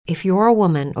If you're a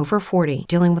woman over 40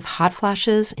 dealing with hot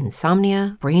flashes,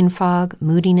 insomnia, brain fog,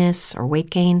 moodiness, or weight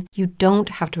gain, you don't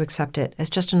have to accept it as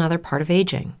just another part of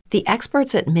aging. The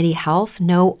experts at MIDI Health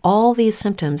know all these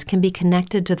symptoms can be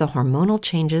connected to the hormonal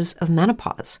changes of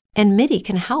menopause. And MIDI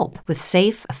can help with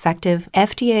safe, effective,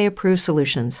 FDA-approved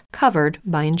solutions covered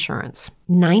by insurance.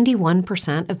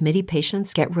 91% of MIDI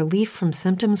patients get relief from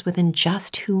symptoms within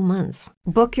just 2 months.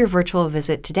 Book your virtual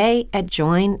visit today at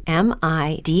joinmidi.com.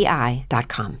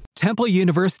 Temple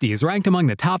University is ranked among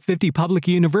the top 50 public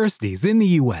universities in the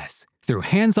U.S. Through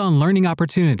hands-on learning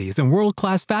opportunities and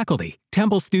world-class faculty,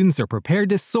 Temple students are prepared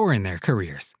to soar in their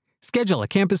careers. Schedule a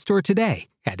campus tour today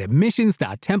at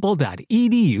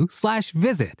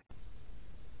admissions.temple.edu/visit.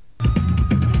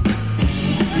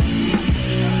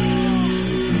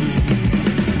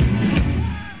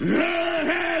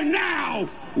 Hey, now,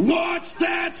 what's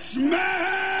that smell?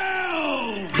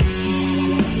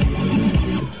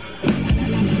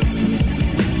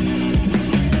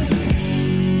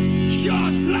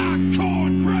 Just like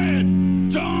cornbread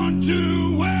done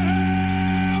too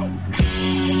well.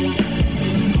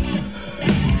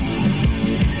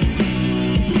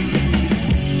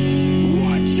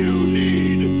 What you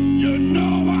need, you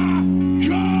know I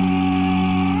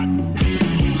got.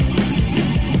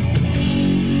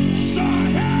 So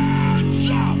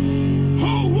hands up,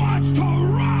 who wants to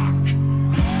rock?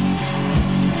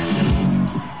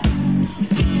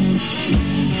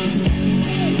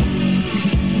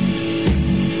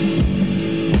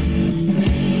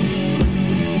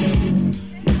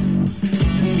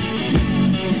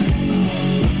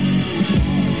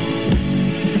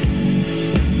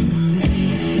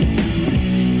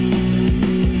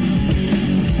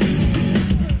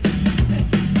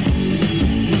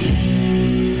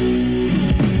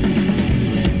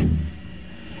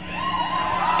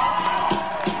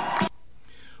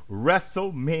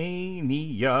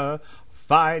 WrestleMania,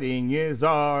 fighting is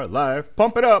our life.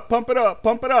 Pump it up, pump it up,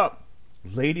 pump it up.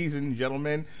 Ladies and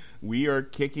gentlemen, we are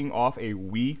kicking off a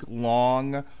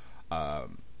week-long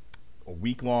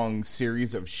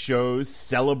series of shows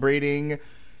celebrating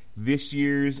this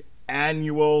year's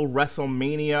annual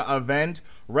WrestleMania event.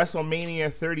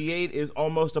 WrestleMania 38 is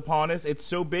almost upon us. It's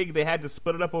so big they had to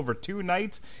split it up over 2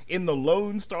 nights in the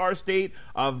Lone Star State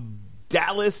of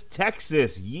Dallas,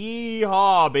 Texas.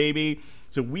 Yeehaw, baby.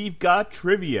 So we've got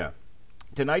trivia.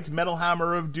 Tonight's Metal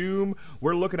Hammer of Doom,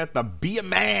 we're looking at the Be a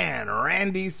Man,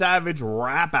 Randy Savage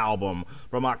rap album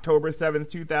from October 7th,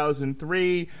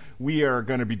 2003. We are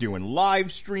going to be doing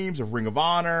live streams of Ring of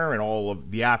Honor and all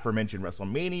of the aforementioned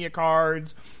WrestleMania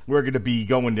cards. We're going to be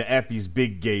going to Effie's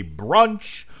Big Gay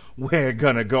Brunch. We're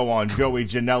going to go on Joey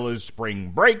Janela's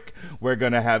Spring Break. We're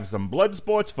going to have some blood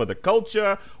sports for the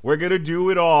culture. We're going to do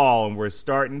it all, and we're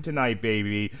starting tonight,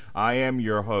 baby. I am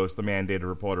your host, the mandated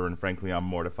reporter, and frankly, I'm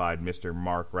mortified, Mr.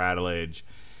 Mark Rattledge.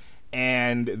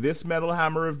 And this Metal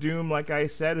Hammer of Doom, like I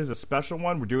said, is a special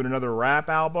one. We're doing another rap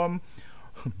album.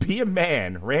 Be a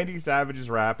Man, Randy Savage's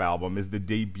rap album, is the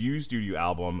debut studio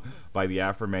album by the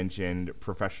aforementioned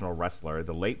professional wrestler,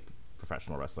 the late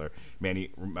professional wrestler,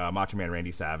 Macho Man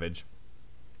Randy Savage.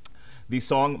 The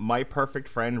song My Perfect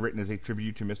Friend, written as a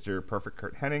tribute to Mr. Perfect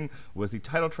Kurt Hennig, was the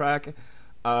title track.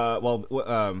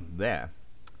 The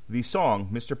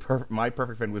song, My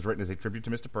Perfect Friend, was written as a tribute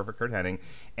to Mr. Perfect Kurt Hennig,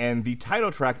 and the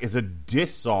title track is a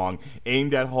diss song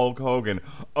aimed at Hulk Hogan.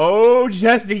 Oh,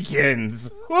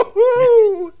 Jessykins!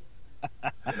 Woohoo!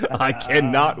 I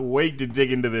cannot wait to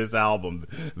dig into this album.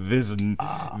 This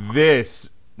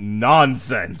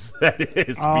nonsense that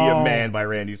is Be a Man by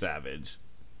Randy Savage.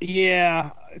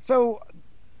 Yeah, so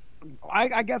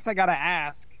I guess I gotta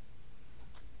ask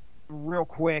real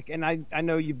quick, and I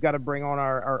know you've got to bring on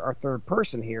our third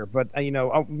person here, but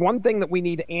one thing that we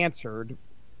need answered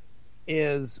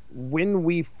is when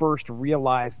we first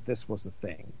realized this was a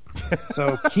thing.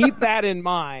 So keep that in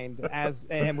mind,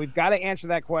 and we've got to answer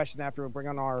that question after we bring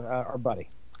on our buddy.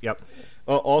 Yep.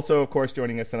 Also, of course,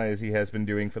 joining us tonight, as he has been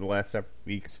doing for the last several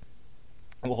weeks,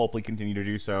 will hopefully continue to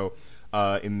do so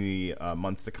in the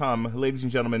months to come. Ladies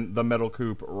and gentlemen, the Metal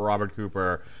Coop, Robert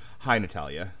Cooper. Hi,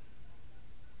 Natalia.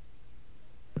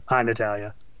 Hi,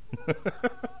 Natalia.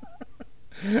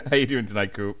 How you doing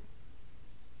tonight, Coop?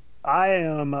 I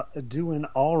am doing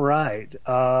all right.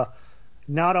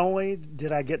 Not only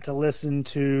did I get to listen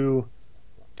to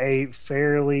a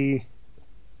fairly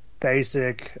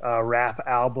basic rap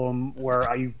album where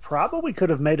I probably could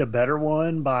have made a better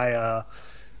one by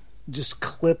just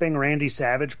clipping Randy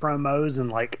Savage promos and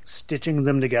like stitching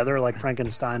them together like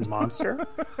Frankenstein's monster.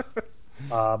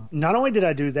 Not only did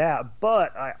I do that,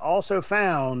 but I also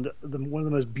found one of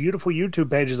the most beautiful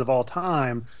YouTube pages of all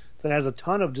time that has a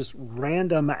ton of just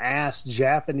random ass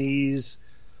Japanese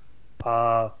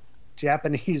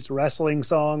wrestling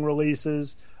song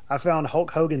releases. I found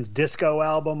Hulk Hogan's disco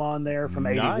album on there from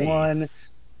 '81. Nice.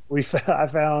 I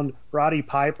found Roddy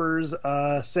Piper's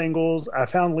singles. I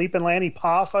found Leapin' Lanny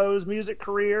Poffo's music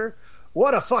career.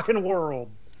 What a fucking world!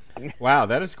 Wow,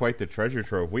 that is quite the treasure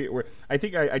trove. I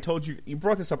think I told you, you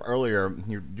brought this up earlier.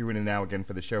 You're doing it now again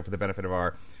for the show for the benefit of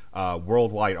our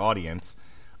worldwide audience.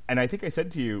 And I think I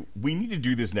said to you, we need to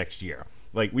do this next year.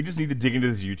 Like, we just need to dig into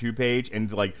this YouTube page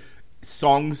and, like,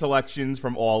 song selections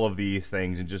from all of these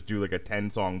things and just do, like, a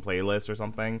 10-song playlist or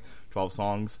something, 12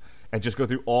 songs, and just go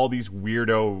through all these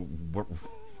weirdo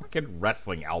fucking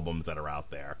wrestling albums that are out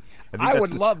there. I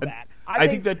would love that. I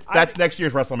think that's next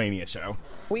year's WrestleMania show.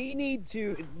 We need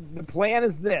to. The plan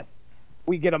is this: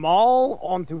 we get them all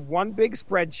onto one big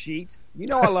spreadsheet. You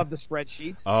know, I love the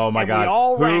spreadsheets. Oh my God! We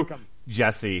all rank them.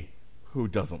 Jesse, who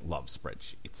doesn't love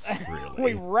spreadsheets?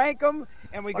 Really? We rank them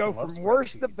and we go from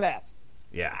worst to best.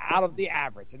 Yeah, out of the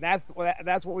average, and that's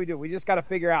what we do. We just got to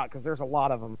figure out, because there's a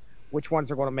lot of them, which ones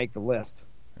are going to make the list.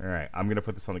 All right, I'm going to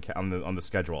put this on the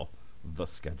schedule. The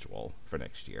schedule for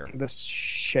next year. The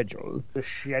schedule.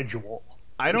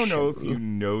 I don't know if you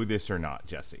know this or not,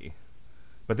 Jesse,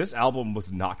 but this album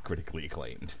was not critically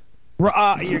acclaimed.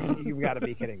 You've got to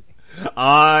be kidding me.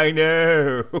 I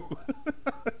know.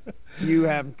 You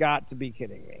have got to be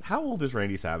kidding me. How old is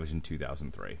Randy Savage in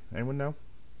 2003? Anyone know?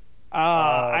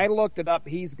 I looked it up.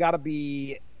 He's got to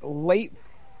be late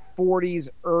 40s,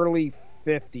 early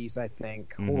 50s, I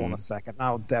think. Hold on a second.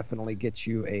 I'll definitely get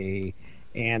you a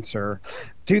answer.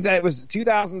 It was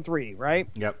 2003, right?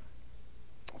 Yep.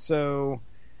 So,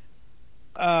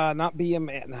 not be a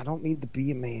man. I don't need to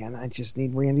be a man. I just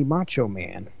need Randy Macho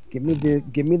Man. Give me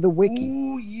the wiki.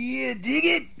 Ooh, yeah, dig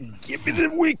it. Give me the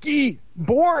wiki.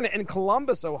 Born in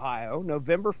Columbus, Ohio,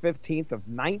 November 15th of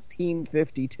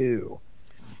 1952.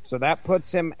 So that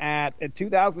puts him at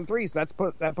 2003. So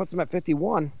that puts him at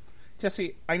 51.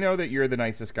 Jesse, I know that you're the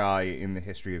nicest guy in the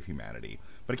history of humanity,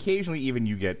 but occasionally even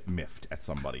you get miffed at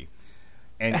somebody.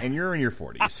 And you're in your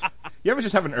 40s. You ever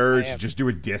just have an urge to just do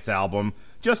a diss album?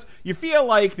 Just, you feel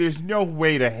like there's no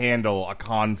way to handle a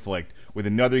conflict with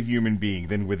another human being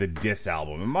than with a diss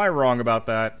album. Am I wrong about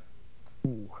that?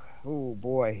 Oh,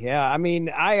 boy. Yeah, I mean,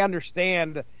 I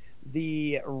understand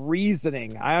the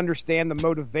reasoning. I understand the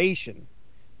motivation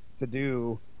to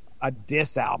do a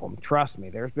diss album. Trust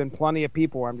me, there's been plenty of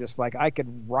people where I'm just like, I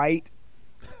could write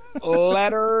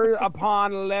letter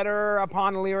upon letter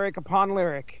upon lyric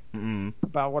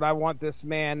about what I want this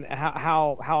man,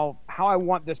 how I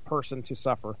want this person to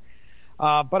suffer.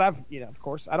 But of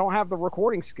course, I don't have the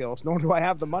recording skills, nor do I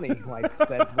have the money, like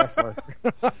said wrestler.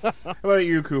 How about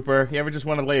you, Cooper? You ever just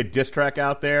want to lay a diss track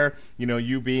out there? You know,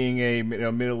 you being a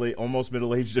almost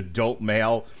middle-aged adult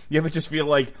male, you ever just feel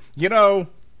like,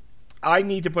 I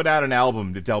need to put out an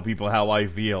album to tell people how I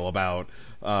feel about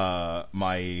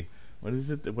my... What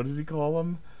is it? What does he call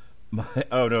him?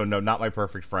 No, not my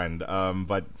perfect friend.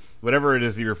 But whatever it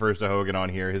is he refers to Hogan on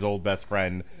here, his old best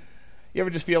friend. You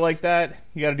ever just feel like that?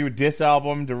 You got to do a diss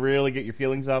album to really get your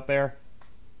feelings out there?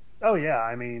 Oh, yeah.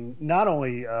 I mean, not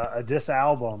only a diss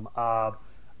album, I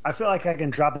feel like I can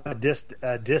drop a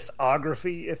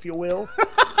discography, if you will.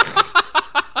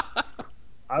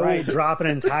 I will drop an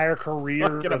entire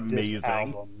career of diss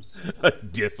albums. A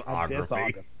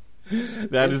discography.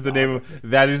 That is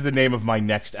the name of my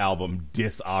next album,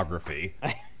 Discography.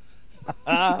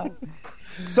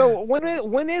 So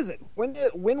when is it?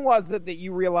 When was it that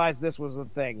you realized this was a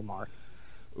thing, Mark?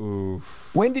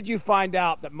 Oof. When did you find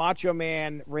out that Macho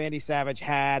Man Randy Savage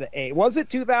had was it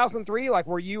 2003? Like,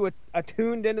 were you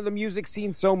attuned into the music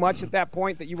scene so much at that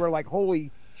point that you were like,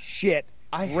 holy shit,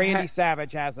 Randy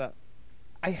Savage has a...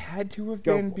 I had to have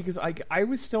been, because I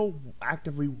was still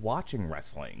actively watching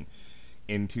wrestling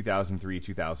in 2003,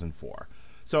 2004.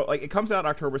 So, like, it comes out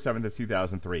October 7th of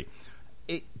 2003.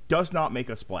 It does not make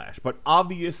a splash, but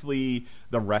obviously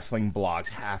the wrestling blogs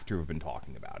have to have been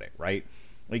talking about it, right?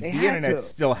 Like, the internet's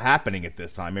still happening at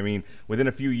this time. I mean, within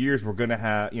a few years, we're going to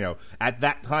have, at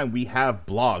that time, we have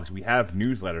blogs, we have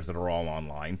newsletters that are all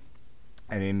online.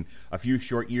 And in a few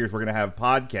short years, we're going to have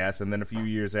podcasts, and then a few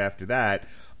years after that,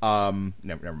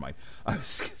 never mind. I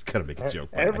was going to make a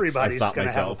joke. Everybody's going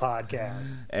to have a podcast.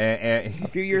 A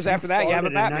few years after that, you have a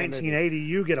Batman. In 1980,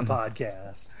 you get a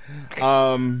podcast.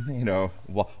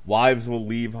 Wives will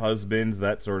leave husbands,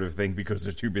 that sort of thing, because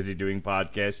they're too busy doing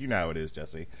podcasts. You know how it is,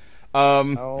 Jesse.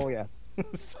 Oh yeah.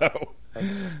 So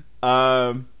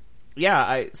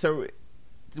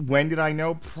when did I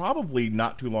know? Probably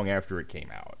not too long after it came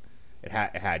out. It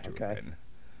had to have been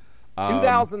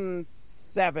 2006.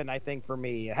 2007, I think, for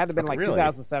me. It had to have been like Really?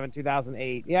 2007,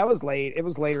 2008. Yeah, it was late. It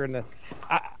was later in the...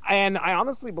 And I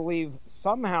honestly believe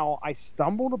somehow I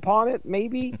stumbled upon it,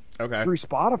 maybe, Okay. through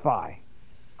Spotify.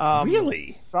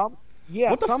 Really?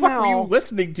 Yeah, What the somehow... fuck were you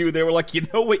listening to? They were like, you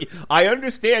know what? I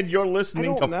understand you're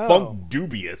listening I to don't know. Funk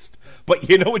Dubious, but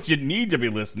you know what you need to be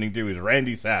listening to is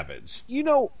Randy Savage. You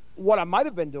know, what I might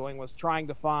have been doing was trying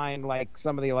to find, like,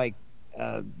 some of the, like,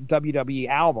 WWE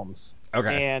albums.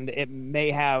 Okay. And it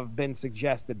may have been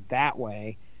suggested that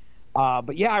way.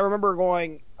 But yeah, I remember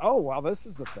going, oh, well, this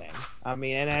is the thing. I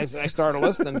mean, and as I started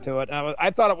listening to it,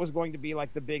 I thought it was going to be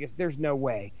like the biggest. There's no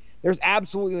way. There's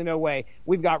absolutely no way.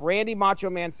 We've got Randy Macho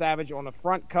Man Savage on the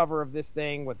front cover of this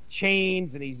thing with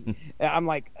chains, and I'm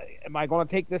like, am I going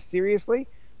to take this seriously?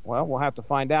 Well, we'll have to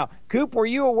find out. Coop, were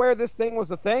you aware this thing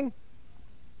was a thing?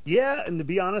 Yeah, and to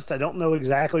be honest, I don't know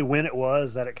exactly when it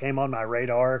was that it came on my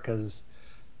radar, because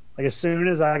like as soon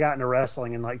as I got into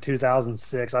wrestling in like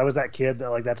 2006, I was that kid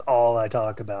that like that's all I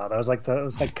talked about. It was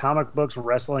like comic books,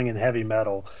 wrestling, and heavy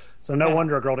metal. So no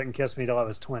wonder a girl didn't kiss me till I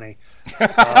was 20.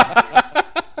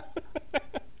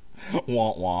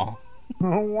 Wah wah.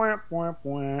 Wah, wah,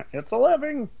 wah. It's a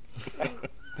living.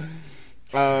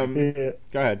 Go Yeah.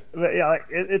 ahead. But yeah, like,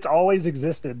 it's always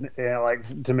existed,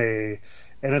 like to me,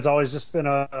 and it's always just been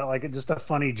just a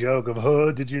funny joke of,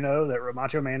 oh, did you know that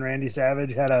Macho Man Randy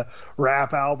Savage had a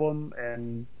rap album?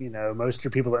 And you know, most of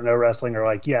your people that know wrestling are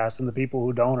like, yes, and the people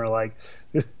who don't are like,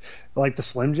 like the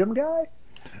Slim Jim guy.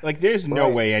 Like, there's no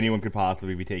Right. way anyone could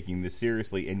possibly be taking this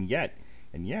seriously, and yet,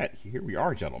 here we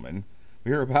are, gentlemen.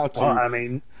 We're about to. Well, I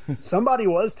mean, somebody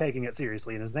was taking it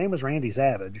seriously, and his name was Randy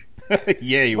Savage.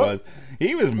 Yeah, he was.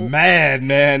 He was mad,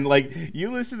 man. Like, you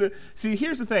listen to... See,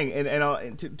 here's the thing,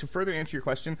 and to further answer your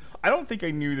question, I don't think I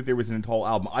knew that there was an whole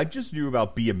album. I just knew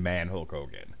about Be a Man Hulk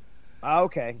Hogan.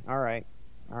 Okay, all right.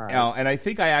 And I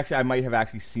think I might have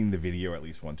actually seen the video at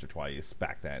least once or twice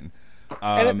back then.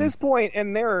 And at this point,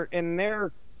 and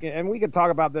we could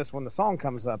talk about this when the song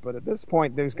comes up, but at this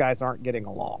point, those guys aren't getting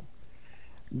along.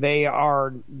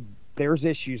 There's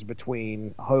issues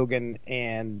between Hogan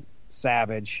and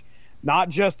Savage, not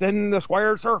just in the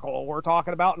squared circle. We're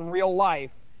talking about in real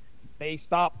life. They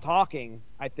stopped talking,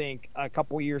 I think, a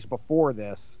couple years before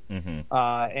this. Mm-hmm.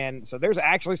 And so there's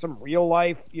actually some real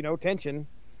life, tension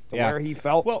to where he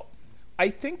felt. Well, I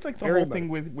think like the whole thing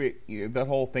with that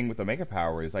whole thing with the Mega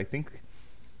Power is, I think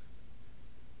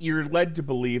you're led to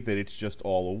believe that it's just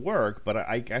all a work, but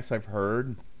I guess I've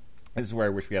heard. This is where I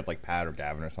wish we had like Pat or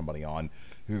Gavin or somebody on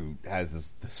who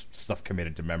has this stuff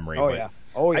committed to memory. Oh, but yeah.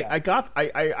 Oh, yeah.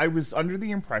 I was under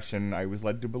the impression, I was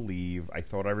led to believe, I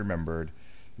thought I remembered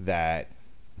that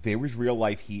there was real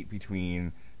life heat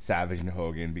between Savage and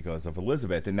Hogan because of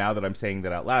Elizabeth. And now that I'm saying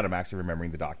that out loud, I'm actually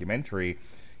remembering the documentary,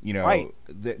 Right.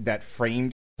 that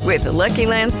framed. With the Lucky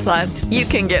Land Slots, you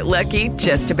can get lucky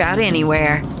just about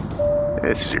anywhere.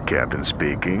 This is your captain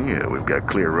speaking. We've got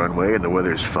clear runway and the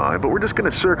weather's fine, but we're just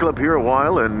going to circle up here a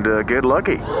while and get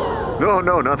lucky.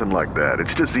 No, nothing like that.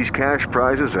 It's just these cash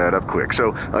prizes add up quick.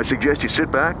 So I suggest you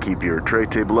sit back, keep your tray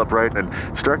table upright, and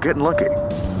start getting lucky.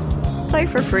 Play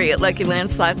for free at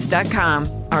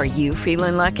LuckyLandSlots.com. Are you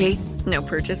feeling lucky? No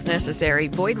purchase necessary.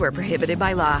 Void where prohibited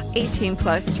by law.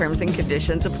 18+ terms and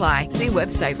conditions apply. See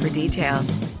website for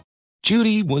details.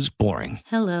 Judy was boring.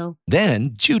 Hello.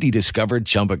 Then Judy discovered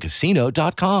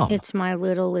ChumbaCasino.com. It's my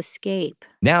little escape.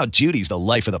 Now Judy's the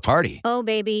life of the party. Oh,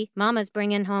 baby, mama's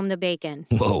bringing home the bacon.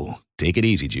 Whoa, take it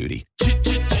easy, Judy.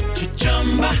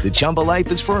 The Chumba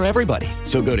life is for everybody.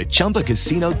 So go to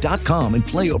ChumbaCasino.com and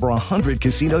play over 100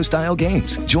 casino-style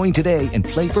games. Join today and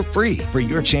play for free for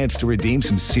your chance to redeem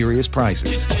some serious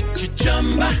prizes.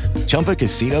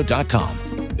 ChumbaCasino.com.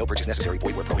 No purchase necessary.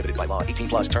 Void where prohibited by law.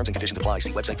 18+ terms and conditions apply.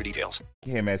 See website for details.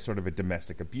 Him as sort of a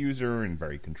domestic abuser and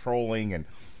very controlling, and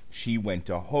she went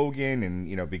to Hogan,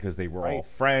 and because they were all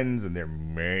friends, and there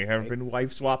may have been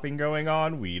wife swapping going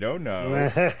on. We don't know,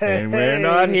 and we're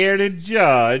not here to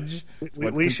judge.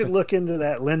 We should look into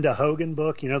that Linda Hogan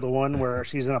book. The one where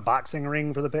she's in a boxing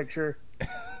ring for the picture.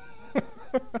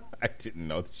 I didn't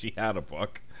know that she had a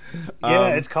book. Yeah,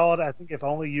 it's called, I think, If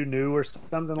Only You Knew or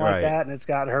something like that, and it's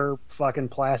got her fucking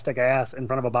plastic ass in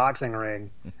front of a boxing ring.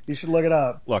 You should look it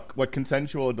up. Look, what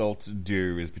consensual adults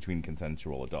do is between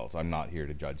consensual adults. I'm not here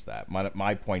to judge that.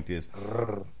 My point is,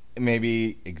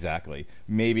 maybe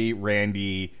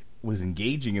Randy was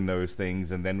engaging in those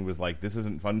things and then was like, this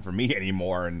isn't fun for me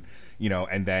anymore, and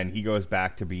and then he goes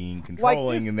back to being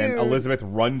controlling, and then Elizabeth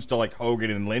runs to like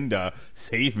Hogan and Linda,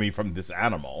 save me from this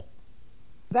animal.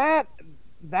 That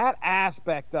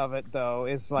aspect of it, though,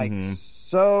 is like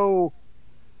so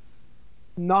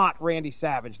not Randy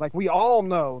Savage. Like, we all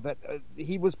know that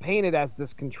he was painted as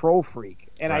this control freak,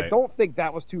 and I Right. don't think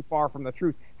that was too far from the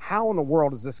truth. How in the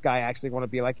world is this guy actually going to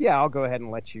be like, yeah, I'll go ahead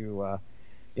and let you,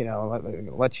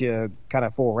 let you kind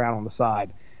of fool around on the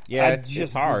side? Yeah, I it's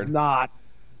just hard. I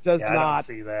don't not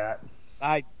see that.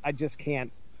 I just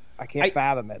can't. I can't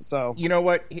fathom it. So You know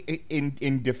what?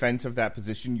 In defense of that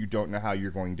position, you don't know how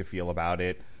you're going to feel about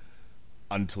it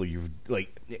until you've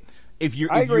if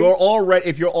you're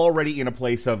already in a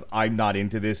place of I'm not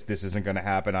into this isn't going to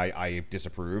happen, I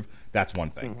disapprove, that's one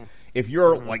thing. Mm-hmm. If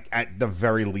you're like at the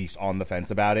very least on the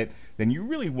fence about it, then you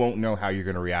really won't know how you're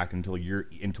going to react until you're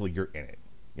in it.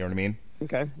 You know what I mean?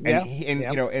 okay, And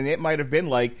you know, and it might have been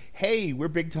like, hey, we're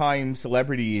big time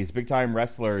celebrities, big time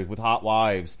wrestlers with hot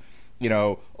wives. You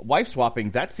know, wife swapping,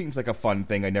 that seems like a fun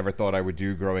thing I never thought I would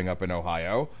do growing up in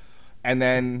Ohio. And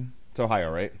then it's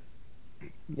Ohio, right?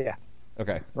 yeah,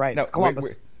 Okay. right. No, It's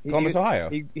Columbus, Columbus,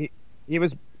 Ohio. He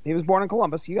was born in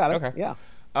Columbus. You got it. Okay. Yeah.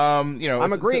 You know,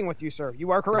 I'm agreeing with you, sir. You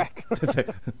are correct.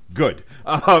 Good.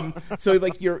 So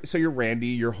you're Randy,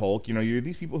 you're Hulk. You know, you're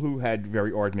these people who had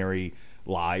very ordinary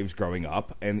lives growing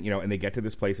up, and you know, and they get to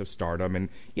this place of stardom, and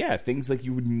yeah, things like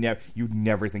you'd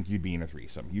never think you'd be in a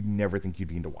threesome, you'd never think you'd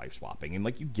be into wife swapping, and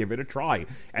like you give it a try,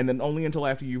 and then only until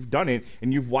after you've done it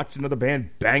and you've watched another band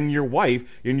bang your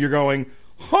wife, and you're going,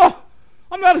 huh,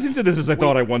 I'm not as into this as I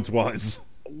thought I once was.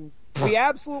 We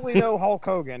absolutely know Hulk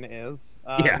Hogan is.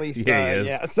 Yeah, at least, he is.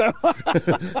 Yeah, so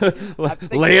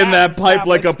Laying that pipe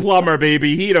like a plumber,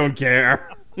 baby. He don't care.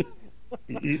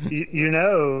 You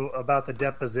know about the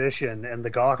deposition and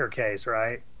the Gawker case,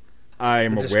 right?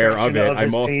 I'm The aware of description it. Of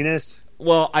his penis.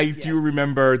 Well, I do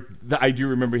remember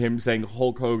him saying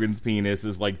Hulk Hogan's penis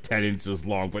is like 10 inches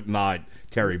long, but not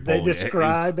Terry They Bollea.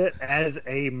 describe it as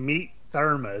a meat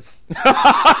thermos.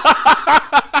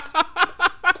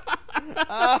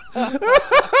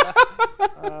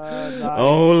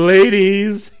 Oh,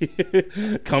 ladies,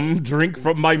 come drink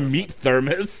from my meat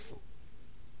thermos.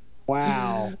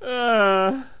 wow.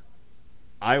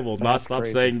 I will not stop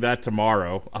crazy. saying that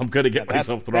tomorrow. I'm going to get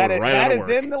myself thrown that is, right that out of is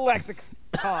work. in the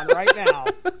lexicon right now.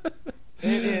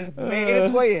 It is making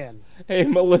its way in. Hey,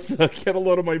 Melissa, get a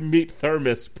load of my meat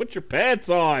thermos. Put your pants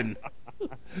on.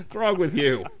 What's wrong with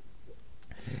you?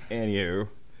 Anywho.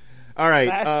 All right.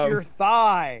 That's your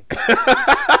thigh.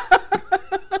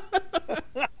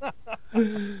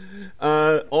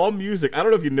 All Music. I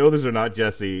don't know if you know this or not,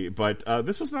 Jesse, but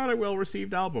this was not a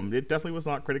well-received album. It definitely was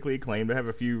not critically acclaimed. I have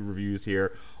a few reviews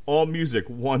here. All Music,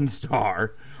 1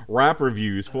 star. Rap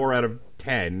Reviews, 4 out of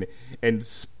 10. And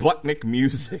Sputnik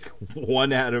Music,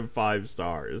 1 out of 5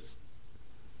 stars.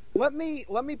 Let me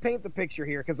paint the picture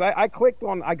here, because I clicked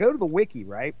on. I go to the wiki,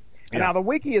 right? And Yeah. now the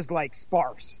wiki is like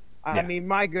sparse. I Yeah. mean,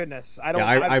 my goodness, I don't.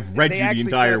 Yeah, I've read they you the actually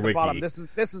entire say at the wiki. bottom, This is.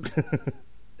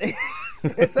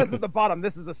 It says at the bottom,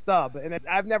 this is a stub, and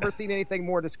I've never seen anything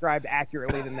more described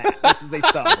accurately than that. This is a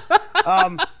stub.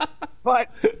 But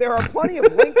there are plenty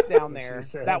of links down there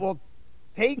that will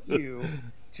take you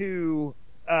to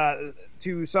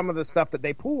some of the stuff that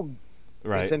they pulled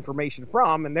this information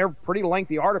from, and they're pretty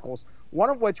lengthy articles. One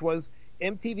of which was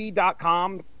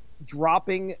MTV.com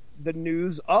dropping the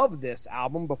news of this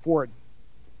album before it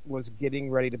was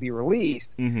getting ready to be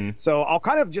released. Mm-hmm. So I'll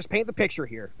kind of just paint the picture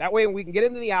here. That way we can get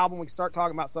into the album, we can start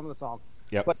talking about some of the songs.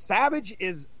 Yep. But Savage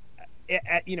is,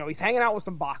 he's hanging out with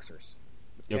some boxers.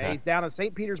 Okay. He's down in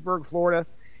St. Petersburg, Florida.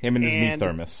 Him and his meat and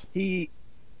thermos. Yeah,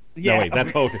 No, wait,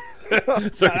 that's Hogan.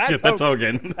 Sorry, No, that's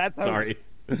Hogan. That's Hogan. Sorry.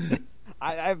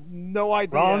 I have no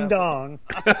idea. Wrong dong.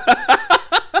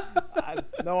 I have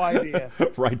no idea.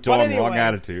 Right dong, anyway, wrong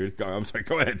attitude. I'm sorry,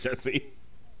 go ahead, Jesse.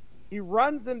 He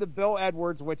runs into Bill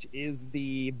Edwards, which is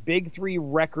the Big Three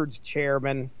Records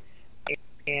chairman,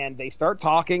 and they start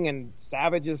talking, and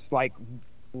Savage is like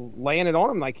laying it on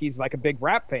him like he's like a big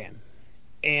rap fan.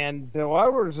 And Bill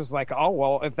Edwards is like, oh,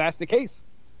 well, if that's the case,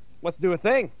 let's do a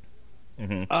thing.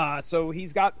 Mm-hmm. So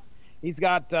he's got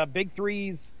Big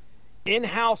Three's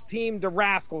in-house team, the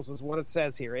Rascals is what it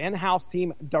says here. In-house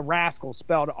team, the Rascals,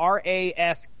 spelled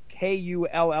Raskulls.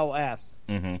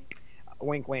 Mm-hmm.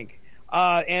 Wink, wink.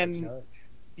 And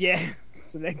yeah,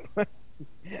 so they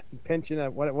pinching a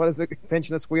what is it?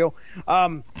 Pinching a squeal.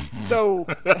 So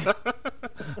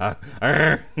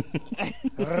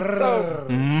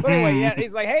anyway, yeah,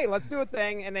 he's like, hey, let's do a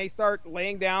thing, and they start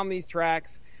laying down these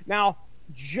tracks. Now,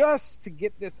 just to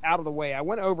get this out of the way, I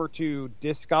went over to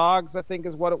Discogs, I think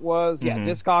is what it was. Yeah,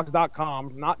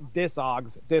 Discogs.com, not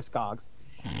Discogs, Discogs,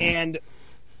 and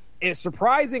it's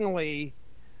surprisingly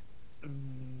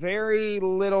very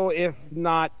little, if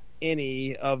not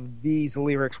any, of these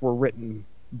lyrics were written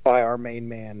by our main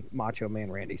man, Macho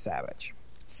Man Randy Savage.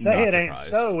 Say it ain't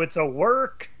so. It's a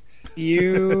work.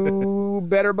 You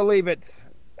better believe it.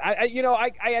 I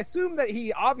assume that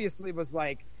he obviously was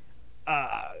like,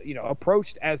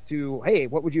 approached as to, hey,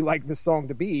 what would you like this song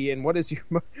to be, and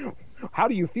how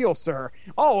do you feel, sir?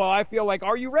 Oh, well, I feel like,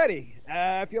 are you ready?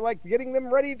 I feel like getting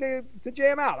them ready to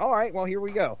jam out. All right, well, here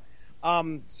we go.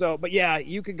 But yeah,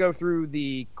 you could go through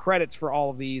the credits for all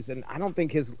of these, and I don't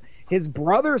think his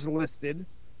brother's listed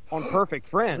on Perfect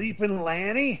Friend. Leaping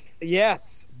Lanny?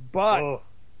 Yes, but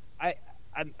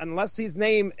unless his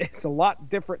name is a lot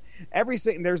different,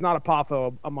 there's not a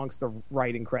Potho amongst the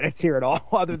writing credits here at all,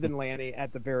 other than Lanny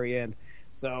at the very end.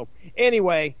 So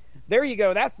anyway, there you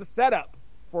go. That's the setup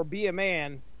for Be a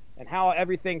Man and how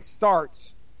everything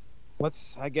starts.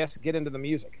 Let's, I guess, get into the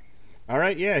music. All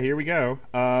right, yeah, here we go.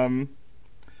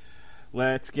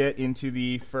 Let's get into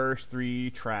the first 3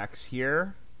 tracks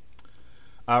here.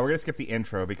 We're gonna skip the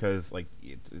intro because, like,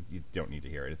 you don't need to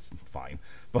hear it. It's fine.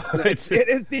 But it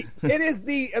is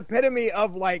the epitome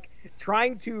of, like,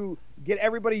 trying to get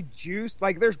everybody juiced.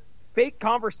 Like, there's fake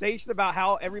conversation about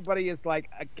how everybody is like,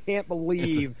 I can't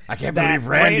believe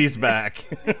Randy's back.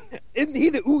 Isn't he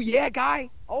the ooh yeah guy?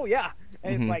 Oh yeah.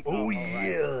 And it's like, oh yeah,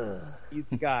 right. He's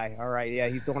the guy. All right, yeah,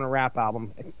 he's doing a rap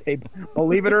album. Hey,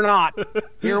 believe it or not,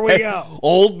 here we go.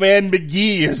 Old Man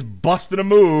McGee is busting a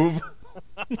move.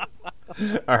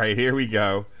 All right, here we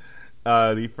go.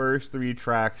 The first 3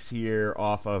 tracks here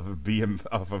off of Be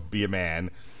a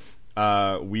Man.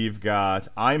 We've got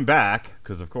I'm Back,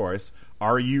 because of course,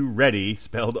 Are You Ready,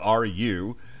 spelled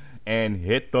R-U, and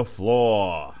Hit the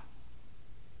Floor.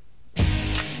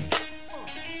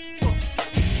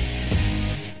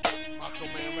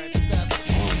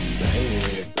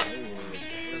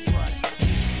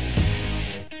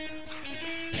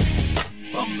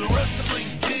 I'm the wrestling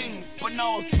king, but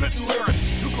now I'm spitting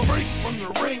lyrics. Took a break from the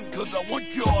ring, cause I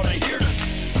want you all to hear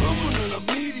this. Coming in a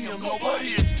medium,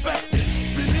 nobody expected.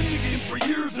 Been in the game for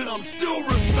years and I'm still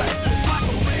respected.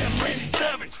 Macho Man, Randy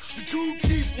Savage, the true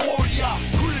chief warrior.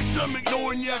 Critics I'm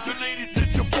ignoring ya, related to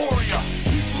euphoria.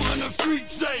 People in the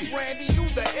streets say, Randy, you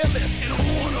the illest. And I'm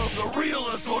one of the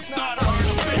realest, so it's not hard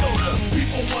to fail us.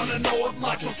 People wanna know if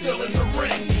Macho's still in the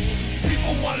ring.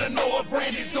 People wanna know if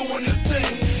Randy's doing his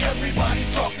thing.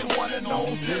 Everybody's talking, wanna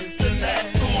know this and that.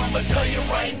 So I'ma tell you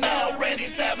right now, Randy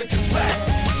Savage is back.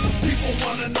 People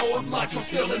wanna know if Macho's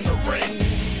still in the ring.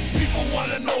 People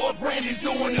wanna know if Randy's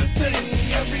doing his thing.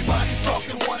 Everybody's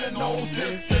talking, wanna know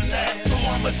this and that. So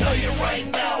I'ma tell you right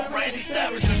now, Randy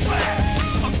Savage is back.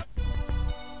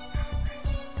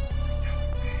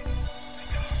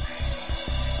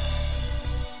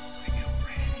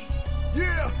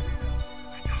 Yeah.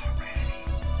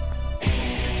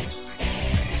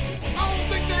 I don't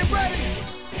think they ready.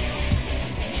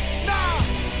 Nah.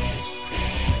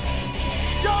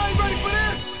 Y'all ain't ready for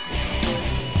this?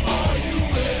 Are you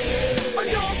ready? Are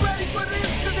y'all ready for this?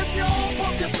 Cause if y'all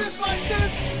pump your fists like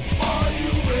this, are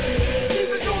you ready? Keep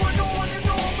it going on and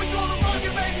on. We're gonna rock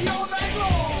it, baby, all night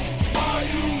long. Are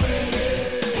you ready?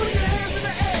 Put your hands in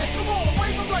the air. Come on,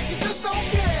 wave them like you just don't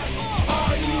care.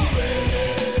 Are you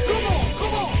ready? Come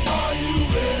on. Are you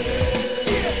ready?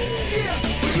 Yeah.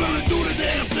 We're gonna do the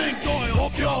damn thing, so I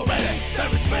hope y'all ready.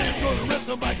 Savage man's gonna rip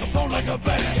the microphone like a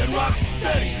vet and rock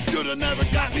steady. Should've never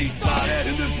got me started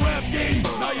in this rap game.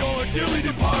 Now y'all are dearly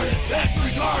departed. That's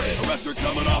retarded. The rest are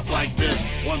coming off like this.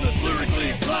 One that's lyrically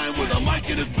inclined with a mic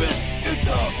in his fist. It's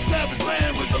the Savage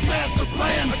Man with the master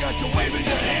plan. I got you waving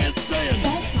your hands saying,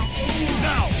 that's Macho Man.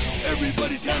 Now,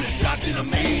 everybody's kinda shocked and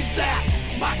amazed that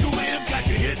Macho Man's got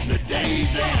you hitting the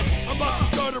days. And I'm about to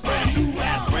start a brand new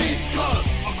rap craze. Cause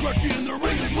I'll crush you in the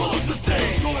ring as well as the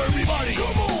stage. So everybody,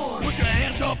 come on, put your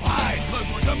hands up high. Cause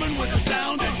we're coming with a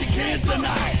sound that you can't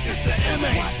deny. It's the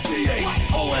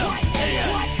M-A-C-H-O-M-A-N.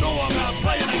 No, I'm not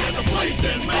playing, I got the place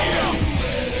in mayhem.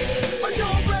 Are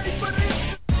y'all ready for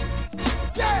this?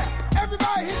 Yeah,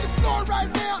 everybody hit the floor right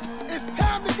now. It's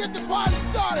time to get the party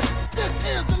started. This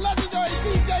is the legendary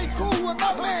DJ Cool with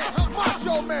my man,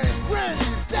 Macho Man, Randy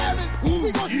Savage.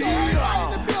 We gonna show everybody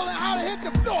in the building how to hit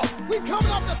the floor. We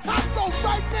coming off the top rope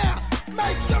right now.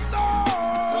 Make some noise.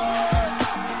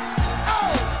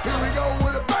 Here we go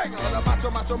with a banger, the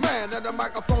Macho Man and the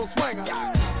microphone swinger.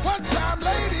 One time,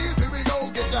 ladies, here we go.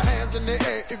 Get your hands in the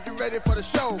air if you're ready for the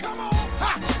show. Come on.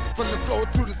 Ha! From the floor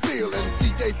to the ceiling,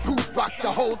 DJ Pooh rock the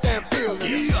whole damn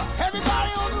building. Yeah.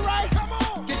 Everybody on the right, come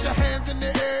on. Get your hands in the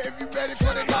air if you're ready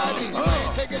for the night. You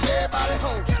ain't taking everybody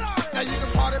home. Now you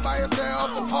can party by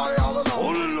yourself or party all alone.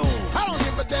 All alone. I don't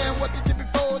give a damn what you did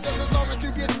before, just as long as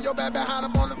you getting your bad behind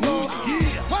up on the floor.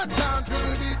 Yeah. One time to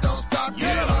the beat, don't stop.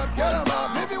 Get 'em up, get 'em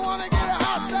up. If you wanna get it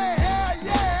hot, say hell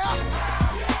yeah.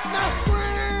 Now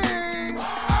scream.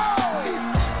 Oh,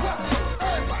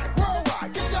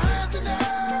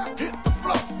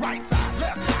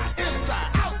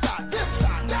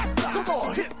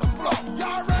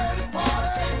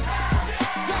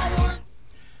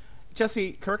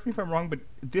 Jesse, correct me if I'm wrong, but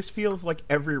this feels like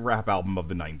every rap album of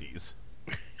the 90s.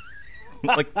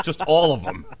 Like, just all of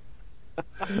them.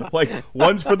 Like,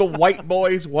 one's for the white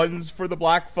boys, one's for the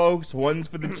black folks, one's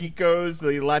for the Chicos,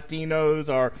 the Latinos,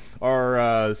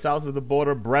 our south of the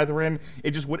border brethren.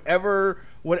 It just, whatever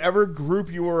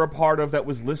group you were a part of that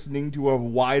was listening to a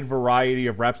wide variety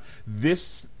of raps,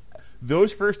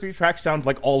 those first 3 tracks sound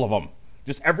like all of them.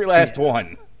 Just every last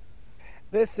one.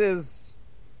 This is...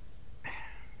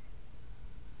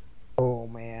 Oh,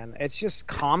 man. It's just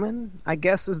common, I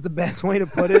guess, is the best way to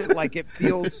put it. Like, it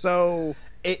feels so...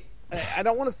 I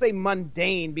don't want to say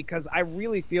mundane, because I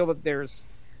really feel that there's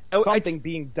something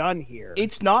being done here.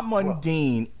 It's not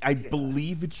mundane. I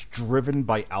believe it's driven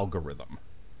by algorithm.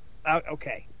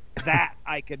 Okay. That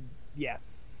I could...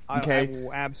 Yes. I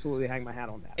will absolutely hang my hat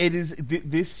on that. It is...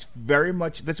 This very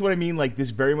much... That's what I mean. Like, this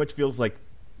very much feels like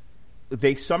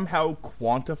they somehow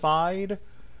quantified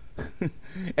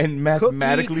and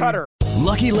mathematically...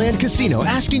 Lucky Land Casino,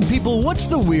 asking people, what's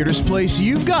the weirdest place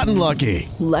you've gotten lucky?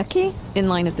 Lucky? In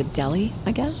line at the deli,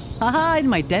 I guess? Aha, in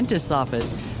my dentist's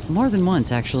office. More than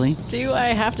once, actually. Do I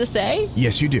have to say?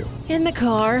 Yes, you do. In the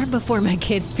car before my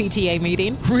kids' PTA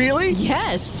meeting. Really?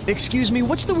 Yes. Excuse me,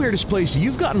 what's the weirdest place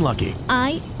you've gotten lucky?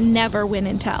 I never win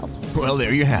and tell. Well,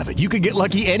 there you have it. You can get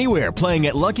lucky anywhere, playing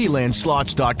at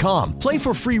LuckyLandSlots.com. Play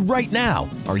for free right now.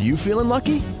 Are you feeling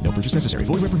lucky? No purchase necessary.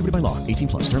 Void where prohibited by law.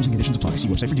 18+. Terms and conditions apply. See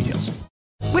website for details.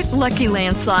 With Lucky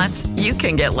Land Slots, you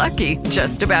can get lucky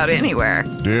just about anywhere.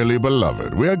 Dearly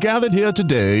beloved, we are gathered here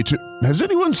today to... Has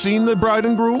anyone seen the bride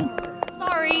and groom?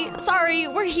 Sorry,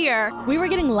 we're here. We were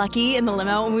getting lucky in the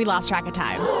limo and we lost track of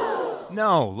time.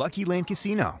 No, Lucky Land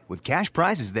Casino, with cash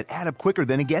prizes that add up quicker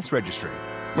than a guest registry.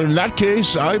 In that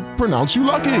case, I pronounce you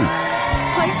lucky.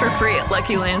 Play for free at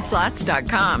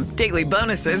LuckyLandSlots.com. Daily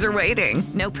bonuses are waiting.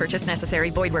 No purchase necessary.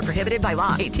 Void where prohibited by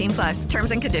law. 18+.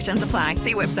 Terms and conditions apply.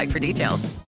 See website for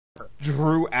details.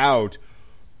 Drew out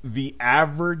the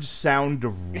average sound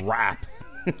of rap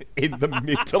in the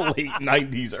mid to late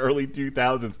 90s, early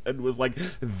 2000s, and was like,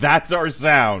 that's our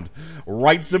sound.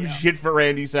 Write some shit for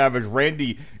Randy Savage.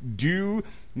 Randy, do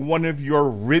one of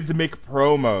your rhythmic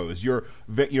promos, your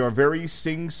very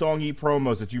sing-songy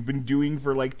promos that you've been doing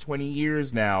for like 20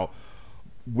 years now.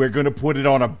 We're going to put it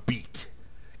on a beat,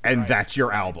 and that's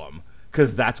your album.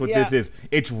 Because that's what this is.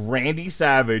 It's Randy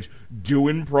Savage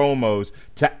doing promos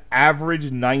to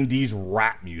average 90s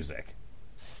rap music.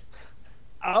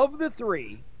 Of the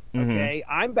 3, okay,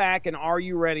 I'm back, and Are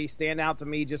You Ready stand out to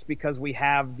me just because we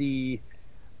have we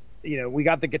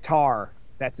got the guitar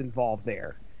that's involved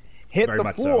there. Hit Very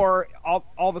the Floor all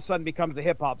of a sudden becomes a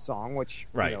hip-hop song, which,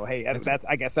 hey,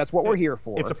 I guess that's what we're here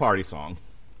for. It's a party song.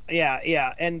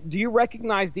 Yeah. And do you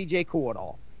recognize DJ Cool at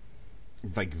all?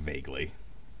 Like, vaguely.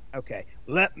 Okay.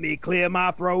 Let Me Clear My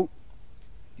Throat.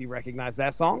 Do you recognize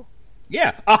that song?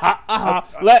 Yeah.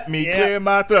 Let me clear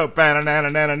my throat. That's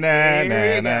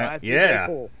DJ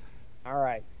Cool. All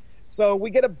right. So we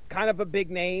get a kind of a big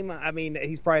name. I mean,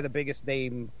 he's probably the biggest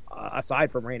name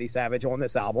aside from Randy Savage on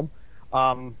this album.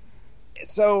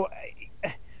 So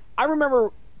I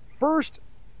remember first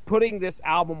putting this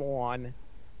album on.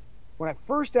 When I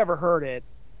first ever heard it,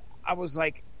 I was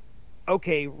like,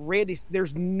 okay,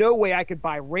 there's no way I could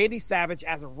buy Randy Savage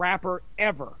as a rapper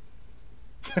ever.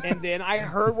 And then I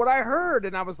heard what I heard,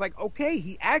 and I was like, okay,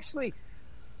 he actually,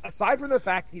 aside from the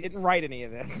fact he didn't write any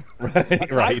of this,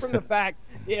 aside from the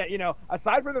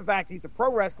fact he's a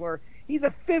pro wrestler, he's a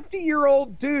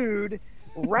 50-year-old dude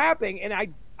rapping,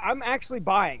 and I'm actually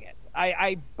buying it.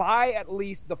 I buy at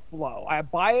least the flow. I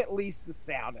buy at least the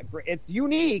sound. It's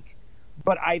unique,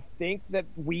 but I think that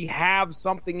we have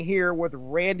something here with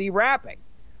Randy rapping.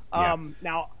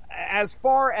 Now, as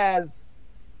far as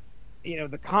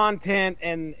the content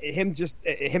and him just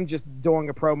doing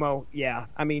a promo,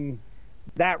 I mean,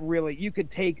 that really, you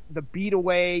could take the beat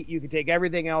away, you could take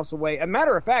everything else away. As a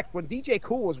matter of fact, when DJ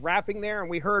Cool was rapping there and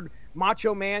we heard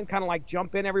Macho Man kind of like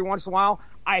jump in every once in a while,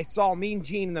 I saw Mean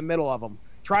Gene in the middle of them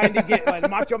trying to get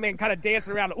Macho Man kind of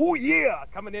dancing around, oh yeah,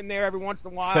 coming in there every once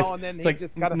in a while, and then he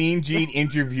just kind of Mean Gene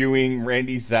interviewing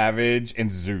Randy Savage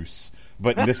and Zeus,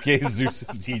 but in this case, Zeus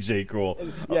is DJ Cool.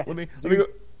 Let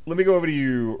me go over to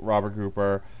you, Robert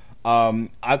Cooper. I'll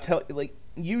tell you, like,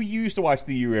 you used to watch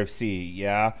the UFC,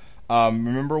 yeah?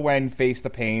 Remember when Face the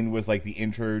Pain was like the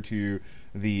intro to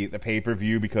the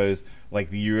pay-per-view, because like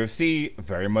the UFC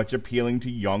very much appealing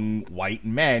to young white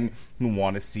men who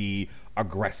want to see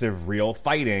aggressive, real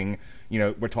fighting.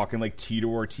 We're talking like Tito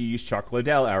Ortiz, Chuck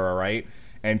Liddell era, right?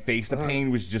 And Face the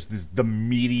Pain was just the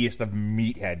meatiest of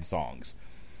meathead songs.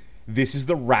 This is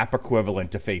the rap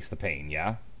equivalent to Face the Pain,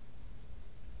 yeah?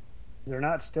 They're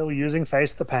not still using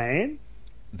Face the Pain?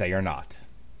 They are not.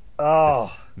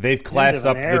 Oh. They've classed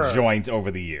up the era. joint over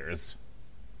the years.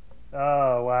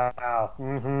 Oh, wow.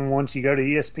 Once you go to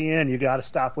ESPN, you got to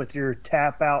stop with your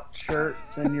tap-out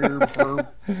shirts and your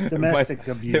domestic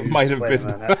abuse. It might have Wait a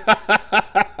been. minute.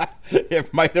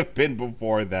 It might have been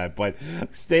before that, but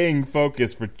staying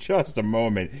focused for just a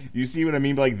moment. You see what I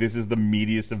mean? Like, this is the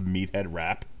meatiest of meathead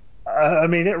rap. I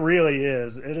mean, it really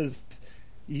is. It is.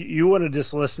 You want to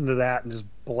just listen to that and just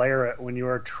blare it when you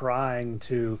are trying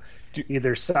to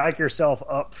either psych yourself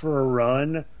up for a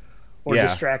run or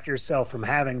distract yourself from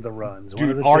having the runs.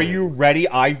 Dude, are you ready?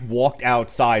 I walked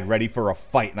outside ready for a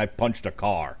fight, and I punched a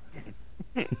car.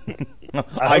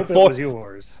 I hope it was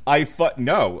yours. I fought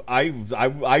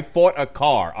a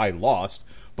car. I lost,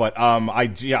 but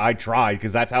I tried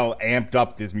because that's how amped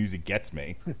up this music gets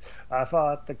me. I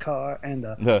fought the car and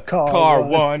the The car, car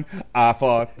won. I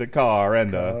fought the car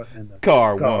and the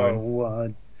car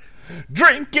won.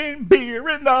 Drinking beer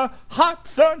in the hot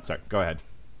sun. Sorry, go ahead.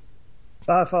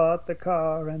 I fought the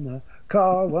car and the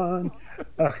car won.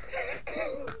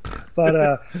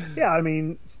 Yeah, I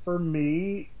mean, for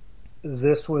me,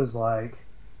 this was like,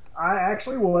 I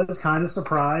actually was kind of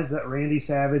surprised that Randy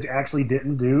Savage actually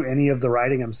didn't do any of the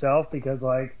writing himself, because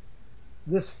like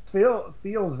this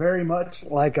feels very much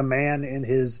like a man in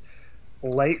his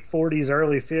late 40s,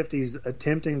 early 50s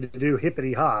attempting to do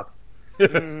hippity hop.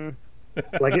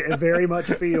 Like it very much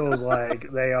feels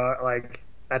like they are like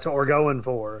that's what we're going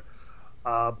for.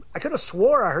 I could have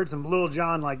swore I heard some Lil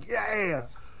Jon like yeah.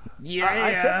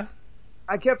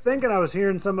 I kept thinking I was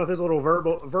hearing some of his little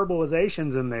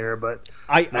verbalizations in there, but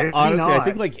I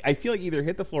honestly I feel like either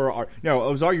Hit the Floor or no,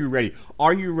 it was Are You Ready?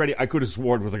 Are You Ready? I could have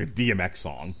sworn it was like a DMX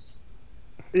song.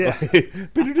 Yeah.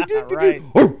 Right.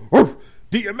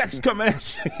 DMX coming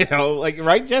at you, you know, like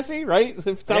right, Jesse, right? It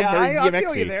sounds very DMX-y. I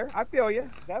feel you there. I feel you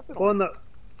definitely. Well,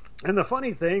 and the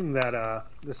funny thing that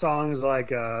the song's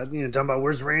like talking about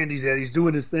where's Randy's at? He's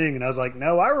doing his thing, and I was like,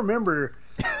 no, I remember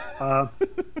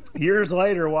years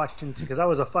later watching because I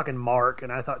was a fucking mark,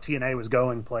 and I thought TNA was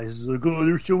going places. Like, oh,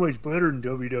 they're so much better than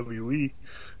WWE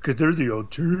because they're the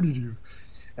alternative.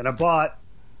 And I bought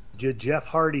Jeff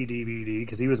Hardy DVD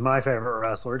because he was my favorite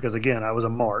wrestler. Because again, I was a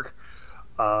mark.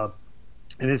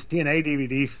 And his TNA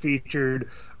DVD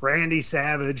featured Randy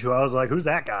Savage, who I was like, who's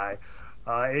that guy?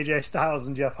 AJ Styles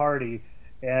and Jeff Hardy.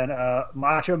 And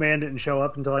Macho Man didn't show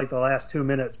up until like the last 2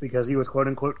 minutes because he was quote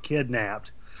unquote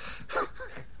kidnapped.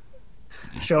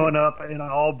 Showing up in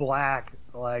all black,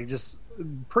 like just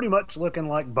pretty much looking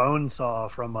like Bonesaw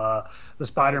from the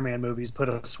Spider-Man movies, put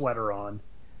a sweater on.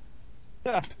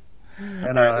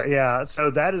 And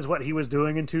so that is what he was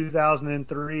doing in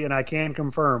 2003, and I can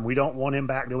confirm we don't want him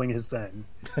back doing his thing.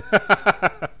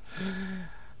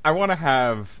 I want to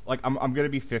have I'm going to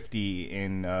be 50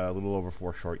 in a little over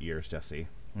 4 short years, Jesse,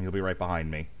 and you'll be right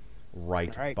behind me,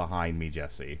 behind me,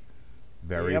 Jesse,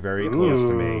 very very close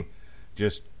to me,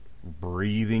 just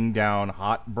breathing down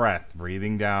hot breath,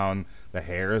 breathing down the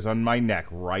hairs on my neck,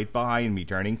 right behind me,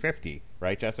 turning 50,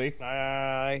 right, Jesse?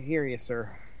 I hear you,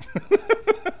 sir.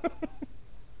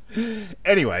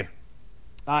 Anyway,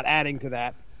 not adding to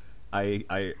that.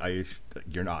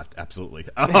 You're not, absolutely.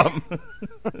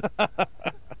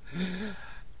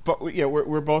 But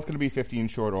we're both going to be 50 in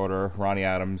short order. Ronnie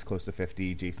Adams close to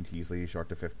 50, Jason Teasley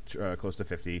close to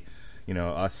 50. You know,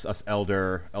 us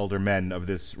elder men of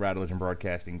this Radulich and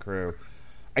Broadcasting crew.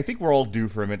 I think we're all due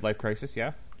for a midlife crisis.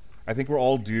 Yeah, I think we're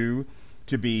all due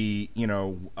to be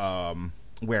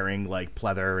wearing like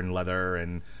pleather and leather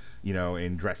and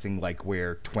and dressing like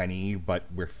we're 20 but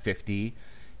we're 50.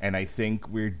 And I think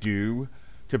we're due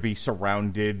to be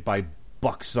surrounded by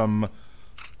buxom,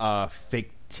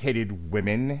 fake-titted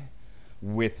women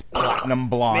with platinum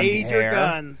blonde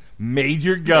hair.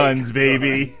 Major guns,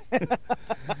 baby.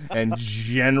 And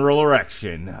general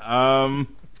erection.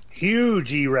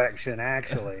 Huge erection,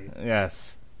 actually.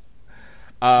 Yes.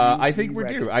 I think we're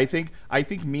due. I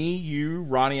think me, you,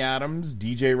 Ronnie Adams,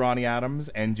 DJ Ronnie Adams,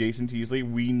 and Jason Teasley,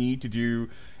 we need to do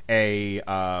a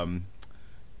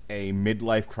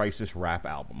midlife crisis rap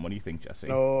album. What do you think, Jesse?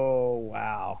 Oh,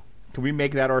 wow. Can we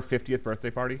make that our 50th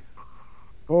birthday party?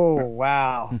 Oh,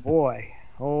 wow. Boy.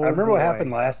 Oh, I remember what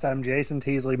happened last time Jason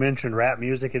Teasley mentioned rap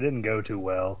music. It didn't go too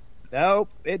well. Nope,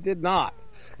 it did not.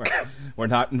 We're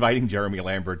not inviting Jeremy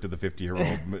Lambert to the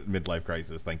 50-year-old midlife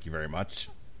crisis. Thank you very much.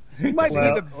 He might be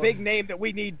the big name that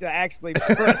we need to actually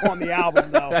put on the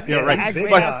album, though. Yeah, right.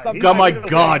 Oh, my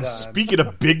God. Speaking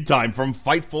of big time, from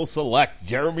Fightful Select,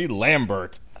 Jeremy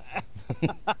Lambert.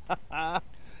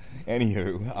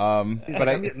 Anywho, but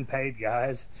I'm getting paid,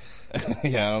 guys.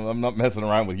 Yeah, I'm not messing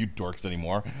around with you dorks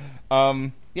anymore.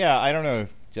 Yeah, I don't know.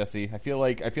 Jesse? I feel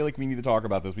like we need to talk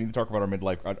about this. We need to talk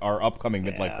about our upcoming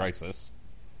midlife crisis.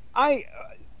 I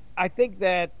think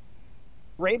that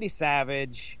Randy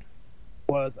Savage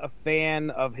was a fan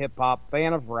of hip hop,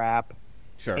 fan of rap,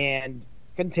 sure, and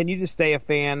continued to stay a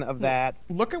fan of that.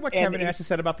 Look at what Kevin Nash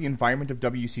said about the environment of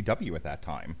WCW at that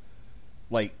time,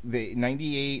 like the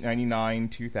 98, 99,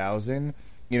 2000.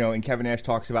 And Kevin Nash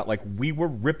talks about, like, we were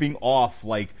ripping off,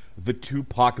 like, the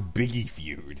Tupac Biggie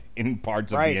feud in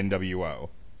parts of the NWO.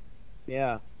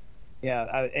 Yeah.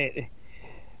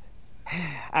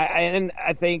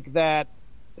 I think that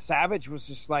Savage was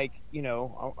just like,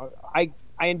 I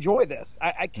enjoy this.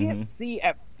 I can't see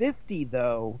at 50,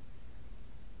 though.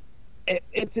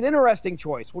 It's an interesting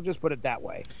choice. We'll just put it that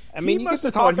way. I mean, he must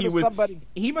have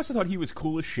thought he was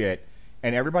cool as shit.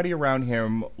 And everybody around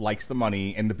him likes the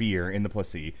money and the beer and the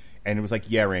pussy. And it was like,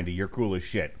 yeah, Randy, you're cool as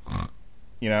shit.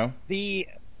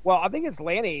 Well, I think it's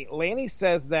Lanny. Lanny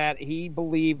says that he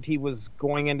believed he was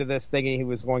going into this thinking he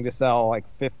was going to sell like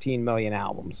 15 million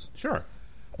albums. Sure.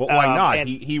 Well, why not?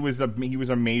 He was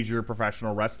a major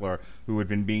professional wrestler who had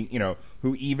been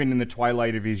who even in the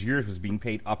twilight of his years was being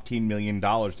paid up $10 million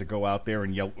to go out there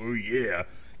and yell, oh yeah,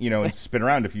 and spin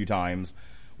around a few times.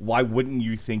 Why wouldn't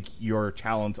you think your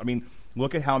talent? I mean,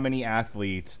 look at how many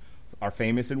athletes are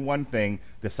famous in one thing,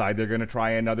 decide they're going to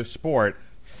try another sport,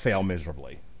 fail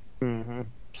miserably. Mm-hmm.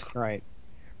 Right.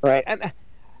 And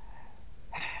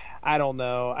I don't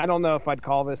know. I don't know if I'd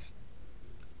call this.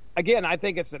 Again, I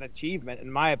think it's an achievement,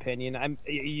 in my opinion.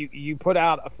 You put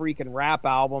out a freaking rap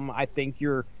album. I think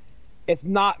it's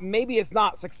not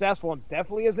successful and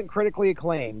definitely isn't critically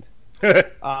acclaimed.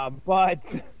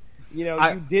 But you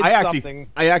did something.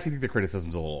 I actually think the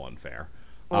criticism's a little unfair.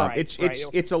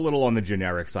 It's a little on the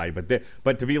generic side, but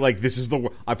to be like, this is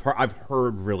I've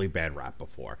heard really bad rap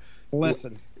before.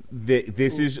 Listen,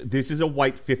 this is a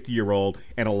white 50-year-old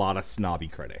and a lot of snobby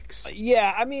critics.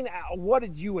 Yeah, I mean, what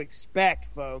did you expect,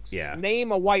 folks? Yeah.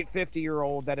 Name a white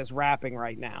 50-year-old that is rapping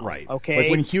right now. Right. Okay. Like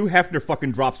when Hugh Hefner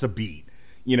fucking drops a beat.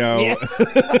 Yeah.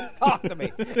 Talk to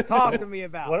me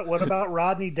about it. What about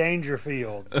Rodney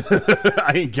Dangerfield?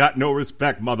 I ain't got no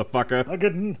respect, motherfucker.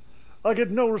 I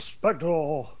get no respect at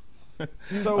all.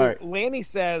 So right. Lanny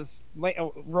says,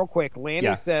 real quick,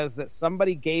 says that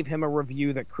somebody gave him a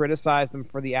review that criticized him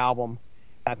for the album.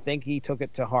 I think he took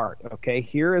it to heart. Okay,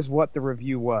 here is what the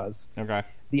review was. Okay.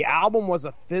 The album was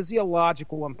a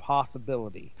physiological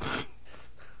impossibility.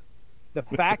 The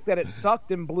fact that it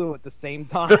sucked and blew at the same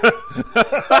time.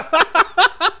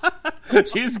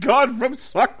 She's gone from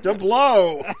suck to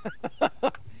blow.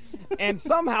 And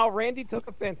somehow Randy took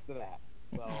offense to that.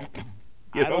 So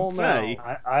you don't say.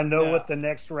 I know what the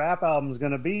next rap album is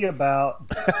going to be about.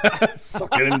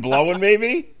 Sucking and blowing,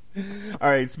 maybe? All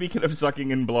right, speaking of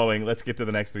sucking and blowing, let's get to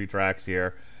the next three tracks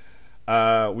here.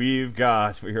 We've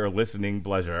got, for your listening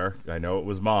pleasure, I know it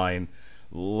was mine,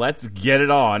 Let's Get It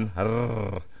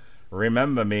On.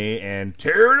 Remember Me and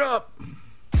Tear It Up. Ooh, yeah,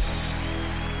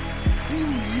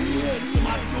 it's the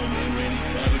Macho Man, Randy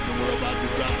Savage, and we're about to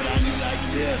drop it on you like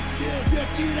this. Check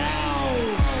it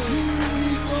out. Here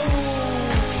we go.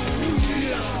 Ooh,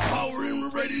 yeah, power in, we're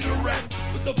ready to rap.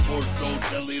 With the force so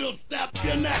deadly, it'll stop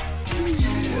your neck. Ooh,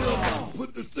 yeah, we're about to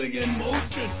put this thing in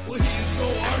motion. We'll hit you so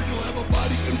hard, you'll have a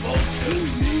body convulsion. Ooh,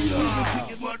 yeah, the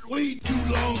ticket went way too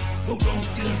long, so don't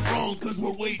get us wrong, cause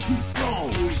we're way too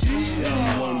strong. Ooh, yeah.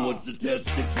 Anyone wants to test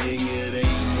the king, it ain't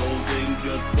no thing,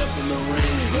 just step in the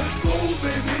ring. Let's go,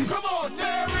 baby. Come on,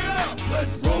 tear it up.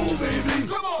 Let's roll, baby.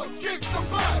 Come on, kick some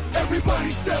butt.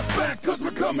 Everybody step back, cause we're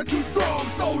coming too strong,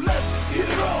 so let's get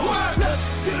it on. What?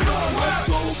 Let's get it on. What? Let's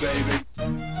go, baby.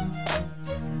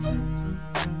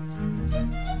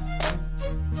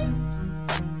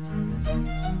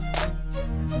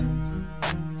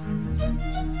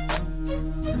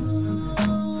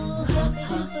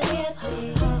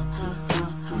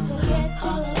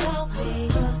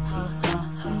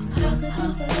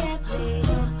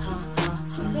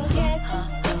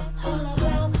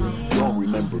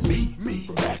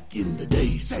 In the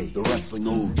days, the wrestling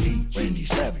OG, Randy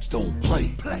Savage don't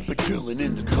play. But killing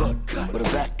in the cut, but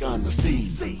I'm back on the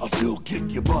scene. I'll still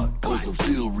kick your butt, cause I'm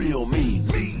still real mean.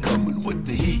 Coming with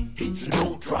the heat, so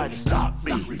don't try to stop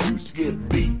me. Refuse to get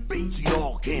beat, so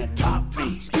y'all can't top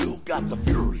me. Still got the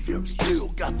fury, still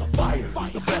got the fire.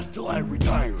 The best till I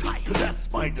retire, cause that's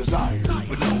my desire.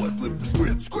 But now I flip the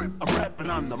script, I'm rapping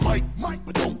on the mic.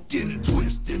 But don't get it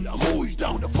twisted, I'm always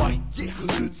down to fight.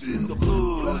 Cause it's in the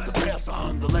blood to pass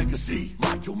on the legacy.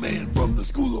 Macho Man from the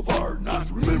school of hard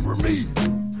knocks. Remember me.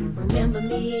 Remember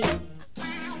me.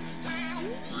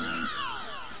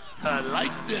 I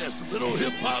like this. A little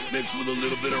hip hop mixed with a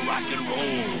little bit of rock and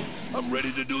roll. I'm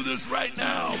ready to do this right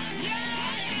now.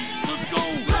 go.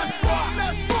 Let's rock,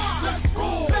 let's rock, let's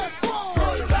roll, let's roll.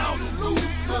 Turn around and lose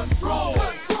control.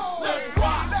 Let's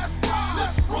rock, let's rock,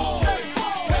 let's roll,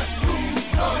 let's lose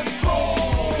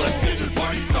control. Let's get this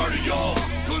party started, y'all,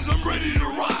 cause I'm ready to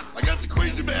rock. I got the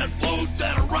crazy man flows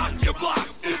that'll rock your block.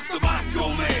 It's the Macho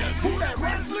Man. Who that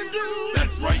wrestling dude?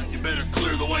 That's right, you better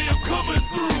clear the way, I'm coming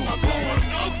through. I'm blowing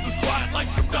up the spot like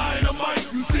some dynamite.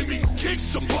 You see me kick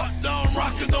some butt, now I'm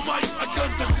rocking the mic. I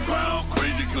got the crowd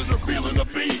crazy cause they're feeling the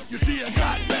beat. You see I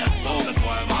got bad flow, that's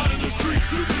why I'm out in the street.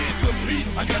 You can't compete,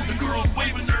 I got the girls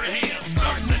waving their hands,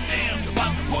 starting to dance,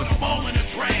 about to put them all in a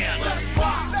trance. Let's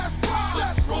rock, let's rock,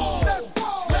 let's roll, let's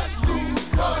roll, let's lose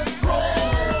control.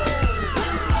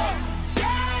 Turn up,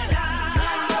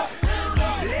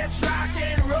 let's rock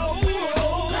and roll.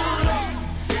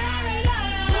 Turn it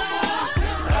up,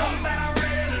 I'm about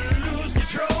ready to lose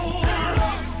control. Turn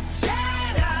up,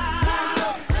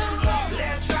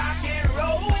 let's rock and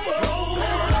roll.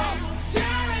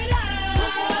 Turn it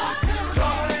up, come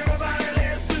on everybody,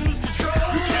 let's lose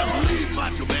control. You can't believe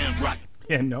Macho Man's rock.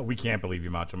 Yeah, no, we can't believe you,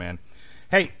 Macho Man.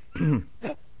 Hey,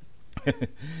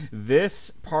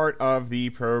 this part of the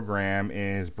program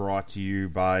is brought to you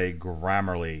by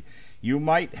Grammarly. You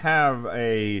might have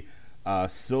a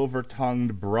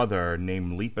silver-tongued brother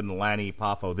named Leapin' Lanny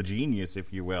Poffo, the genius,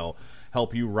 if you will,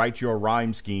 help you write your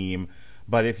rhyme scheme.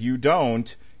 But if you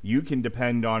don't, you can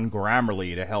depend on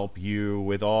Grammarly to help you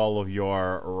with all of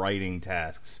your writing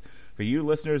tasks. For you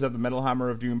listeners of the Metal Hammer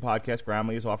of Doom podcast,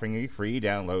 Grammarly is offering a free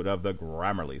download of the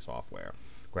Grammarly software.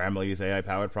 Grammarly's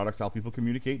AI-powered products help people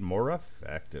communicate more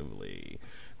effectively.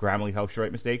 Grammarly helps you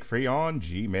write mistake-free on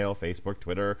Gmail, Facebook,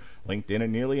 Twitter, LinkedIn,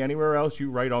 and nearly anywhere else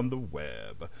you write on the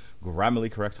web.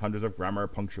 Grammarly corrects hundreds of grammar,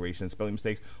 punctuation, and spelling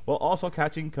mistakes while also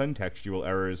catching contextual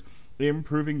errors,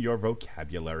 improving your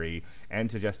vocabulary, and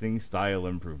suggesting style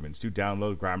improvements. To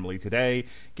download Grammarly today,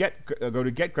 go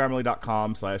to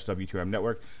getgrammarly.com/W2M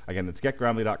network. Again, that's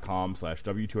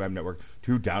getgrammarly.com/W2M network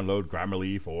to download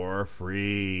Grammarly for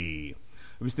free.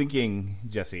 I was thinking,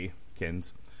 Jesse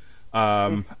Kins,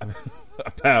 about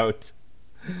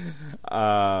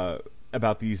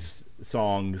these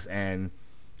songs, and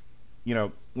you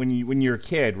know, when you're a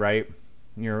kid, right?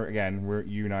 You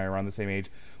and I are around the same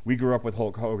age. We grew up with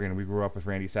Hulk Hogan. We grew up with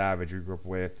Randy Savage. We grew up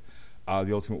with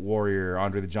the Ultimate Warrior,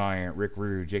 Andre the Giant, Rick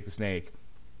Rude, Jake the Snake,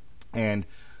 and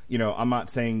you know, I'm not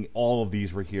saying all of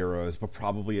these were heroes, but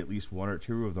probably at least one or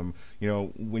two of them. You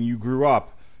know, when you grew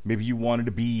up, maybe you wanted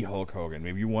to be Hulk Hogan.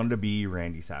 Maybe you wanted to be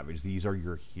Randy Savage. These are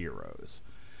your heroes.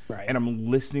 Right. And I'm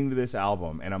listening to this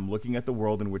album, and I'm looking at the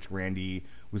world in which Randy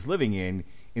was living in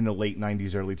the late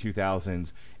 90s, early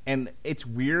 2000s. And it's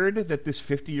weird that this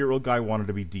 50-year-old guy wanted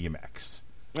to be DMX.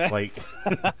 Like,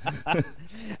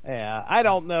 yeah, I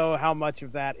don't know how much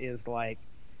of that is like,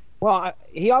 well,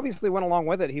 he obviously went along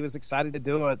with it. He was excited to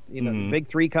do it. You know, the Big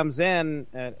Three comes in,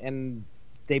 and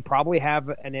they probably have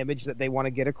an image that they want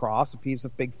to get across. If he's a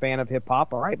big fan of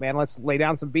hip-hop, all right, man, let's lay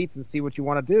down some beats and see what you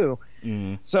want to do.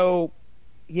 So,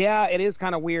 yeah, it is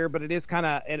kind of weird, but it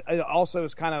also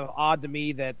is kind of odd to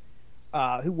me that,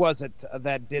 who was it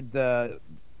that did the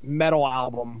metal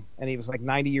album, and he was like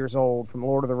 90 years old, from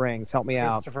Lord of the Rings? Help me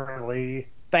out. Christopher Lee.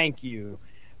 Thank you.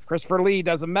 Christopher Lee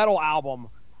does a metal album.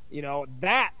 You know,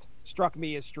 that struck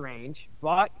me as strange,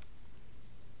 but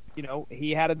you know,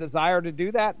 he had a desire to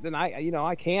do that, then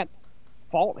I can't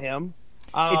fault him.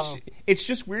 It's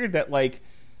just weird that, like,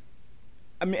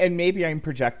 I mean, and maybe I'm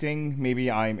projecting,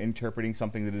 maybe I'm interpreting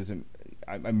something that isn't,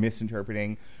 I'm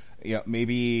misinterpreting. You know,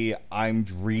 maybe I'm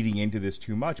reading into this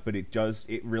too much, but it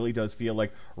really does feel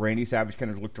like Randy Savage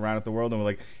kind of looked around at the world and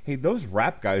was like, hey, those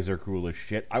rap guys are cool as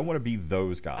shit. I want to be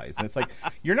those guys. And it's like,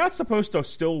 you're not supposed to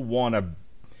still want to.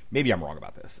 Maybe I'm wrong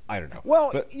about this. I don't know. Well,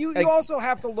 but, you also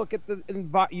have to look at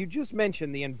you just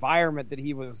mentioned the environment that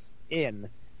he was in.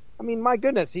 I mean, my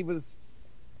goodness, he's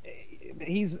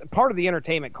part of the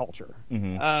entertainment culture.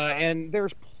 And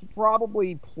there's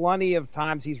probably plenty of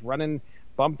times he's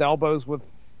bumped elbows with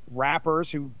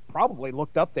rappers who probably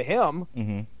looked up to him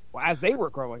as they were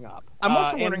growing up. I'm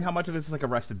also wondering how much of this is like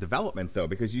Arrested Development, though,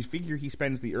 because you figure he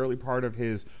spends the early part of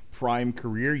his prime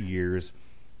career years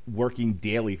working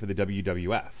daily for the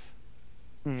WWF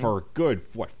for a good,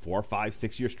 4, 5,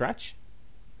 6 year stretch?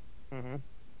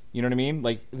 You know what I mean?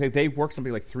 Like, they work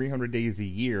something like 300 days a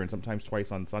year and sometimes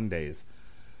twice on Sundays.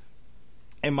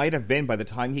 It might have been by the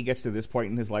time he gets to this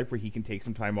point in his life where he can take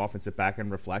some time off and sit back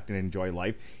and reflect and enjoy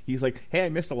life. He's like, hey, I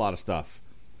missed a lot of stuff.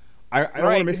 I don't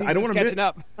want to miss. I don't want to miss.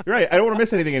 Right. I don't want to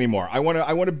miss anything anymore. I want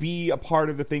to be a part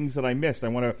of the things that I missed. I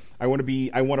want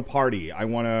to party. I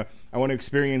want to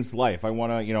experience life. I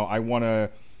want to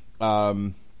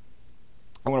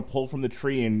pull from the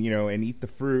tree and and eat the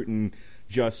fruit and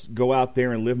just go out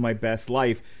there and live my best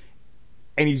life.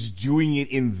 And he's doing it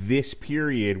in this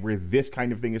period where this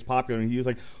kind of thing is popular. And he was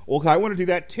like, well, I want to do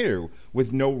that too,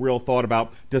 with no real thought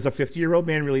about, does a 50-year-old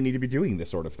man really need to be doing this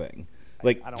sort of thing?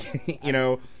 Like, I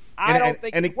don't, I don't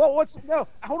think.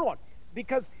 Hold on.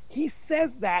 Because he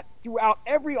says that throughout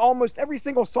almost every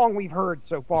single song we've heard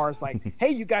so far. It's like, hey,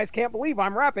 you guys can't believe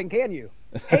I'm rapping, can you?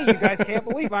 Hey, you guys can't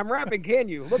believe I'm rapping, can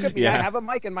you? Look at me, I have a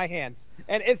mic in my hands.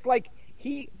 And it's like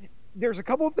there's a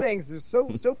couple of things.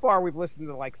 So far we've listened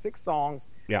to like 6 songs.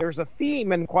 Yeah. There's a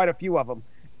theme in quite a few of them.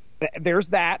 There's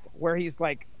that where he's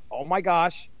like, oh my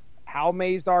gosh, how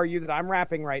amazed are you that I'm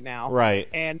rapping right now? Right.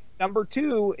 And number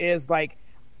 2 is like,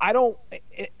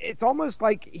 it's almost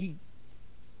like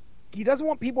he doesn't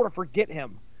want people to forget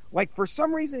him. Like, for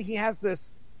some reason he has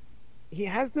this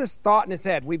thought in his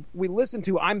head. We listened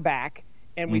to I'm Back,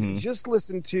 and we just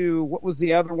listened to, what was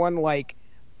the other one? Like,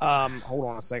 hold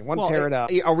on a second. Tear it up.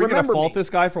 Are we going to fault this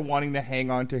guy for wanting to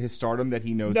hang on to his stardom that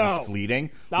he knows is fleeting?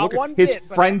 Not one his bit,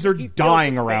 friends are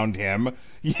dying around him.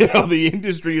 The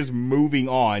industry is moving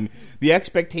on. The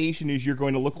expectation is you're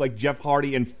going to look like Jeff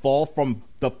Hardy and fall from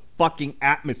the fucking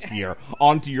atmosphere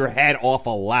onto your head off a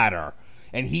ladder.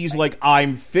 And he's like,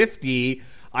 I'm 50.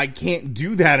 I can't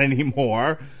do that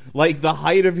anymore. Like, the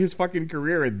height of his fucking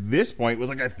career at this point was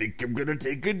like, I think I'm going to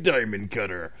take a diamond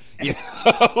cutter.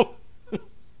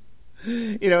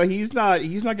 He's not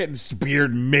getting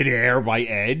speared midair by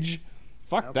Edge.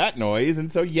 Fuck that noise. And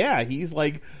so, he's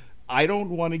like, I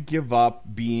don't want to give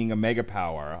up being a mega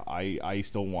power. I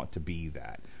still want to be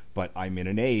that. But I'm in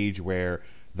an age where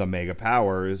the mega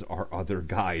powers are other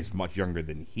guys much younger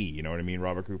than he. You know what I mean,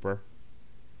 Robert Cooper?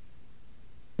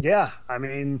 Yeah, I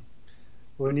mean,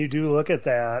 when you do look at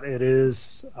that, it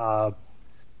is, I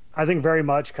think very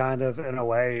much kind of, in a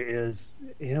way, is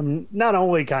him not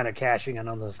only kind of cashing in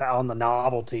on the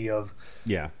novelty of,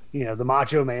 the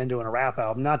Macho Man doing a rap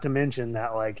album, not to mention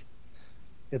that, like,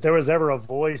 if there was ever a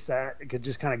voice that could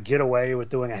just kind of get away with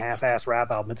doing a half-ass rap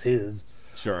album, it's his.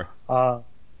 Sure.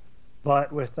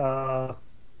 But with,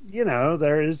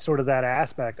 there is sort of that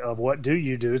aspect of what do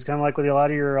you do? It's kind of like with a lot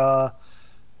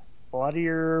of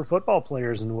your football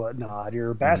players and whatnot,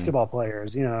 your basketball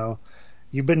players,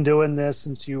 you've been doing this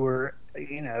since you were,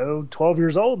 12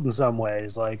 years old in some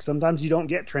ways. Like, sometimes you don't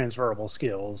get transferable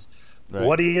skills. Right.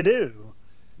 What do you do?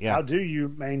 Yeah. How do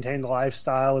you maintain the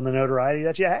lifestyle and the notoriety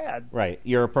that you had? Right.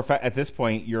 At this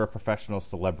point, you're a professional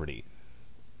celebrity.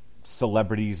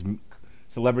 Celebrities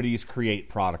create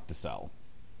product to sell.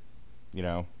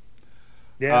 Yeah.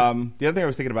 The other thing I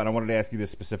was thinking about, and I wanted to ask you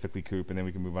this specifically, Coop, and then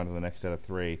we can move on to the next set of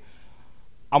 3.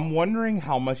 I'm wondering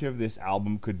how much of this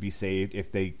album could be saved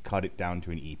if they cut it down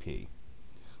to an EP.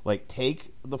 Like,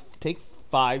 take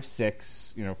 5,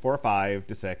 6, 4 or 5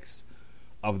 to 6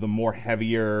 of the more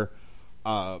heavier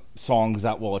songs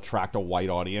that will attract a white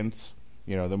audience.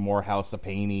 The more House of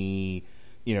Pain-y,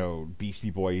 Beastie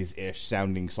Boys-ish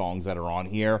sounding songs that are on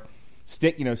here.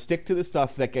 Stick to the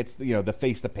stuff that gets, the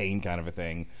face the pain kind of a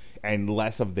thing, and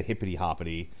less of the hippity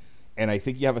hoppity. And I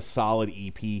think you have a solid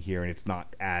EP here, and it's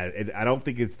not I don't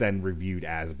think it's then reviewed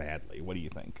as badly. What do you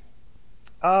think?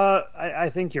 I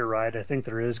think you're right. I think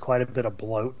there is quite a bit of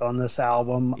bloat on this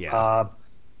album. Yeah.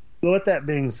 But with that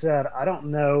being said, I don't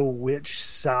know which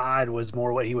side was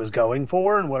more what he was going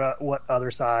for, and what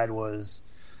other side was,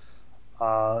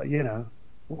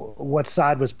 what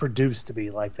side was produced to be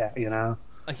like that. I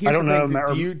don't know.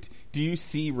 Do you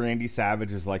see Randy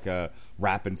Savage as like a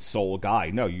rap and soul guy?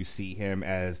 No, you see him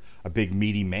as a big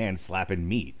meaty man slapping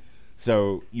meat.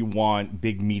 So you want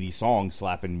big meaty songs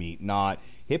slapping meat, not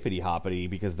hippity hoppity,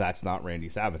 because that's not Randy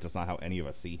Savage. That's not how any of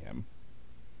us see him.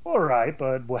 All right,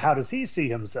 but how does he see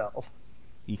himself?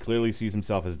 He clearly sees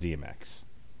himself as DMX.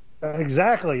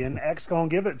 Exactly, and X gonna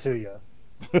give it to you.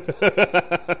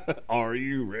 Are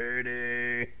you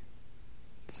ready?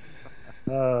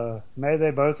 May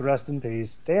they both rest in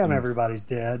peace. Damn, everybody's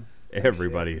dead.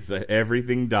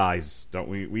 Everything dies, don't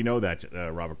we? We know that,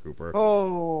 Robert Cooper.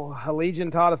 Oh,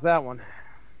 Allegiant taught us that one.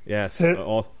 Yes.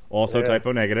 Also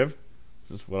typo negative.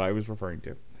 This is what I was referring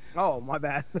to. Oh, my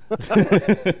bad.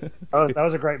 That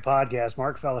was a great podcast.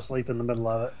 Mark fell asleep in the middle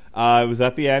of it. It was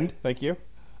at the end. Thank you.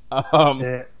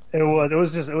 It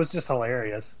was just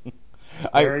hilarious.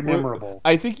 Very memorable.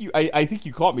 I think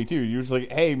you caught me too. You were just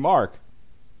like, "Hey, Mark."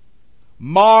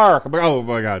 Oh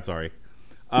my God, sorry.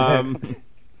 I'll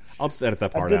just edit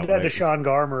that part out. I did that to Sean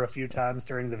Garmer a few times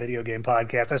during the video game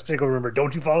podcast. I specifically remember,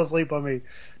 "Don't you fall asleep on me.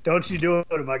 Don't you do it."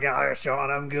 I'm like, "Oh, Sean,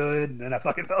 I'm good." And I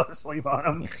fucking fell asleep on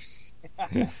him.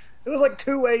 It was like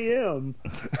 2 a.m.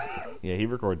 Yeah, he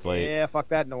records late. Yeah, fuck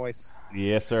that noise.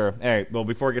 Yes, sir. All right, well,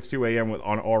 before it gets 2 a.m.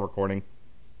 on our recording,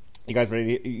 You guys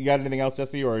ready? You got anything else,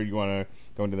 Jesse, or you want to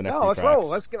go into the next? No, few let's tracks? roll.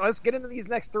 Let's get into these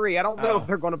next three. I don't know if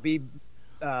they're going to be,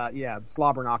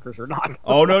 slobber knockers or not.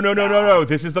 Oh no!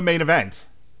 This is the main event.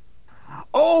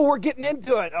 Oh, we're getting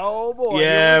into it. Oh boy.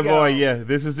 Yeah, boy. Yeah,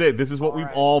 this is it. This is what we've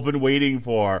all been waiting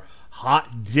for.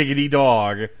 Hot diggity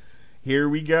dog. Here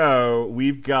we go.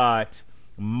 We've got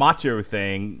Macho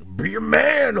Thing. Be a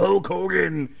man, Hulk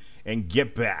Hogan, and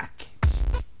Get Back.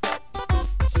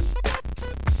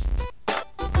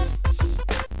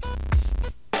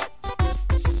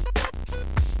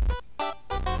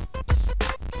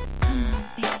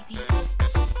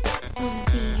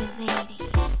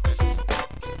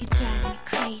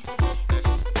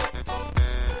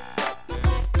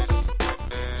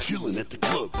 Chilling at the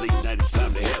club, late night, it's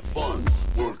time to have fun.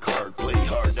 Work hard, play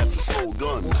hard, that's a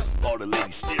slogan. All the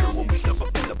ladies stare when we step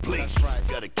up in the place.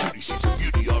 Got a cutie, she's a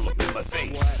beauty all up in my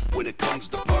face. When it comes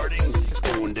to partying, it's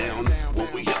going down. When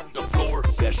we hit the floor,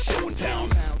 best show in town.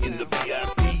 In the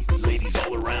VIP, ladies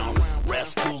all around.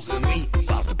 Rascals and me,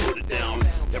 about to put it down.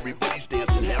 Everybody's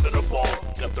dancing, having a ball.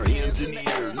 Got their hands in the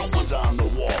air, no one's on the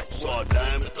wall. Saw a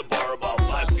dime at the bar about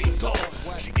 5 feet tall.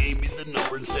 She gave me the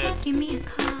number and said, give me a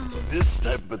call. This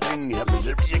type of thing happens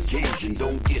every occasion.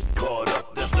 Don't get caught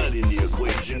up, that's not in the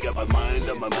equation. Got my mind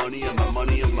on my money and my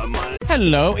money on my mind.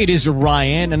 Hello, it is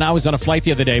Ryan, and I was on a flight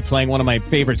the other day playing one of my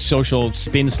favorite social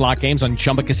spin slot games on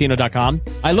ChumbaCasino.com.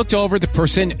 I looked over at the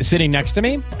person sitting next to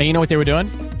me, and you know what they were doing?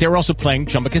 They were also playing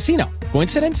Chumba Casino.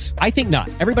 Coincidence? I think not.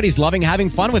 Everybody's loving having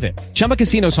fun with it. Chumba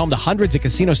Casino is home to hundreds of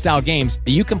casino-style games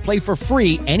that you can play for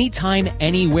free anytime,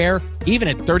 anywhere, even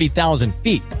at 30,000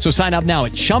 feet. So sign up now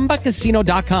at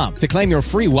ChumbaCasino.com to claim your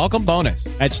free welcome bonus.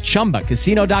 That's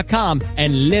ChumbaCasino.com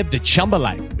and live the Chumba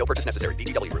life. No purchase necessary.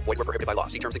 VGW. Void where prohibited by law.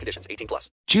 See terms and conditions. 18+.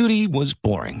 Judy was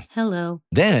boring. Hello.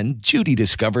 Then Judy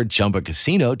discovered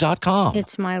ChumbaCasino.com.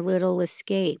 It's my little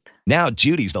escape. Now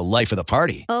Judy's the life of the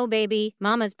party. Oh, baby,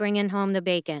 mama's bringing home the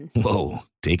bacon. Whoa,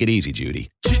 take it easy, Judy.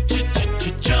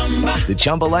 The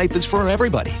Chumba life is for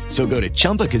everybody. So go to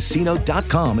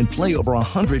ChumbaCasino.com and play over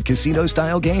 100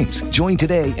 casino-style games. Join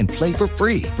today and play for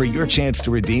free for your chance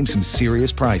to redeem some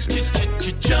serious prizes.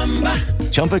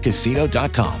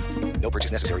 ChumbaCasino.com. No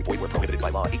purchase necessary. Void where prohibited by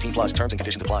law. 18+. Terms and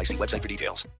conditions apply. See website for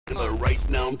details. Right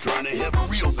now I'm trying to have a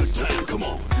real good time. Come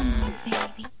on.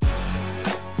 baby.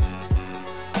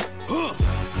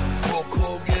 Hulk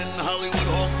Hogan, Hollywood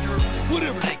Hulkster,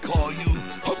 whatever they call you.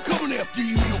 I'm coming after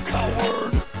you, you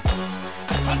coward.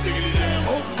 I'm digging it down,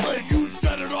 Hulk leg, you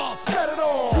set it off. Set it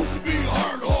off. Used to be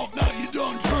hard Hulk, now you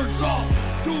done turned soft.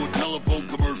 Doing telephone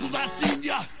commercials, I seen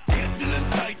ya. Dancing in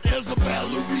tight as a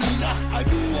ballerina. I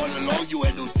knew all along you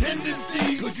had those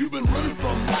tendencies. Cause you've been running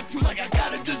from Macho like I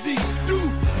got a disease.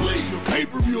 Dude, please, your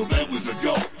pay-per-view event was a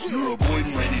joke. You're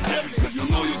avoiding Randy Savage cause you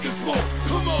know you can smoke.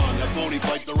 Come on, that phony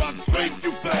fight the Rock spanked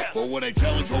you fast. But when I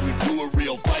challenged Hogan to a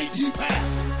real fight, he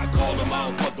passed. I called him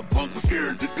out, but the punk was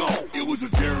scared to go. It was a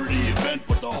charity event,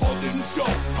 but the Hulk didn't show.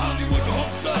 Hollywood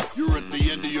Hulkster, you're at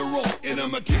the end of your rope. And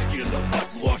I'ma kick you in the butt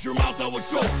and wash your mouth out with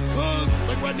soap. Cause,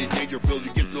 like Rodney Dangerfield,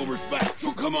 you get no respect.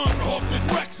 So come on, Hulk, let's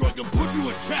wreck so I can put you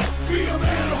in check. Be a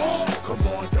man, Hulk. Come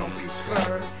on, don't be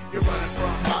scared. You're running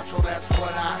from Macho, that's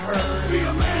what I heard. Be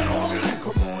a man, Hogan.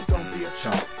 Come on, don't be a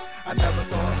chump. I never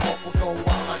thought Hulk would go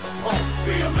out like a pump.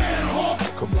 Be a man, Hulk.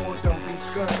 Come on, don't be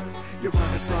scared. You're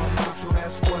running from Macho,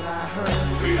 that's what I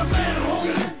heard. Be a man,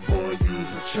 Hogan. Boy,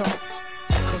 you's a chump.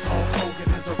 Cause Hulk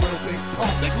Hogan is a real big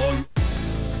pump. They call you.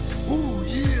 Ooh,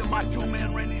 yeah, Macho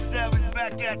Man Randy Savage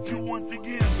back at you once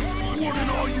again. Warning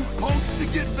all you punks to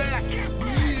get back.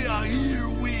 Yeah, here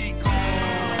we go.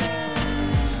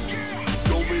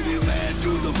 Don't be me mad,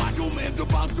 dude. The Macho Man's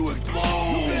about to explode.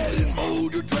 You bad and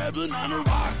bold, you're traveling on a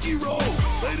rocky road.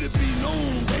 Let it be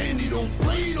known, Randy don't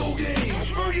play no games.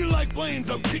 Burning like flames,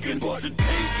 I'm kicking butts and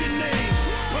taking names.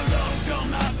 But love shall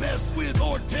not mess with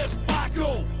or test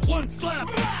Macho. One slap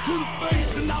to the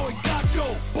face and now it got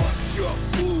you. But you,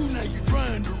 ooh, now you're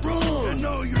trying to run. And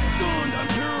now you're done, I'm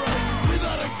terrorizing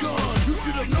without a gun. You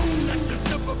should have known not to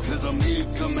step up cause I'm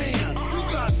in command. You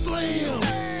got slammed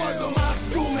by the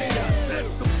Macho Man.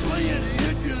 That's the plan,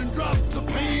 hit you and drop the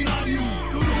pain on you.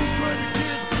 So don't try to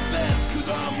kiss the best cause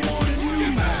I'm warning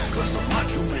you. Cause the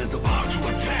Macho Man's about to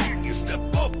attack. You step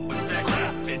up with that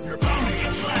crap and you're bound to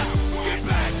get slapped. Get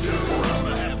back, dude, or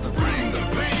I'ma have to bring the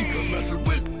pain. Cause messing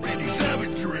with Randy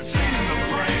Savage, you're insane in the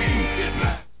brain. Get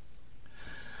back.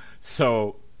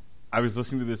 So, I was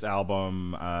listening to this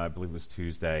album, I believe it was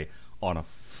Tuesday, on a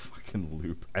fucking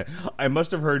loop. I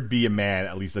must have heard Be a Man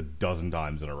at least a dozen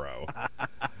times in a row.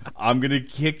 I'm going to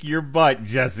kick your butt,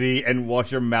 Jesse, and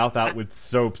wash your mouth out with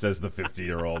soap, says the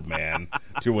 50-year-old man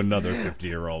to another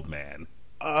 50-year-old man.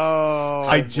 Oh,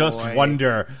 I just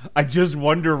wonder,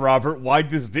 Robert, why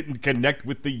this didn't connect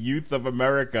with the youth of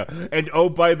America. And oh,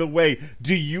 by the way,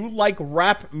 do you like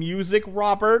rap music,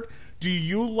 Robert? Do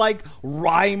you like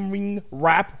rhyming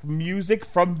rap music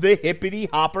from the hippity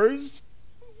hoppers?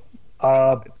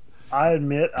 I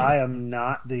admit I am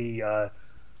not the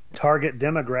target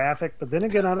demographic, but then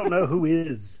again, I don't know who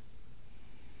is.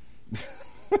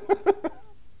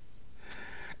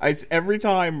 Every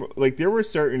time, like, there were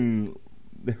certain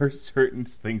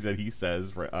things that he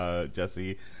says,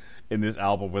 Jesse, in this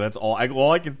album, where that's all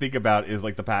I can think about is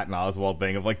like the Patton Oswalt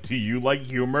thing of like, do you like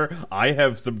humor? I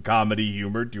have some comedy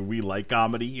humor. Do we like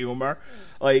comedy humor?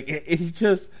 Like,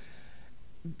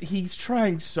 he's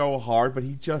trying so hard, but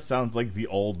he just sounds like the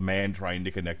old man trying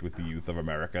to connect with the youth of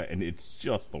America, and it's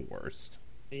just the worst.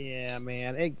 Yeah,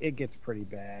 man, it gets pretty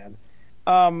bad.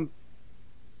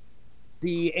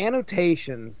 The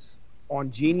annotations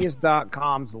on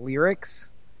Genius.com's lyrics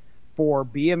for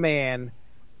Be a Man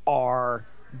are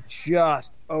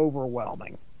just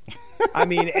overwhelming. I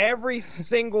mean,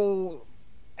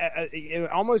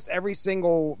 almost every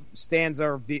single stanza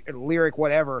or lyric,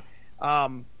 whatever,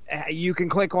 you can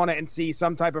click on it and see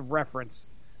some type of reference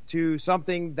to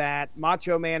something that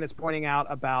Macho Man is pointing out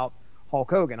about Hulk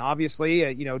Hogan.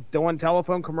 Obviously, doing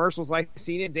telephone commercials, I've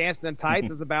seen it, dancing in tights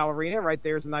as a ballerina. Right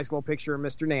there's a nice little picture of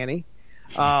Mr. Nanny.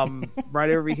 Right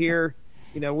over here,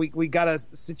 we got a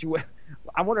situation.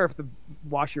 I wonder if the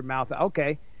wash your mouth out.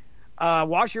 Okay.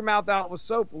 Wash your mouth out with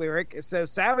soap lyric. It says,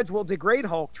 Savage will degrade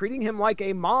Hulk, treating him like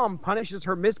a mom punishes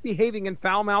her misbehaving and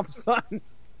foul-mouthed son.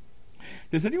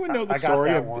 Does anyone know the story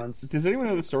Does anyone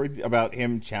know the story about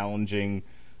him challenging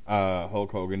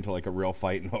Hulk Hogan to like a real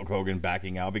fight and Hulk Hogan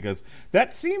backing out? Because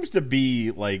that seems to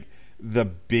be like the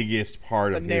biggest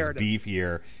part of his beef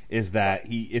here is that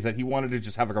he wanted to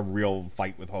just have like a real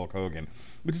fight with Hulk Hogan,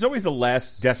 which is always the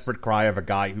last desperate cry of a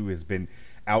guy who has been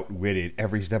outwitted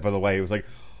every step of the way. It was like,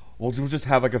 well, we'll just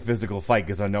have like a physical fight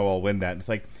because I know I'll win that. And it's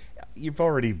like, you've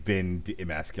already been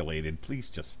emasculated. Please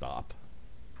just stop.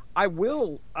 I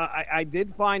will. I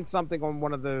did find something on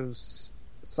one of those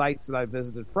sites that I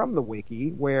visited from the wiki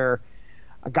where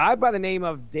a guy by the name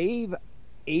of Dave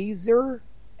Aizer,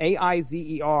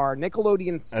 A-I-Z-E-R,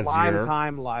 Nickelodeon Slime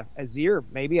Time Live. Azir,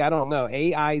 maybe? I don't know.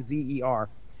 A-I-Z-E-R.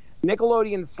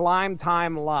 Nickelodeon Slime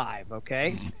Time Live,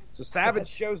 okay? So Savage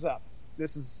shows up.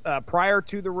 This is prior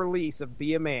to the release of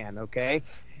Be a Man, okay?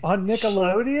 On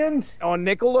Nickelodeon? On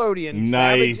Nickelodeon.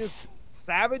 Nice.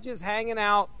 Savage is hanging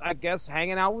out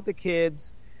with the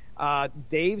kids.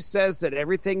 Dave says that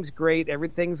everything's great,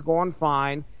 everything's going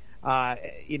fine. I'm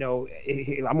going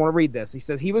to read this. He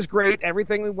says he was great.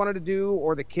 Everything we wanted to do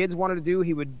or the kids wanted to do,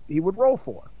 he would roll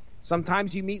for.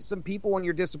 Sometimes you meet some people and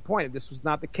you're disappointed. This was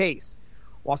not the case.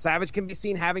 While Savage can be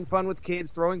seen having fun with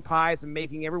kids, throwing pies, and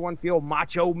making everyone feel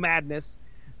macho madness,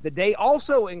 the day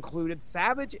also included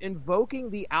Savage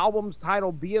invoking the album's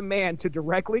title, Be a Man, to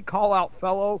directly call out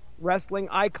fellow wrestling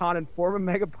icon and former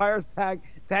Megapowers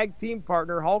tag team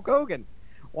partner Hulk Hogan.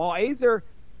 While Aizer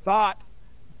thought,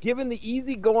 given the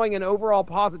easygoing and overall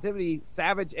positivity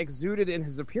Savage exuded in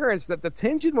his appearance, that the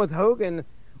tension with Hogan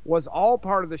was all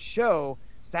part of the show,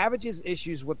 Savage's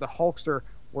issues with the Hulkster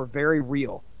were very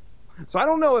real. So I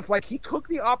don't know if he took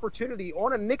the opportunity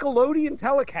on a Nickelodeon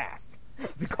telecast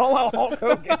to call out Hulk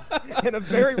Hogan in a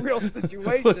very real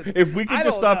situation. If we could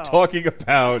just stop talking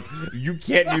about you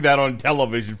can't do that on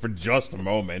television for just a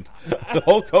moment.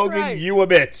 Hulk Hogan, right. You a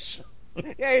bitch.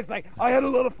 Yeah, he's like, I had a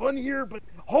lot of fun here, but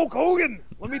Hulk Hogan,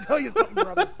 let me tell you something,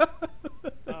 brother.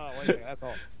 Wait a minute, that's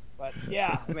all. But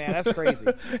yeah, man, that's crazy.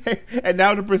 And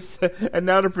now to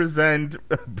present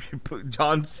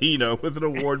John Cena with an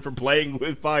award for playing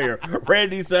with fire.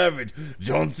 Randy Savage,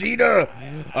 John Cena.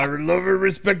 I love and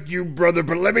respect you, brother,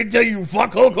 but let me tell you,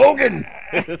 fuck Hulk Hogan.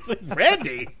 It's like,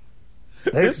 Randy.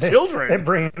 There's children. They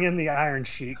bring in the Iron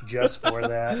Sheik just for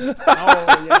that.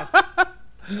 Oh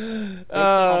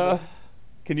yes.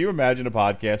 Can you imagine a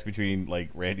podcast between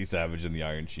Randy Savage and the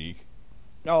Iron Sheik?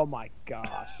 Oh my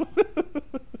gosh.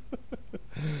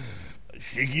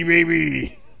 Sheiky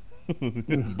baby.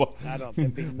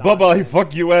 Bye-bye,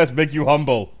 fuck you ass, make you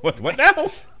humble. What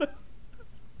now?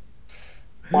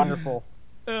 Wonderful.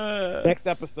 Next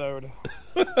episode.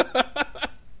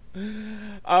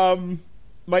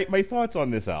 My thoughts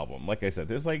on this album. Like I said,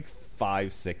 there's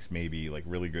 5, 6 maybe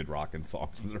really good rockin'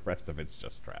 songs, and the rest of it's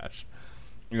just trash.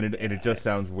 And it just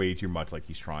sounds way too much like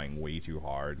he's trying way too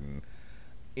hard. And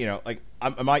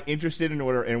am I interested in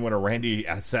what a Randy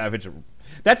Savage?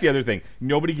 That's the other thing.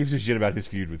 Nobody gives a shit about his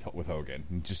feud with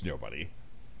Hogan. Just nobody.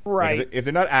 Right. If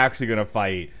they're not actually going to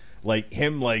fight, let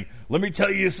me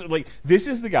tell you, this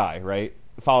is the guy, right?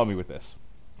 Follow me with this.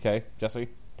 Okay, Jesse,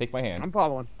 take my hand. I'm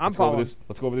following. Let's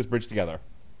go over this bridge together.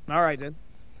 All right, then.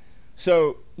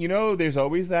 So, there's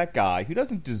always that guy who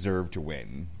doesn't deserve to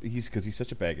win because he's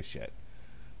such a bag of shit.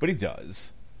 But he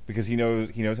does. Because he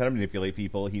knows how to manipulate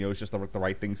people. He knows just the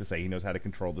right things to say. He knows how to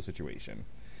control the situation.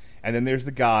 And then there's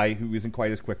the guy who isn't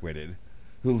quite as quick-witted,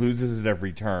 who loses at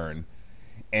every turn.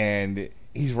 And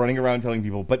he's running around telling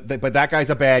people, but that guy's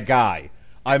a bad guy.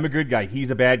 I'm a good guy. He's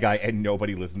a bad guy. And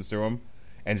nobody listens to him.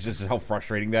 And it's just how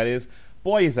frustrating that is.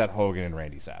 Boy, is that Hogan and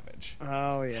Randy Savage.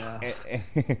 Oh, yeah.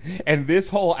 And this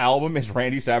whole album is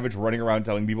Randy Savage running around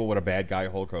telling people what a bad guy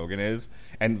Hulk Hogan is.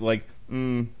 And,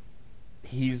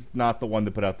 he's not the one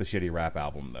to put out the shitty rap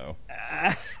album, though.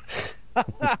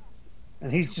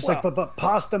 And he's just but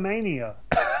Pastamania.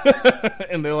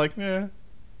 And they're like,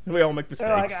 we all make mistakes.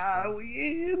 They're like,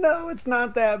 it's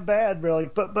not that bad, really.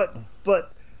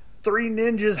 But Three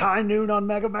Ninjas High Noon on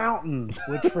Mega Mountain,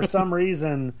 which for some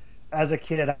reason, as a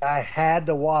kid, I had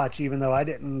to watch, even though I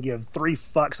didn't give 3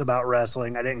 fucks about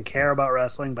wrestling. I didn't care about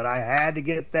wrestling, but I had to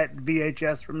get that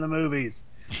VHS from the movies.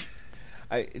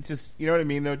 It's just, you know what I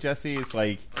mean, though, Jesse? It's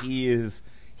like he is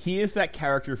that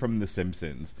character from The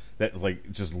Simpsons that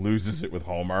just loses it with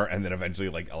Homer and then eventually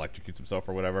electrocutes himself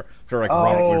or whatever. I'm sure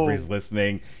Ron Winfrey's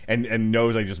listening and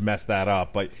knows I just messed that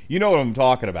up, but you know what I'm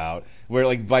talking about. Where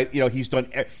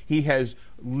he has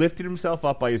lifted himself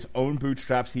up by his own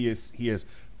bootstraps. He has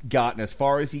gotten as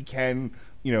far as he can,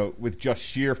 with just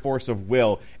sheer force of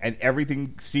will, and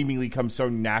everything seemingly comes so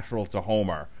natural to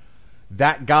Homer.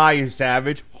 That guy is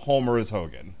Savage. Homer is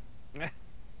Hogan.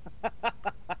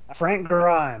 Frank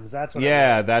Grimes. That's what.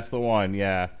 Yeah, that's the one.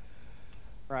 Yeah.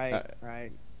 Right.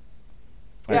 Right.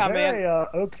 Yeah, man. Is there a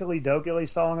Oakley Dokley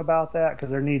song about that? Because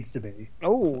there needs to be.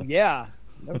 Oh yeah,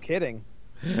 no kidding.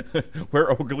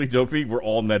 We're Oakley Dokley. We're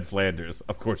all Ned Flanders.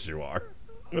 Of course you are.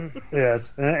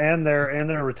 Yes, and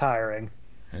they're retiring.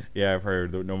 Yeah, I've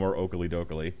heard. No more Oakley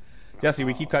Dokley. Jesse,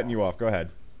 we keep cutting you off. Go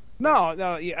ahead. No,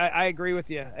 I agree with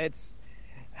you.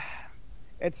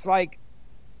 It's like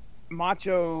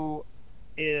Macho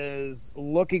is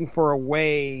looking for a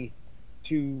way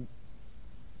to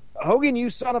Hogan,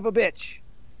 you son of a bitch.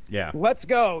 Yeah. Let's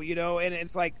go, and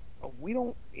it's like we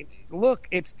don't look,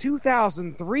 it's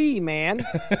 2003, man.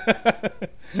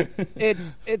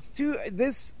 This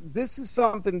is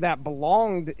something that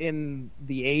belonged in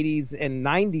the 80s and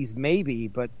 90s maybe,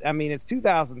 but I mean it's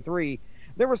 2003.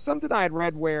 There was something I had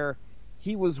read where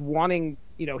he was wanting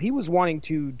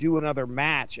to do another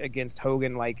match against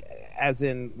Hogan,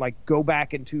 go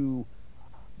back into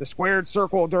the squared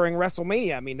circle during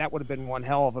WrestleMania. I mean, that would have been one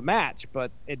hell of a match,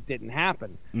 but it didn't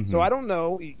happen. Mm-hmm. So I don't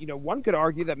know. One could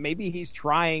argue that maybe he's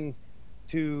trying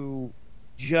to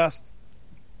just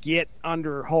get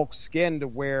under Hulk's skin to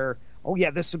where, oh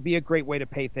yeah, this would be a great way to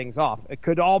pay things off. It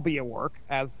could all be a work,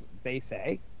 as they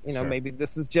say. Sure. Maybe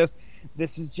this is just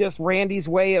Randy's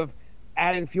way of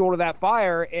adding fuel to that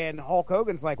fire, and Hulk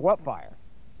Hogan's like, what fire?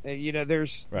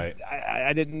 There's right.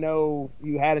 I didn't know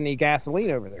you had any gasoline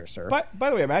over there, sir. But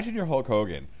by the way, imagine you're Hulk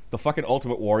Hogan. The fucking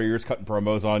Ultimate Warrior's cutting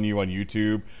promos on you on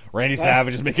YouTube. Randy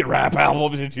Savage is making rap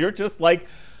albums, and you're just like,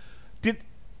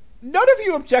 none of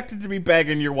you objected to me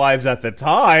begging your wives at the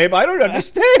time. I don't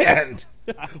understand.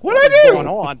 What I do? Going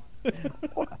on?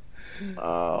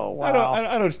 Oh wow!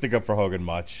 I don't stick up for Hogan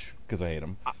much because I hate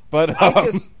him. But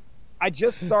I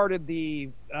just started the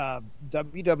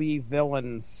WWE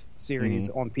Villains series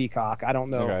on Peacock. I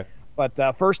don't know,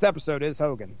 but first episode is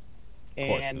Hogan,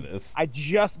 and of course it is. I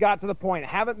just got to the point. I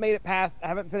haven't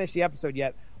finished the episode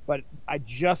yet, but I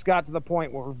just got to the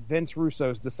point where Vince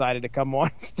Russo's decided to come on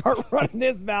and start running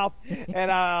his mouth,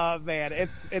 and man,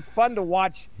 it's fun to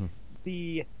watch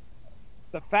the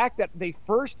fact that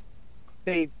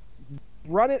they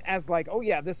run it as like, oh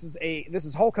yeah, this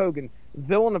is Hulk Hogan,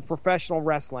 villain of professional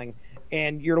wrestling,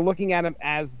 and you're looking at him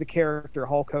as the character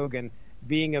Hulk Hogan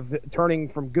being turning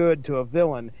from good to a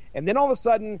villain, and then all of a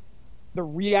sudden the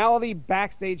reality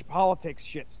backstage politics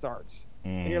shit starts,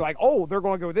 and you're like, oh, they're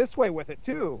going to go this way with it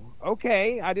too.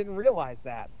 Okay, I didn't realize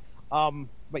that.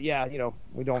 But yeah,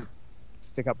 we don't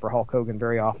stick up for Hulk Hogan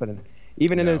very often, and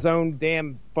even in his own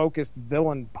damn focused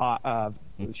villain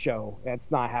show, that's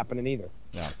not happening either.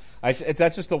 No,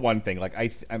 that's just the one thing. Like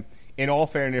I'm, in all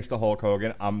fairness to Hulk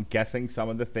Hogan, I'm guessing some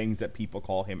of the things that people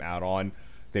call him out on,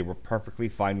 they were perfectly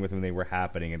fine with when they were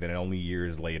happening, and then only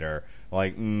years later,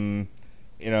 like, no,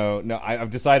 I've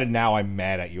decided now I'm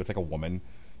mad at you. It's like a woman,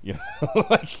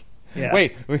 like, yeah.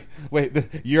 Wait,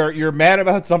 you're mad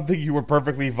about something you were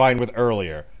perfectly fine with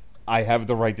earlier. I have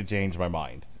the right to change my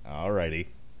mind. Alrighty,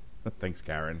 thanks,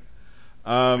 Karen.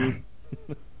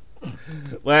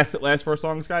 Last 4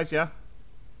 songs, guys. Yeah.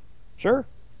 Sure.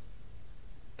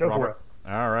 Go for it.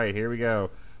 All right, here we go.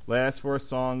 Last 4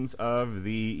 songs of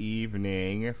the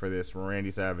evening for this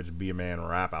Randy Savage Be a Man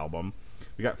rap album.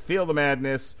 We got Feel the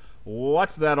Madness,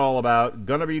 What's That All About,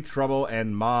 Gonna Be Trouble,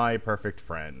 and My Perfect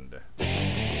Friend.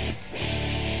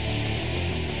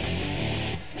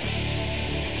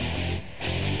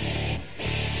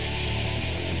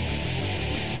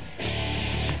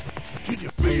 Can you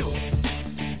feel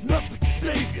it? Nothing can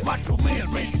save you. Macho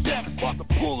Man, Randy Savage, about to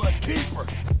pull that keeper.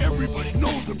 Everybody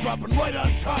knows I'm dropping right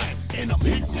on time. And I'm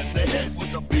hitting in the head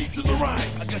with the beats and the rhyme.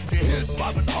 I got your head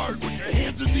bobbing hard with your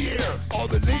hands in the air. All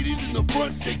the ladies in the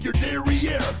front shake your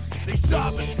derriere. They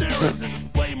stop and stare as I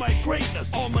display my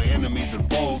greatness. All my enemies and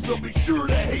foes, they'll be sure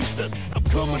to hate this. I'm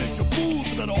coming at you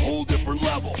fools at a whole different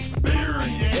level. Better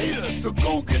and you hate us, so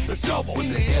go get the shovel.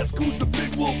 When they ask who's the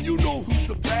big wolf, you know who's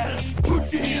the baddest.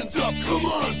 Put your hands up, come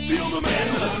on, feel the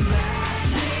madness.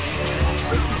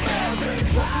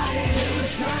 Everybody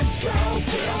lose control,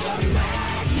 feel the madness.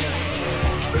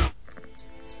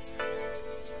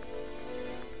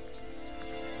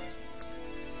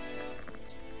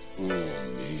 Oh man,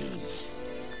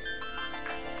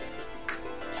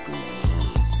 what's going on?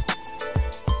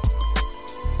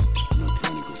 I'm not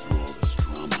trying to go through all this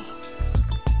drama.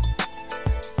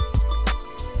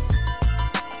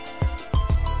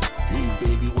 Hey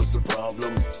baby, what's the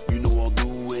problem? You know I'll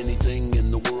do anything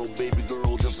in the world, baby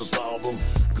girl, just to solve them.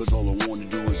 Cause all I wanna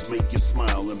do is make you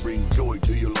smile and bring joy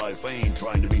to your life. I ain't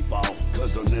trying to be foul,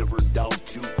 cause I'll never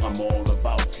doubt you. I'm all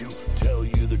about you. Tell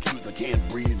you the truth, I can't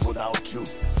breathe without you.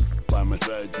 By my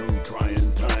side through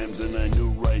trying times, and I knew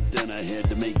right then I had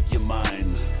to make you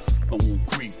mine. I won't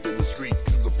creep in the street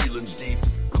cause the feeling's deep.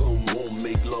 Come home,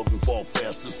 make love and fall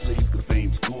fast asleep. The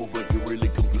fame's cool, but you really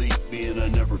complete me, and I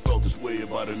never felt this way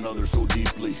about another so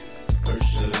deeply.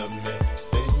 First you love me,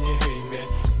 then you hate me.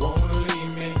 Wanna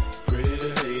leave me, pretty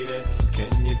lady.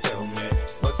 Can you tell me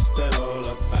what's that all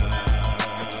about?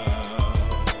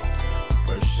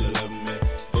 First you love me,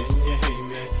 then you hate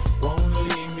me. Wanna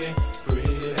leave me,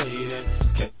 pretty lady.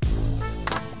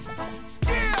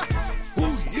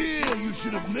 Oh yeah, you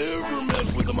should have never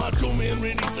messed with the Macho Man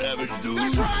Randy Savage, dude.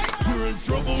 That's right. You're in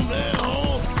trouble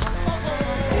now.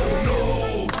 Oh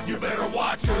no, you better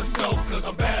watch yourself, cause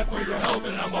I'm bad for your health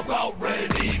and I'm about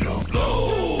ready to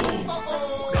blow.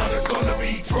 Now there's gonna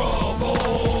be trouble.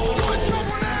 You're in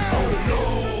trouble now. Oh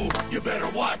no, you better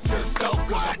watch yourself,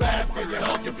 cause I'm bad for your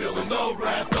health. You're feeling the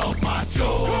wrath of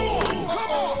Macho. Come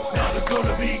on. Now there's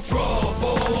gonna be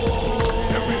trouble.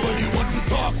 Everybody wants to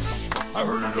talk. I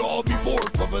heard it all before,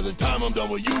 but by the time I'm done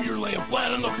with you, you're laying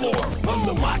flat on the floor. I'm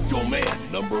the Macho Man,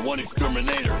 #1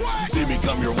 exterminator. You see me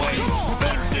come your way, you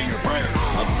better say your prayers.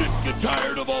 I'm sick and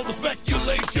tired of all the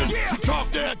speculation. You talk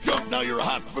that junk, now you're a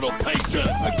hospital patient.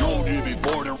 I told you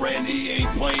before that Randy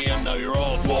ain't playing, now you're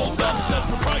all walled up, that's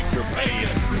the price you're paying.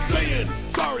 You're saying,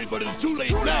 sorry, but it's too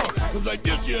late now, cause I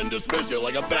diss you and dismiss you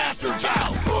like a bastard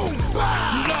child. Boom,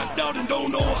 you're knocked out and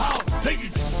don't know how. Take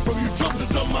it from your chumps and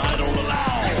something I don't allow.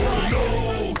 Oh no,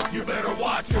 you better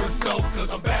watch yourself,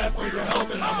 cause I'm bad for your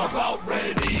health and I'm about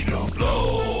ready to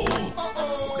blow.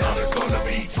 Now there's gonna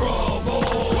be trouble.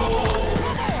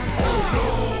 Oh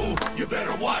no, you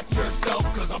better watch yourself,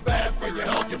 cause I'm bad for your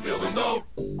health. You're feeling low.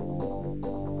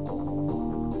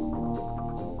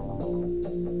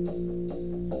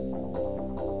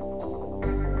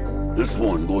 This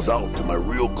one goes out to my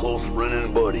real close friend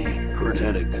and buddy, Kurt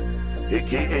Hennig,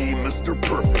 a.k.a. Mr.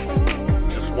 Perfect.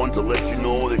 Just want to let you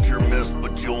know that you're missed,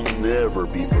 but you'll never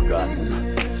be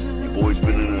forgotten. You've always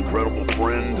been an incredible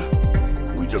friend.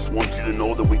 We just want you to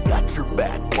know that we got your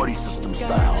back, buddy system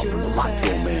style, from the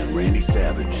Macho Man, Randy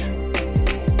Savage.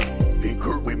 Hey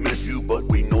Kurt, we miss you, but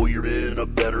we know you're in a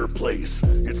better place.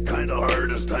 It's kinda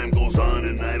hard as time goes on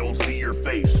and I don't see your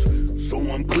face. So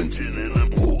I'm clinching and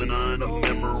I'm holding on to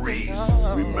memories.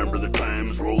 Remember the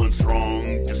times rolling strong,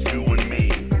 just you and me.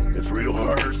 It's real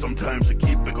hard sometimes to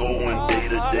keep it going day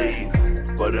to day,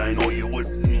 but I know you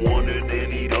wouldn't want it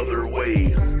any other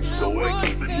way. So I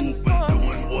keep it moving,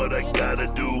 doing what I gotta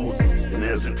do. And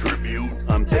as a tribute,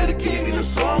 I'm dedicating a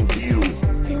song to you.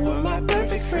 You were my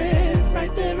perfect friend,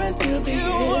 right there until the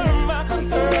end. I'm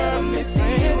forever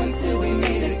missing you until we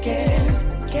meet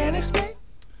again. Can't explain.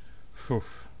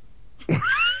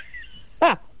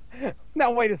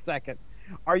 Now wait a second.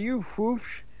 Are you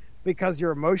whoosh because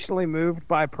you're emotionally moved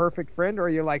by Perfect Friend, or are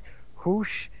you like,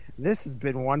 whoosh, this has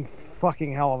been one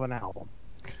fucking hell of an album?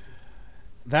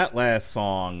 That last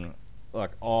song,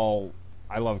 look,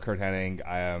 I love Kurt Hennig.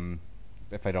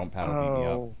 If I don't, Pat will beat me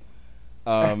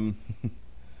up.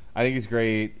 I think he's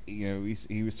great. You know,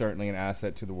 he was certainly an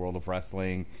asset to the world of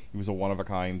wrestling. He was a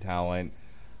one-of-a-kind talent.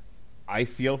 I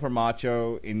feel for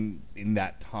Macho in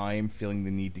that time, feeling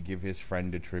the need to give his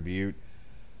friend a tribute.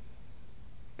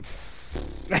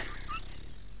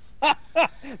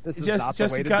 This is not the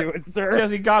way to do it, sir.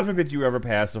 Jesse, God forbid you ever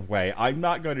pass away. I'm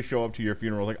not going to show up to your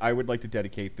funeral. Like, I would like to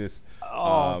dedicate this.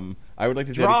 I would like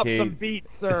to drop dedicate some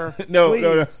beats, sir. No.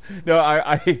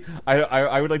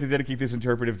 I would like to dedicate this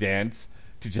interpretive dance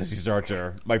to Jesse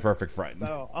Starcher, my perfect friend.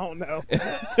 Oh no!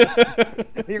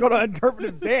 You're going to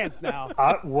interpretive dance now.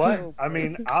 What? I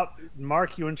mean,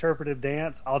 Mark, you interpretive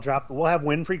dance. I'll drop. We'll have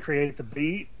Winfrey create the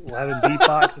beat. We'll have him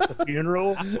beatbox at the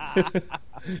funeral.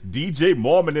 DJ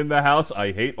Mormon in the house.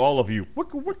 I hate all of you.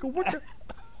 Wicka wicka wicka.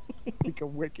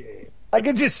 Wicka wicka. I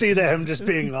could just see him just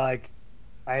being like,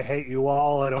 I hate you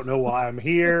all. I don't know why I'm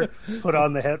here. Put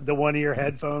on the one-ear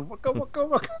headphone. Wicka wicka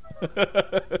wicka.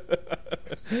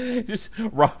 Just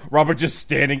Robert just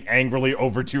standing angrily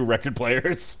over two record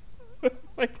players.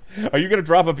 Like, are you going to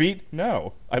drop a beat?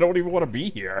 No, I don't even want to be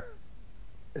here.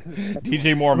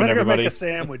 DJ Mormon, I'm everybody. Make a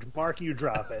sandwich. Mark, you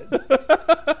drop it.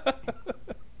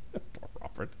 Poor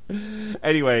Robert.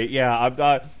 Anyway, yeah, I'm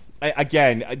not.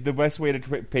 Again, the best way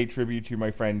to pay tribute to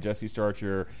my friend Jesse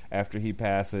Starcher after he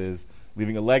passes,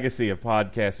 leaving a legacy of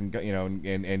podcasts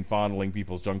and fondling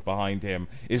people's junk behind him,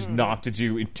 is not to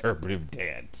do interpretive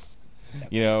dance.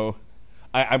 You know,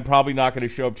 I'm probably not going to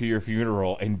show up to your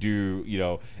funeral and do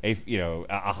a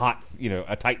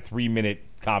tight 3-minute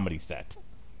comedy set.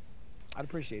 I'd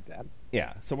appreciate that.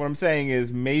 Yeah. So what I'm saying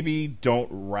is maybe don't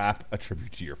rap a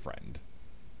tribute to your friend.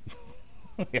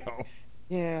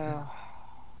 Yeah.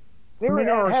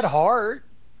 Had heart.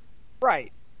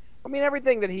 Right. I mean,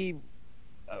 everything that he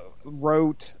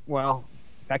wrote. Well,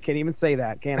 I can't even say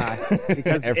that, can I?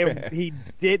 Because he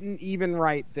didn't even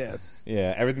write this.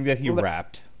 Yeah, everything that he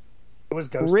rapped. It was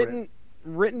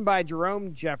written by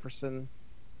Jerome Jefferson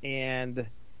and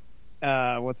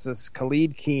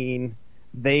Khalid Keene.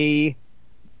 They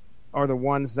are the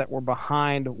ones that were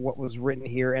behind what was written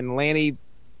here, and Lanny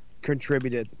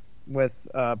contributed with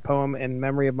a poem in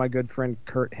memory of my good friend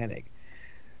Kurt Hennig.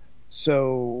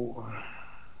 So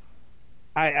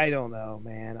I don't know,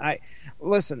 man.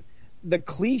 Listen. The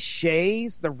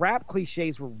rap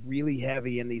cliches were really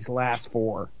heavy in these last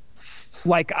 4.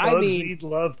 Like, Thugs need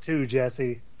love too,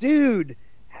 Jesse. Dude,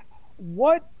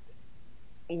 what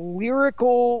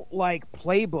lyrical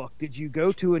playbook did you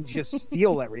go to and just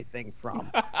steal everything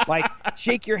from? Like,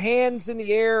 shake your hands in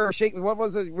the air, or shake. What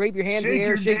was it? Wave your hands in the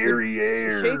air. Shake your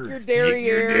derriere. Shake your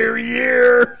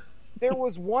derriere. There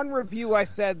was one review I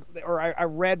said, or I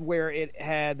read, where it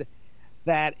had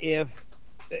that if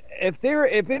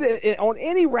it on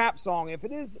any rap song, if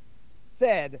it is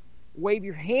said, wave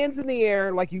your hands in the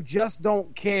air like you just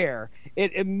don't care,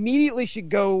 it immediately should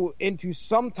go into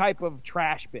some type of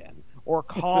trash bin or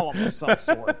column of some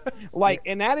sort.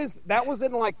 And that was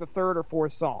in the 3rd or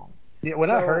 4th song. Yeah,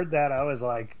 when I heard that, I was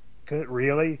like,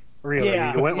 really?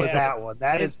 Yeah, you went with that one.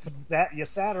 That you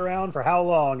sat around for how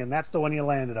long, and that's the one you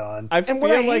landed on. I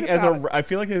feel like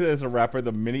as a rapper,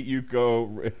 the minute you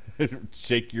go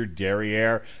shake your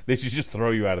derriere, they should just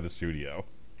throw you out of the studio.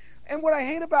 And what I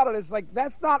hate about it is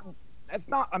that's not.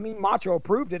 I mean, Macho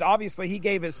approved it. Obviously, he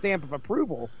gave his stamp of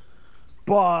approval,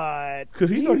 but because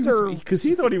he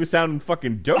thought he was sounding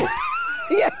fucking dope.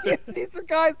 Yeah, these are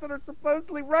guys that are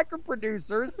supposedly record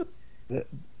producers.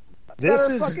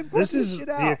 This is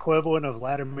the equivalent of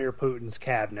Vladimir Putin's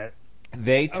cabinet.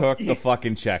 They took the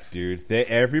fucking check, dude.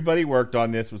 Everybody worked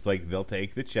on this. Was like, they'll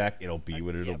take the check. It'll be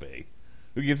what it'll be.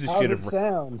 Who gives a shit? How's it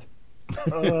sound?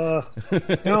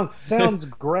 Sounds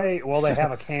great. Well, they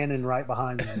have a cannon right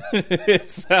behind them. It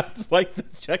sounds like the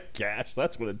check cash.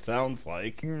 That's what it sounds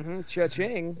like. Mm-hmm.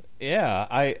 Cha-ching. Yeah,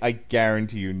 I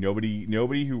guarantee you,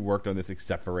 nobody who worked on this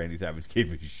except for Randy Savage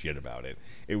gave a shit about it.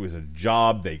 It was a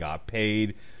job. They got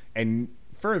paid. And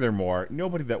furthermore,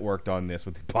 nobody that worked on this,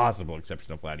 with the possible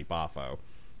exception of Lanny Poffo,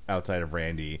 outside of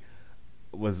Randy,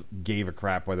 gave a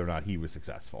crap whether or not he was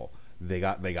successful. They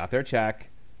got their check,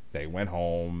 they went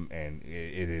home, and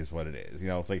it is what it is.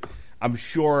 It's like, I'm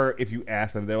sure if you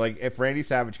ask them, they're like, if Randy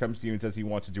Savage comes to you and says he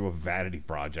wants to do a vanity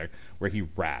project where he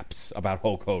raps about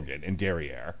Hulk Hogan and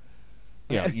derriere,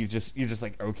 you're just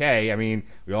like, okay. I mean,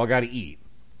 we all got to eat.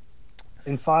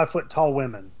 And 5-foot-tall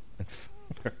women.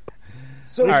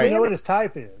 So you know what his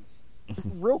type is.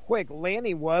 Real quick,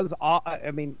 Lanny was.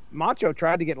 Macho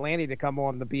tried to get Lanny to come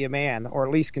on to Be a Man, or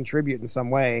at least contribute in some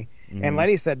way, and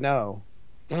Lanny said no.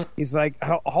 He's like,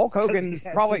 Hulk Hogan's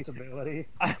probably.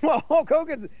 Well, Hulk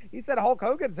Hogan. He said Hulk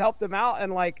Hogan's helped him out,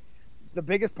 and the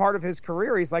biggest part of his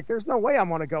career. He's like, there's no way I'm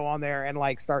going to go on there and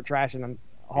start trashing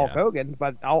Hulk Hogan,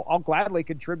 but I'll gladly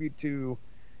contribute to,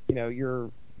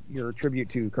 your tribute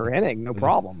to Kurt Hennig, no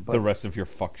problem. But, the rest of your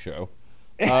fuck show.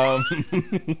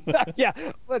 Yeah,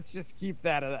 let's just keep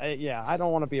that. Yeah, I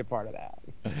don't want to be a part of that.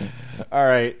 All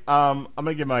right. I'm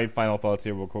gonna give my final thoughts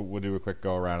here. We'll do a quick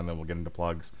go around and then we'll get into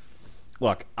plugs.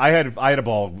 Look, I had a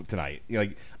ball tonight.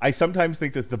 Like, I sometimes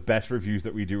think that the best reviews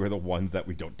that we do are the ones that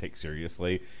we don't take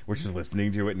seriously. We're just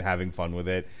listening to it and having fun with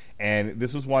it. And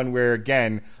this was one where,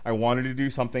 again, I wanted to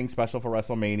do something special for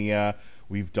WrestleMania.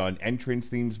 We've done entrance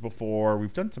themes before.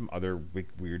 We've done some other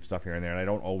weird stuff here and there, and I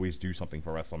don't always do something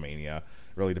for WrestleMania. It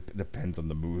really depends on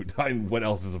the mood and what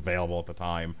else is available at the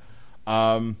time.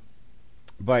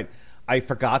 But I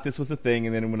forgot this was a thing,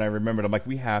 and then when I remembered, I'm like,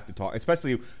 we have to talk,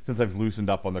 especially since I've loosened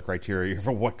up on the criteria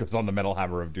for what goes on the Metal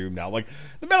Hammer of Doom now. Like,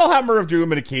 the Metal Hammer of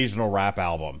Doom, an occasional rap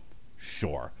album.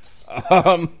 Sure.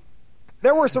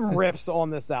 There were some riffs on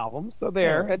this album, so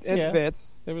it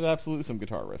fits. There was absolutely some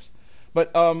guitar riffs.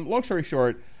 But long story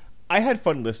short, I had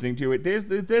fun listening to it.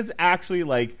 There's actually,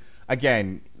 like,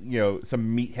 again,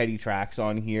 some meatheady tracks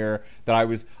on here that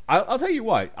I'll tell you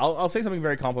what, I'll say something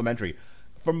very complimentary.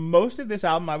 For most of this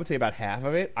album, I would say about half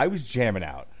of it, I was jamming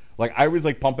out. Like, I was,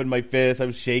 like, pumping my fists. I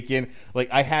was shaking. Like,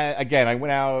 I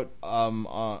went out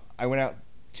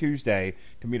Tuesday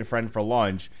to meet a friend for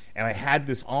lunch, and I had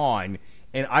this on,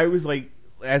 and I was, like,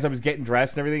 as I was getting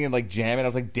dressed and everything and, like, jamming, I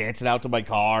was, like, dancing out to my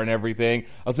car and everything.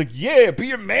 I was like, yeah, be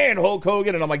a man, Hulk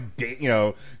Hogan. And I'm, like,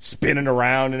 spinning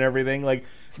around and everything. Like,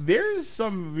 there's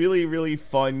some really, really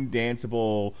fun,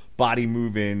 danceable,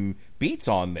 body-moving beats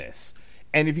on this.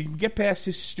 And if you can get past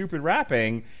his stupid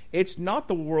rapping, it's not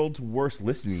the world's worst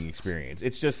listening experience.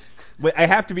 It's just, I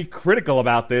have to be critical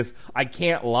about this. I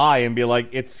can't lie and be like,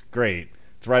 it's great.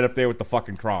 It's right up there with the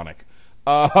fucking Chronic.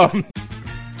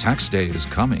 Tax day is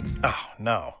coming. Oh,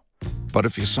 no. But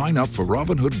if you sign up for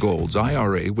Robinhood Gold's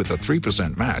IRA with a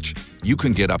 3% match, you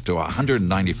can get up to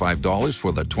 $195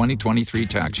 for the 2023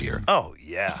 tax year. Oh,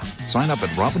 yeah. Sign up at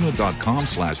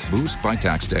Robinhood.com/boost by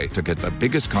tax day to get the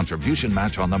biggest contribution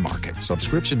match on the market.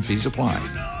 Subscription fees apply.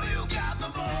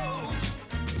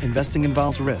 Investing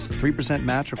involves risk. 3%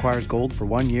 match requires gold for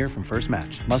 1 year from first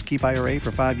match. Must keep IRA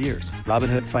for 5 years.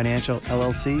 Robinhood Financial,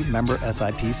 LLC, member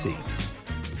SIPC.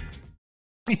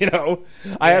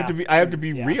 I have to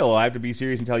be real. I have to be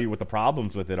serious and tell you what the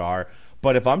problems with it are.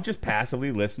 But if I'm just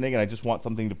passively listening and I just want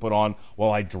something to put on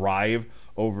while I drive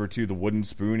over to the Wooden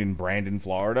Spoon in Brandon,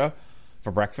 Florida,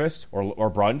 for breakfast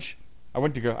or brunch, I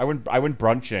went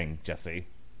brunching, Jesse.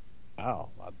 Oh,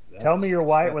 tell me you're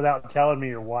white without telling me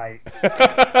you're white.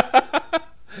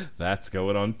 That's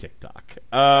going on TikTok.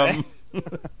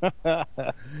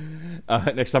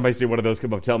 Next time I see one of those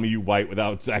come up, tell me you white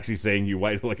without actually saying you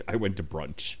white. Like, I went to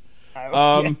brunch.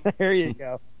 There you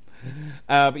go.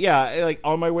 But yeah, like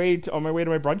on my way to my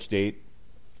brunch date,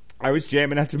 I was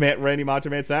jamming out to Randy Macho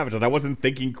Man Savage, and I wasn't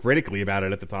thinking critically about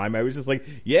it at the time. I was just like,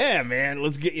 yeah, man,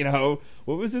 let's get,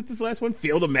 what was it, this last one?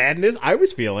 Feel the Madness? I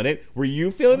was feeling it. Were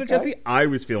you feeling it, Jesse? I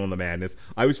was feeling the madness.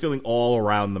 I was feeling all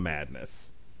around the madness.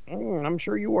 I'm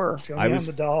sure you were. I was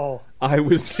the doll. I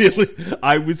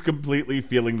was completely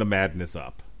feeling the madness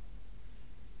up.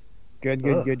 Good.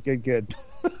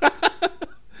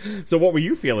 So what were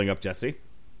you feeling up, Jesse?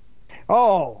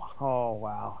 Oh,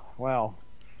 wow. Well,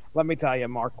 let me tell you,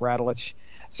 Mark Radulich.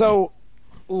 So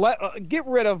get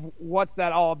rid of What's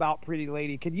That All About, Pretty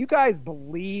Lady. Can you guys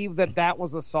believe that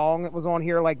was a song that was on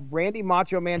here? Like, Randy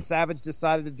Macho Man Savage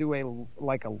decided to do I don't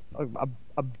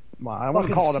want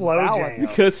to call it a slow ballad. jam.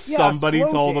 Because somebody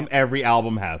told them every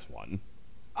album has one.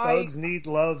 Thugs need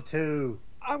love too.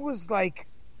 I was like,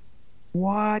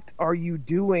 what are you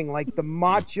doing? Like, the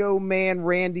Macho Man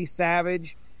Randy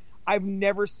Savage, I've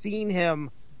never seen him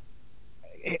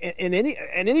in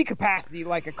any capacity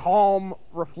like a calm,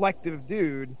 reflective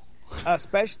dude,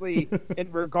 especially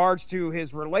in regards to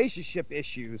his relationship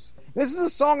issues. This is a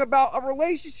song about a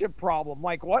relationship problem.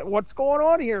 Like, what's going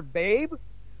on here, babe?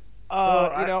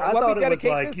 I thought it was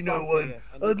like, this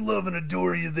I'd love and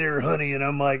adore you there, honey. And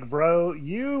I'm like, bro,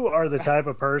 you are the type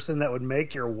of person that would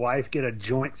make your wife get a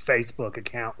joint Facebook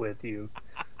account with you.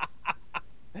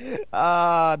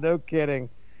 No kidding.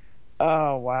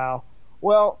 Oh, wow.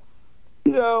 Well,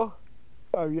 I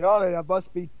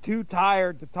must be too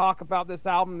tired to talk about this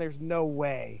album. There's no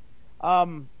way.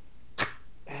 How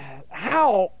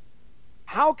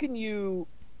can you,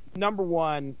 number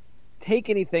one, take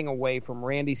anything away from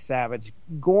Randy Savage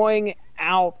going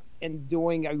out and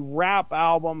doing a rap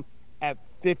album at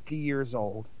 50 years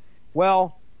old?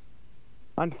 Well,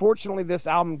 unfortunately, this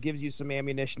album gives you some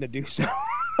ammunition to do so.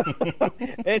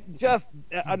 It just,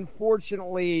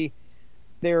 unfortunately,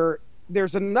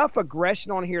 there's enough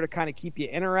aggression on here to kind of keep you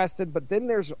interested, but then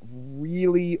there's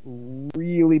really,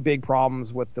 really big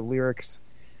problems with the lyrics,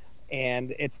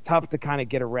 and it's tough to kind of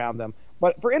get around them.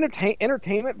 But for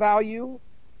entertainment value,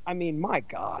 I mean, my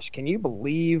gosh, can you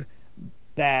believe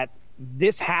that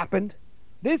this happened?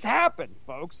 This happened,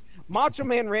 folks. Macho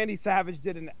Man Randy Savage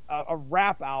did a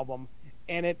rap album,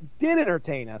 and it did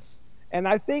entertain us. And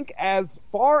I think as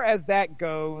far as that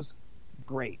goes,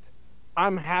 great.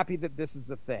 I'm happy that this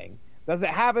is a thing. Does it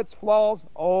have its flaws?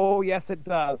 Oh, yes, it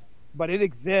does. But it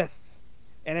exists.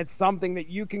 And it's something that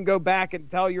you can go back and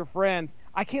tell your friends.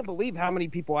 I can't believe how many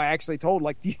people I actually told,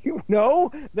 like, do you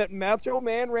know that Macho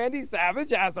Man Randy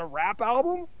Savage has a rap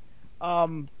album?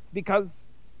 Because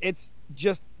it's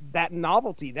just that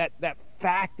novelty, that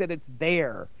fact that it's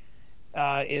there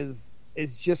is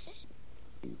just...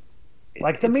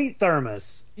 Like the meat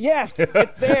thermos. Yes,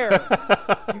 it's there.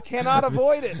 You cannot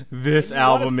avoid it. This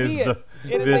album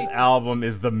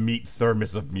is the meat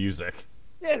thermos of music.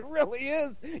 It really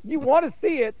is. You want to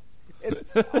see it.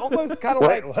 It's almost kind of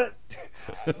like what?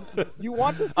 You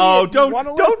want to see Oh,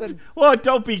 it.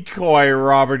 Don't be coy,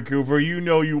 Robert Cooper. You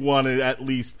know you want to at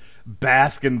least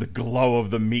bask in the glow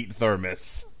of the meat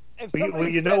thermos. Well,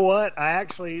 you know what?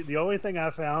 The only thing I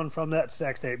found from that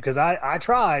sex tape, because I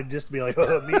tried just to be like,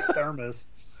 oh, meat thermos,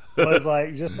 was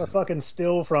like just a fucking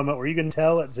still from it where you can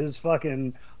tell it's his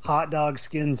fucking hot dog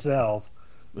skin self.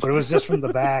 But it was just from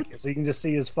the back, so you can just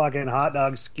see his fucking hot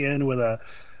dog skin with a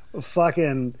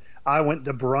fucking I went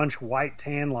to brunch white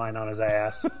tan line on his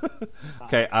ass.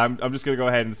 Okay, I'm just gonna go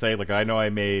ahead and say, like, I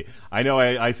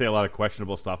say a lot of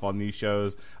questionable stuff on these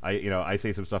shows. I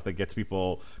say some stuff that gets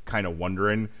people kind of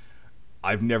wondering.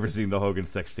 I've never seen the Hogan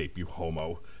sex tape, you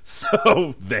homo.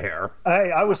 So there.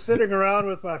 Hey, I was sitting around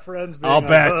with my friends being I'll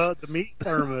bet. The meat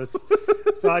thermos.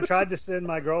 So I tried to send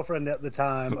my girlfriend at the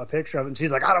time a picture of it, and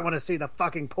she's like, I don't want to see the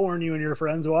fucking porn you and your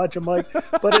friends watch. I'm like,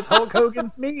 but it's Hulk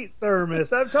Hogan's meat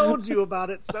thermos. I've told you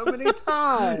about it so many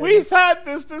times. We've had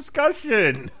this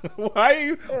discussion.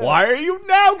 Why are you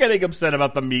now getting upset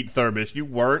about the meat thermos? You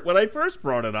weren't when I first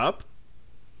brought it up.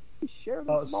 Share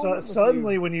this moment with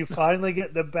suddenly, you. when you finally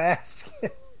get the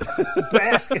basket,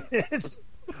 it's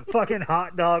fucking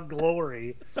hot dog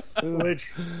glory.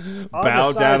 Which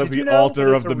bow down at the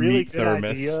altar of the meat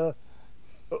thermos.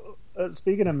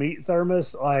 Speaking of meat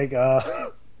thermos, like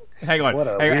hang on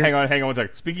one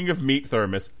second. Speaking of meat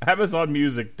thermos, Amazon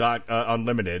Music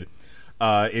Unlimited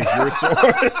is your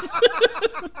source.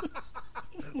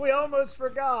 We almost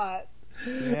forgot.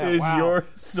 Your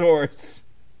source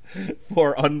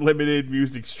for unlimited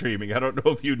music streaming. I don't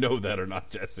know if you know that or not,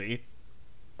 Jesse.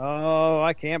 Oh,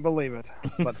 I can't believe it.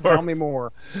 But tell me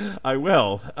more. I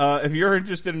will. If you're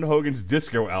interested in Hogan's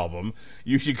disco album,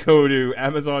 you should go to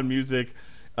Amazon Music.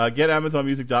 Get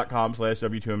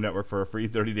AmazonMusic.com/W2M Network for a free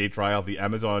 30-day trial of the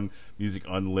Amazon Music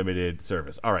Unlimited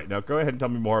service. All right, now go ahead and tell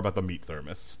me more about the meat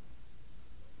thermos.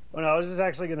 Well, no, I was just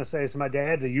actually going to say, so my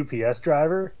dad's a UPS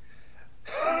driver.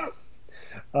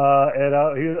 And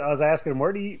I was asking him,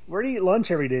 where do you eat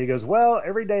lunch every day? He goes, well,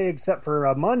 every day except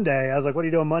for Monday. I was like, what do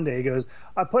you do on Monday? He goes,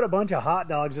 I put a bunch of hot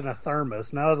dogs in a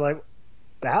thermos. And I was like,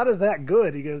 how does that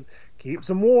good? He goes, keeps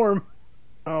them warm.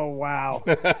 Oh, wow.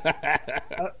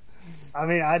 I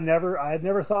mean, I had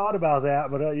never thought about that,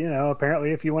 but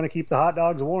apparently if you want to keep the hot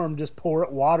dogs warm, just pour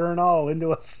it, water and all,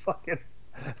 into a fucking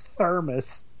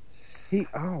thermos.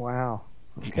 Oh, wow.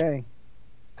 Okay.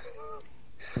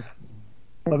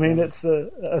 I mean, it's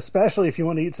especially if you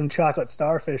want to eat some chocolate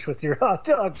starfish with your hot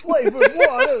dog flavored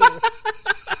water.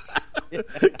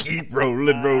 Keep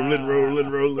rolling.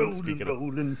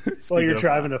 Rolling. While you're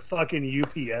driving a fucking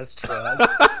UPS truck.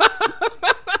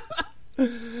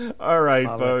 All right,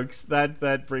 folks.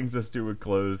 That brings us to a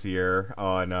close here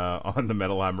on the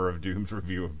Metal Hammer of Doom's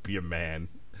review of Be a Man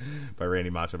by Randy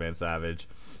Macho Man Savage.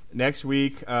 Next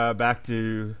week, back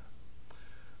to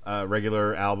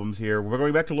regular albums here. We're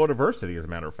going back to Lordiversity, as a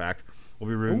matter of fact. We'll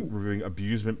be reviewing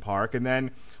Abusement Park. And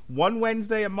then one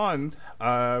Wednesday a month,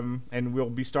 and we'll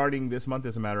be starting this month,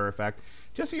 as a matter of fact,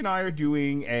 Jesse and I are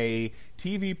doing a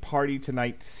TV Party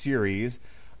Tonight series,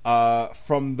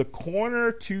 From the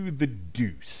Corner to the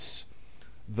Deuce,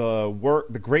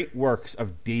 the great works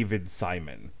of David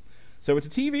Simon. So it's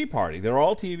a TV party. They're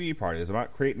all TV parties. I'm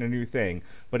not creating a new thing,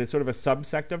 but it's sort of a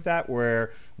subsect of that,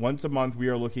 where once a month we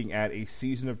are looking at a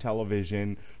season of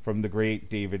television from the great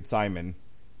David Simon,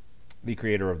 the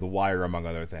creator of The Wire, among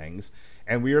other things.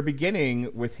 And we are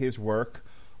beginning with his work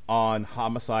on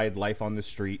Homicide: Life on the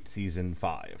Street, Season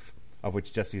 5, of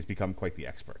which Jesse has become quite the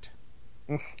expert.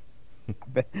 I've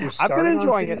been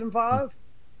enjoying Season 5?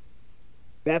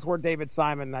 That's where David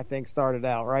Simon, I think, started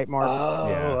out, right, Mark? Oh,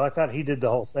 Yeah. I thought he did the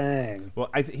whole thing. Well,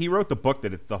 he wrote the book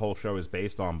that the whole show is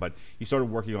based on, but he started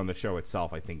working on the show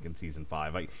itself, I think, in season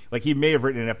 5. Like he may have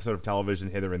written an episode of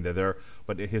television hither and thither,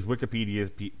 but his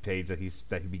Wikipedia page that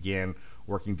he began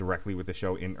working directly with the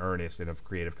show in earnest in a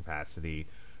creative capacity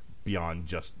beyond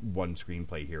just one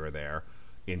screenplay here or there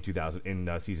in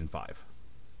season 5.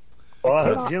 Well,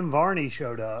 I hope Jim Varney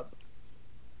showed up.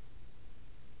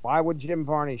 Why would Jim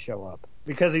Varney show up?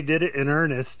 Because he did it in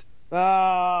earnest. Oh.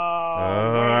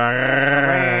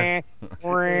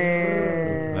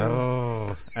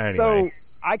 Anyway. So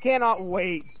I cannot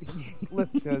wait.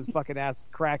 Listen to his fucking ass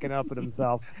cracking up at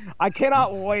himself. I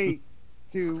cannot wait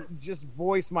to just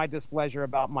voice my displeasure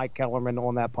about Mike Kellerman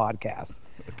on that podcast.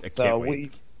 I can't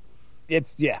wait.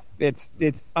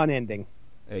 It's unending.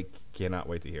 I cannot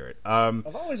wait to hear it.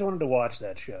 I've always wanted to watch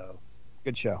that show.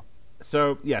 Good show.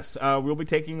 So, yes, we'll be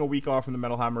taking a week off from the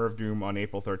Metal Hammer of Doom on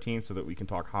April 13th so that we can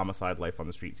talk Homicide: Life on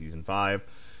the Street Season 5.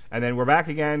 And then we're back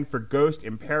again for Ghost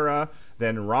Impera,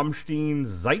 then Rammstein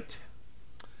Zeit.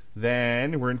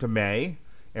 Then we're into May,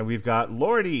 and we've got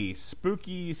Lordy,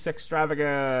 Spooky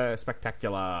Sextravaga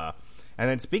Spectacular. And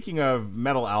then speaking of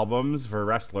metal albums for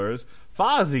wrestlers,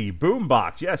 Fozzy,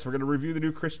 Boombox. Yes, we're going to review the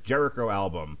new Chris Jericho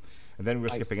album. And then we're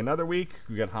skipping another week.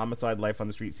 We got Homicide: Life on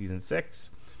the Street Season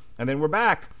 6. And then we're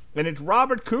back. And it's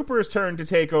Robert Cooper's turn to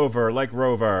take over, like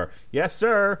Rover. Yes,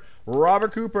 sir.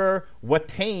 Robert Cooper,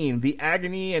 Watain, the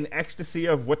agony and ecstasy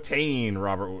of Watain,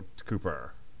 Robert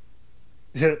Cooper.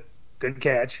 Good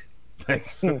catch.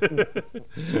 Thanks.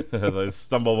 As I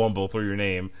stumble-wumble through your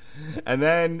name. And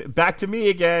then back to me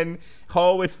again.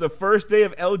 Oh, it's the first day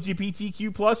of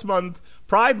LGBTQ plus month,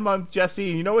 Pride Month, Jesse.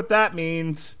 You know what that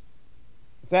means.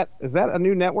 Is that a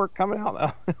new network coming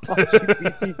out?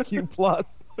 LGBTQ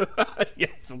plus.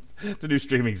 Yes, it's a new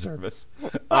streaming service.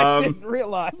 I didn't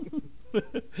realize.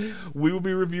 We will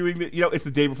be reviewing it's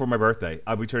the day before my birthday.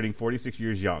 I'll be turning 46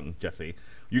 years young, Jesse.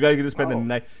 You guys are going to spend the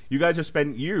night.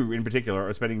 You in particular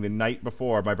are spending the night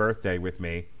before my birthday with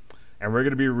me, and we're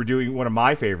going to be reviewing one of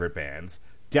my favorite bands,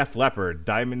 Def Leppard,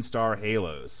 Diamond Star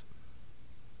Halos.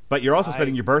 But you're also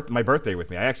spending my birthday with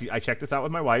me. I checked this out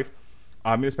with my wife.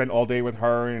 I'm going to spend all day with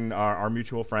her and our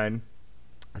mutual friend,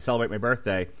 celebrate my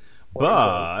birthday.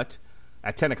 But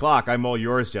at 10 o'clock, I'm all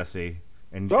yours, Jesse,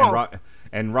 and Robert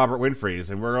Winfrey's,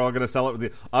 and we're all going to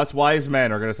celebrate. Us wise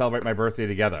men are going to celebrate my birthday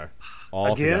together,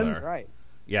 all together. Right?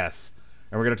 Yes,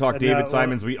 and we're going to talk David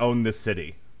Simon's "We Own This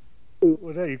City."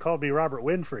 Well, no, you called me Robert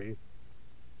Winfrey.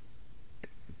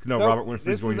 No, Robert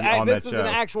Winfrey's going to be on that show. This is an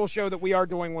actual show that we are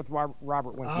doing with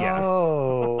Robert Winfrey.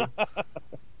 Oh.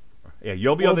 Yeah,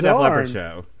 you'll be on the Def Leppard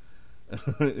show.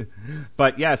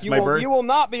 But yes, you will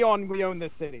not be on We Own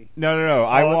This City. No.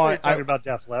 I'm talking about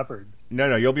Def Leppard.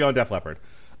 No, you'll be on Def Leppard.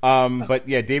 But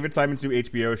yeah, David Simon's new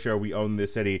HBO show, We Own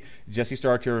This City. Jesse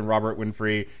Starcher and Robert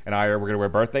Winfrey and we're going to wear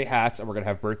birthday hats, and we're going to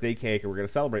have birthday cake, and we're going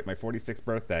to celebrate my 46th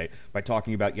birthday by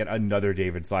talking about yet another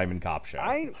David Simon cop show.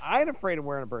 I ain't afraid of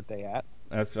wearing a birthday hat.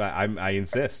 That's I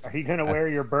insist. Are you going to wear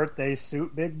your birthday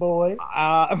suit, big boy?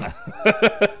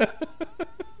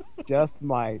 Just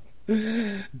might.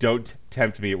 Don't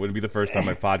tempt me. It wouldn't be the first time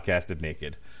I've podcasted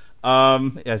naked.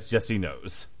 As Jesse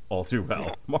knows all too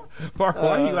well. Mark,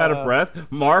 why are you out of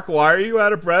breath? Mark, why are you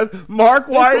out of breath? Mark,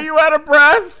 why are you out of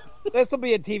breath? This will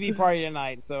be a TV party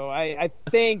tonight, so I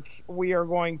think we are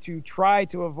going to try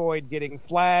to avoid getting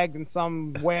flagged in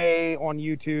some way on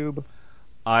YouTube.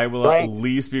 I will at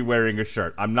least be wearing a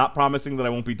shirt. I'm not promising that I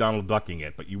won't be Donald Ducking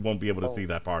it, but you won't be able to see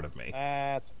that part of me.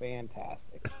 That's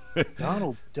fantastic.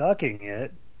 Donald Ducking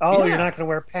it? Oh, yeah. You're not going to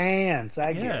wear pants.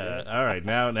 I get it. All right,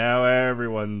 now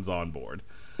everyone's on board.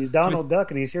 He's Donald Duck,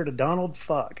 and he's here to Donald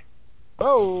fuck.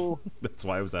 Oh. That's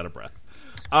why I was out of breath.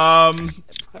 On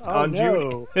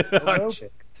June,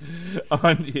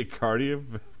 on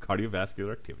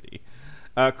cardiovascular activity.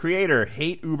 Creator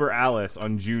Hate Uber Alice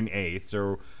on June 8th.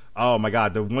 So, oh my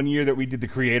God, the 1 year that we did the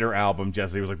Creator album,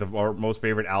 Jesse, was like our most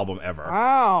favorite album ever.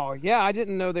 Wow, yeah, I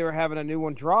didn't know they were having a new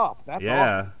one drop. That's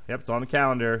awesome. Yep, it's on the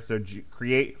calendar. So,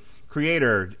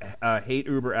 Creator Hate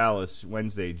Uber Alice,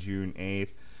 Wednesday, June 8th.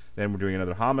 Then we're doing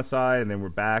another Homicide, and then we're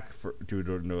back to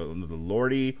another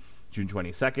Lordy, June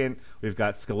 22nd. We've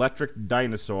got Skeletric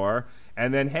Dinosaur.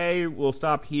 And then, hey, we'll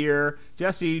stop here.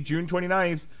 Jesse, June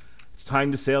 29th. It's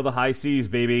time to sail the high seas,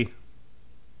 baby.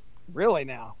 Really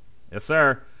now? Yes,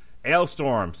 sir.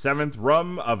 Ailstorm, 7th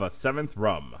rum of a 7th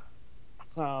rum.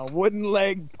 Wooden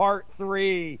Leg Part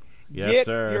 3. Yes, Get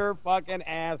sir. your fucking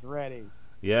ass ready.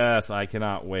 Yes, I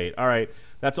cannot wait. All right,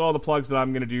 that's all the plugs that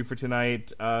I'm going to do for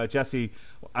tonight. Jesse,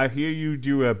 I hear you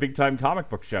do a big-time comic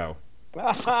book show.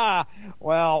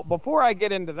 Well, before I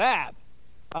get into that,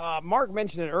 Mark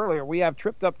mentioned it earlier. We have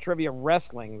Tripped Up Trivia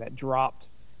Wrestling that dropped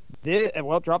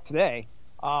today,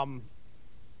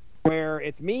 where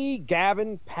it's me,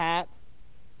 Gavin, Pat.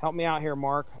 Help me out here,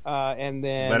 Mark. And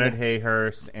then Leonard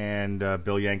Hayhurst and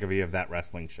Bill Yankovic of That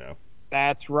Wrestling Show.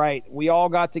 That's right. We all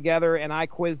got together, and I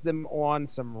quizzed them on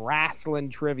some wrestling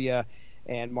trivia.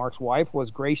 And Mark's wife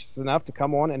was gracious enough to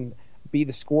come on and be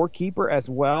the scorekeeper as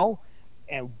well.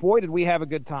 And boy, did we have a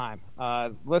good time.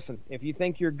 Listen, if you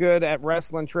think you're good at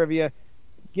wrestling trivia,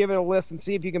 give it a listen.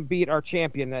 See if you can beat our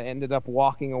champion that ended up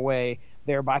walking away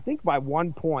there by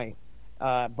 1 point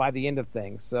by the end of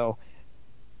things. So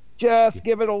just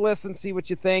give it a listen, see what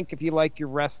you think. If you like your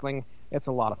wrestling, it's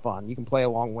a lot of fun. You can play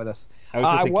along with us. I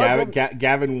was going to say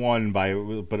Gavin won but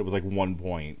it was like 1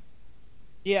 point.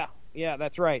 Yeah,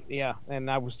 that's right. Yeah, and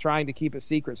I was trying to keep it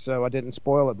secret so I didn't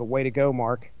spoil it. But way to go,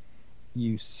 Mark.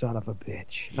 You son of a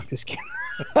bitch. I'm just kidding.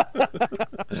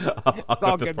 It's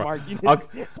all good, Mark.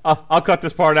 I'll cut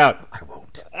this part out. I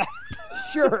won't.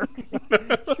 Sure.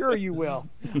 Sure you will.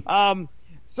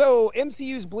 So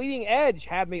MCU's Bleeding Edge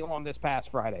had me on this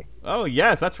past Friday. Oh,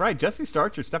 yes, that's right. Jesse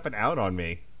Starcher stepping out on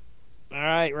me. All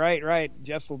right.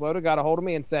 Jeff Sloboda got a hold of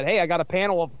me and said, hey, I got a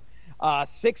panel of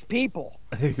 6 people.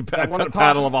 I got a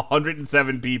panel of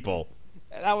 107 people.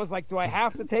 And I was like, do I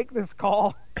have to take this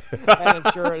call?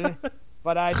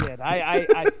 But I did.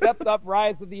 I stepped up,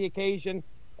 rise to the occasion.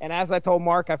 And as I told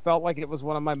Mark, I felt like it was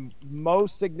one of my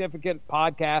most significant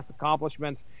podcast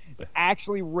accomplishments,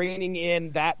 actually reining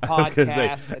in that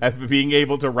podcast. Being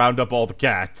able to round up all the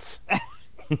cats.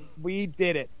 We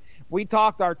did it. We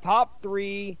talked our top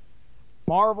 3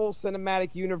 Marvel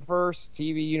Cinematic Universe,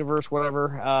 TV universe,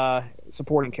 whatever,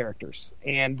 supporting characters.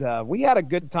 And we had a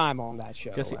good time on that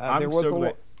show. Jesse,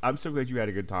 I'm so glad you had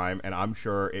a good time, and I'm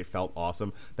sure it felt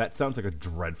awesome. That sounds like a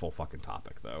dreadful fucking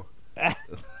topic, though.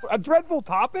 A dreadful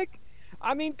topic?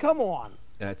 I mean, come on.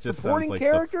 That just supporting sounds like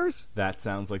characters? That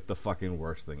sounds like the fucking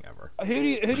worst thing ever. Who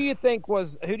do you think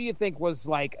was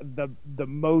like the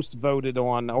most voted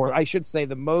on, or I should say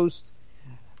the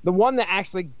one that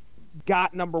actually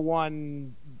got number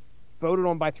 1 voted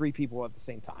on by 3 people at the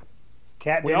same time?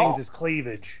 Kat Dennings is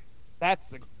Cleavage.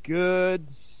 That's a good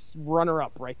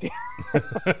runner-up right there.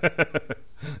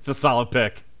 It's a solid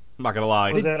pick. I'm not gonna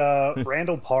lie. Was it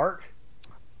Randall Park?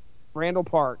 Randall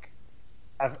Park.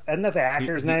 Isn't that the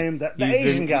actor's name? The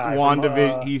Asian guy.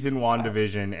 He's in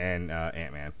WandaVision and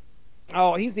Ant-Man.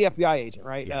 Oh, he's the FBI agent,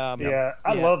 right? Yeah.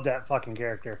 I love that fucking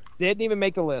character. Didn't even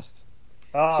make the list.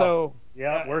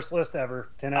 Worst list ever.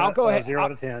 0 out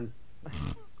of 10.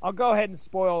 I'll go ahead and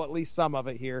spoil at least some of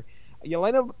it here.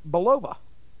 Yelena Belova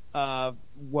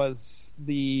was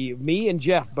me and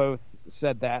Jeff both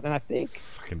said that, and I think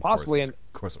possibly of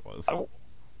course it was.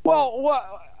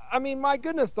 I mean, my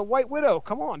goodness, the White Widow.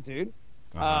 Come on, dude.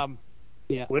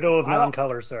 Yeah. Widow of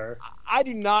non-color, sir. I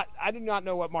do not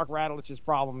know what Mark Radlich's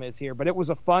problem is here, but it was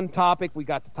a fun topic. We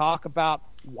got to talk about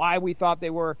why we thought they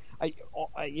were.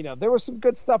 There was some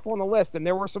good stuff on the list, and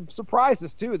there were some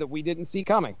surprises too that we didn't see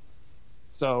coming.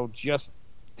 So just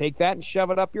take that and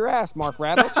shove it up your ass, Mark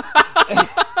Radlich.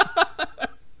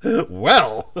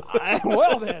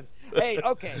 Well then. Hey,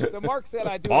 okay. So Mark said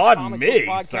I do Pardon a comic me,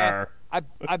 book podcast. Sir.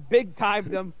 I big timed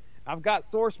them. I've got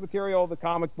source material, the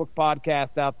comic book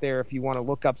podcast out there. If you want to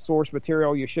look up source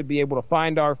material, you should be able to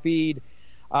find our feed.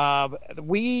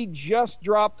 We just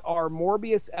dropped our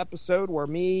Morbius episode where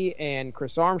me and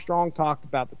Chris Armstrong talked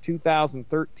about the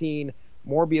 2013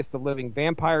 Morbius the Living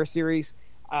Vampire series.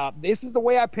 This is the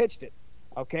way I pitched it.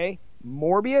 Okay?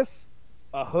 Morbius,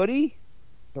 a hoodie,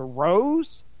 the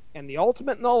rose, and the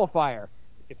ultimate nullifier.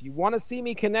 If you want to see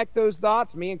me connect those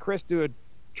dots, me and Chris do a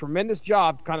tremendous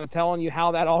job kind of telling you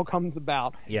how that all comes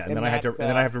about. Yeah, and then I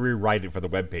have to rewrite it for the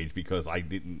webpage because I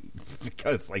didn't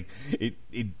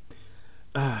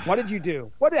What did you do?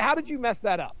 How did you mess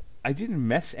that up? I didn't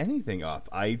mess anything up.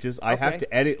 I have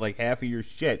to edit like half of your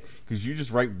shit because you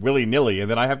just write willy-nilly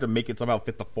and then I have to make it somehow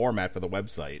fit the format for the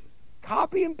website.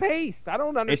 Copy and paste. I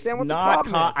don't understand what the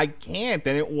problem is. I can't.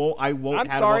 Then I won't.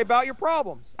 I'm sorry about your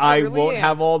problems. I really won't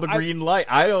have all the green light.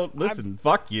 I don't listen.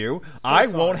 Fuck you. I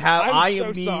won't have.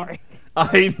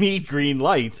 I need green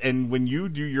lights, and when you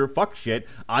do your fuck shit,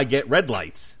 I get red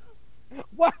lights.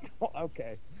 What?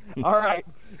 Okay. All right.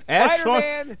 Ask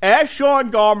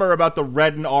Sean Garmer about the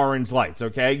red and orange lights.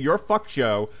 Okay, your fuck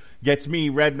show gets me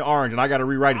red and orange, and I got to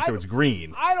rewrite it so it's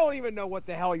green. I don't even know what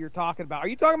the hell you're talking about. Are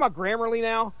you talking about Grammarly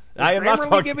now? I am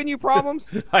not giving you problems.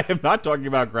 I am not talking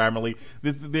about Grammarly.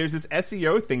 There's this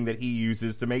SEO thing that he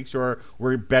uses to make sure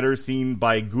we're better seen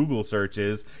by Google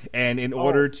searches, and in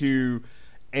order to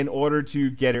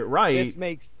get it right, this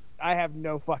makes I have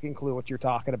no fucking clue what you're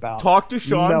talking about. Talk to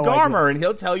Sean No Garmer, idea. and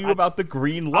he'll tell you about the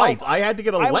green lights. I had to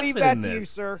get a lesson leave that in to this. you,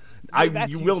 sir.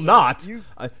 You will not. You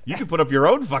can put up your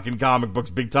own fucking comic books,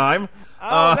 big time.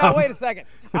 No, wait a second.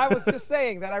 I was just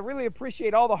saying that I really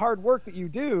appreciate all the hard work that you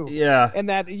do. Yeah. And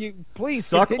that you please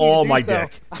suck continue all to do my so.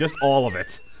 dick, just all of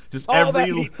it, just All every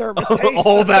that meat thermos.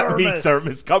 all that thermos. meat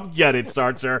thermos. Come get it,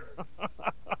 Starcher.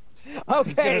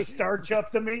 He's gonna starch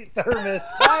up the meat thermos.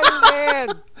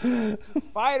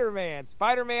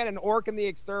 Spider-Man and Orc and the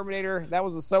Exterminator. That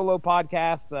was a solo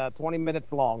podcast, 20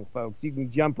 minutes long, folks. You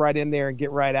can jump right in there and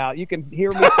get right out. You can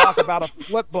hear me talk about a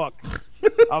flip book.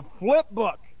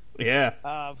 Yeah.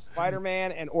 Of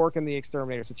Spider-Man and Orc and the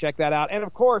Exterminator. So check that out. And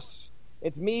of course,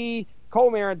 it's me,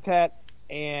 Cole Marentet,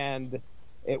 and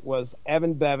it was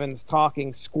Evan Bevins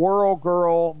talking Squirrel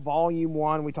Girl Volume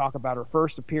 1. We talk about her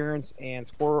first appearance and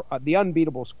the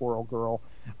unbeatable Squirrel Girl,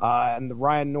 and the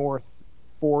Ryan North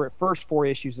first 4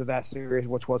 issues of that series,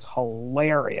 which was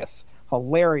hilarious.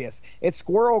 It's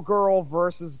Squirrel Girl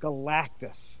versus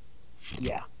Galactus.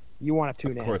 Yeah, you want to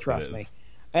tune in, trust me.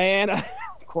 And of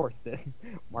course, this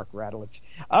Mark Radulich.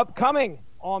 Upcoming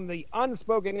on the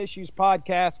Unspoken Issues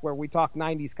podcast, where we talk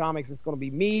 90s comics, it's going to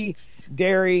be me,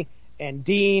 Derry, and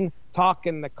Dean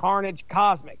talking the Carnage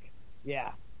Cosmic.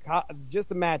 Yeah,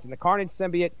 just imagine the Carnage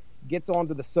symbiote gets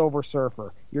onto the Silver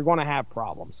Surfer. You're going to have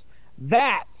problems.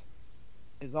 That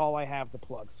is all I have to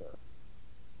plug, sir.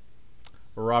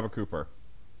 Robert Cooper.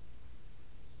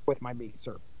 With my meat,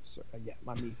 sir. Yeah,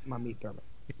 my meat thermos.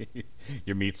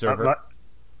 Your meat server?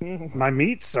 My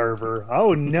meat server?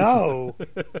 Oh, no.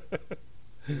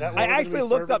 I actually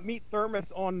looked up Meat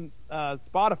Thermos on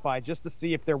Spotify just to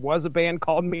see if there was a band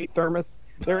called Meat Thermos.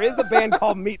 There is a band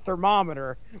called Meat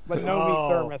Thermometer, but no Meat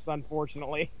Thermos,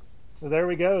 unfortunately. So there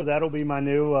we go. That'll be my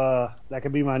new. That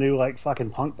could be my new fucking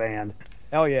punk band.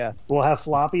 Hell yeah! We'll have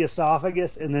Floppy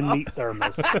Esophagus and then Meat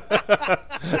Thermos.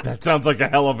 That sounds like a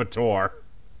hell of a tour.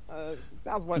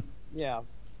 Sounds what? Yeah.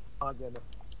 Oh goodness.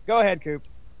 Go ahead, Coop.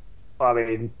 I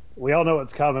mean, we all know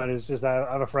what's coming. It's just I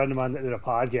have a friend of mine that did a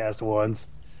podcast once.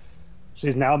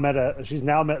 She's now met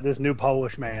this new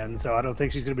Polish man, so I don't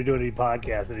think she's going to be doing any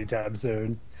podcasts anytime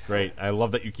soon. Great. I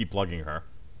love that you keep plugging her.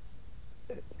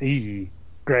 Easy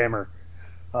grammar.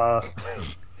 But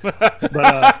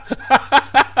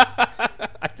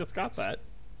I just got that.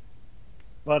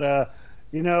 But I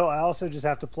also just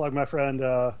have to plug my friend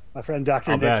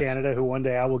Dr. Nick Canada, who one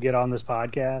day I will get on this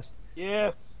podcast.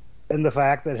 Yes. And the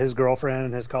fact that his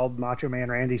girlfriend has called Macho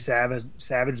Man Randy Savage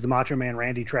the Macho Man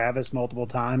Randy Travis multiple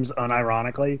times,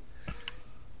 unironically.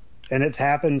 And it's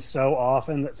happened so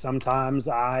often that sometimes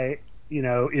I,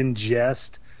 in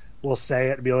jest, will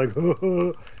say it and be like,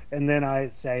 and then I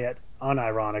say it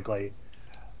unironically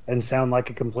and sound like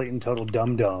a complete and total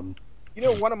dum-dum.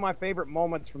 One of my favorite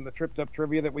moments from the Tripped Up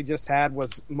Trivia that we just had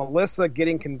was Melissa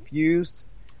getting confused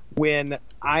when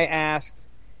I asked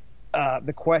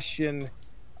the question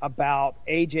about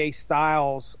AJ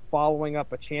Styles following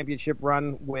up a championship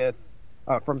run with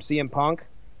from CM Punk,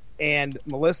 and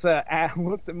Melissa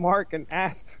looked at Mark and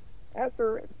asked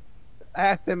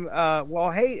him, "Well,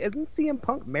 hey, isn't CM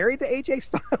Punk married to AJ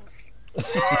Styles?"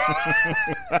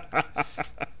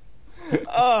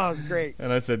 Oh, it was great.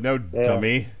 And I said, "No,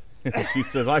 dummy." She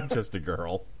says, "I'm just a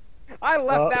girl." I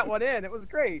left that one in. It was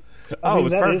great. It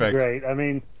was perfect. Is great. I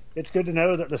mean, it's good to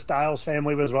know that the Styles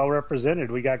family was well represented.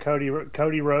 We got Cody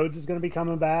Rhodes is going to be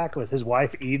coming back with his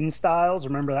wife Eden Styles.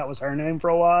 Remember that was her name for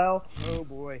a while? Oh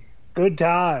boy. Good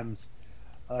times.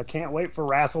 Can't wait for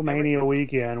WrestleMania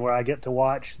weekend where I get to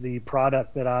watch the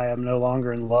product that I am no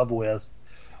longer in love with.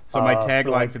 So my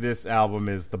tagline for this album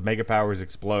is "The Mega Powers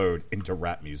explode into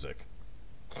rap music."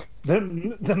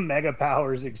 The Mega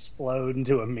Powers explode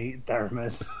into a meat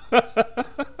thermos.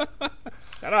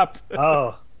 Shut up.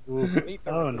 Oh.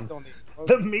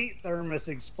 The meat thermos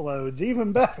explodes.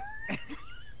 Even better.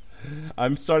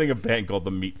 I'm starting a band called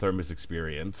the Meat Thermos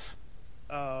Experience.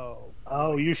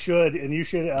 Oh, you should. And you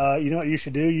should, you know what you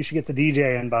should do? You should get the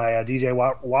DJ in by DJ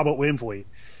Wobbit Winfrey.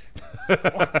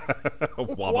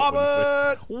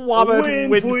 Wobbit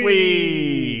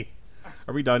Winfrey.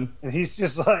 Are we done? And he's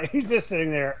just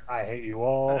sitting there. I hate you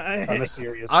all. I'm a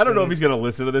serious. I don't know if he's going to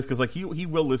listen to this because he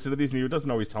will listen to these, and he doesn't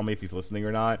always tell me if he's listening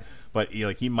or not. But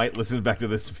he might listen back to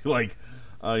this and be like,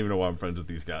 I don't even know why I'm friends with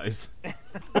these guys.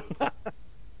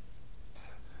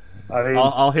 I mean,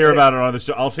 I'll hear about it on the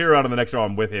show. I'll hear it on the next show.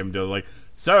 I'm with him.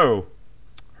 So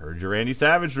heard your Randy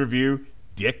Savage review,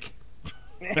 dick.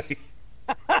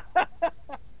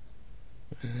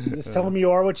 Just tell him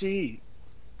you are what you eat.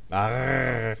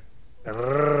 Take a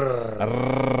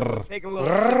little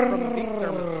sip from the meat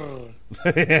thermos.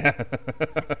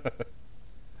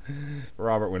 Right.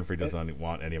 Robert Winfrey doesn't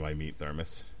want any of my meat,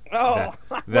 Thermos. I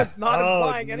was not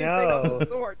implying anything of the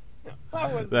sort.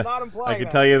 I was not implying. I can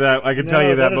tell you that. I can tell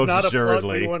you that most not assuredly. A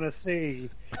plug we want to see.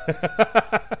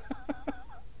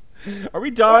 Are we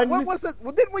done? What was it?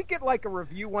 Well, didn't we get like a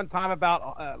review one time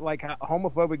about like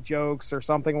homophobic jokes or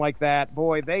something like that?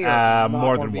 Boy, they are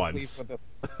more than once. With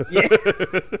yeah.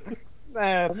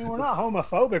 I mean, we're not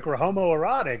homophobic. We're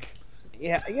homoerotic.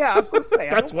 Yeah. I was going to say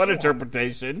that's one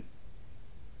interpretation.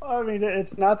 I mean,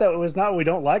 it's not that we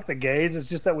don't like the gays. It's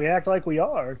just that we act like we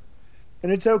are,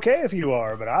 and it's okay if you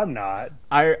are, but I'm not.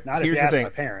 Not if you ask my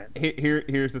parents.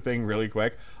 Here's the thing, really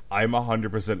quick. I'm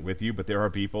 100% with you, but there are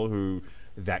people who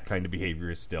that kind of behavior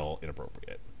is still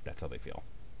inappropriate. That's how they feel.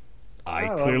 I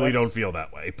clearly don't feel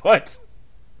that way, but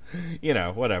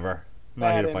whatever. I'm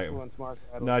not here to fight.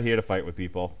 Not here to fight with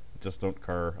people. Just don't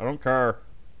care. I don't care.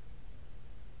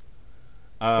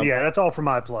 Yeah, that's all for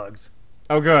my plugs.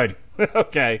 Oh, good.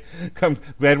 Okay.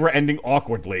 Glad we're ending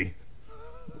awkwardly.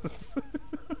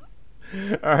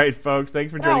 All right, folks.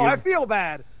 Thanks for joining us. I feel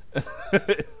bad.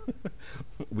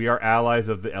 We are allies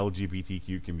of the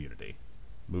LGBTQ community.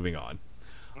 Moving on.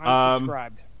 I'm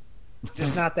subscribed.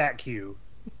 Just not that Q.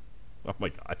 Oh, my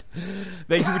God.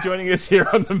 Thank you for joining us here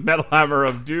on the Metal Hammer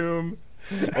of Doom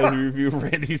as we review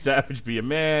Randy Savage Be a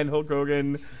Man, Hulk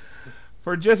Hogan.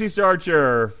 For Jesse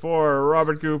Starcher, for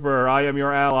Robert Cooper, I am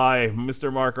your ally,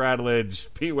 Mr. Mark Radledge.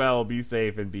 Be well, be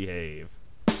safe, and behave.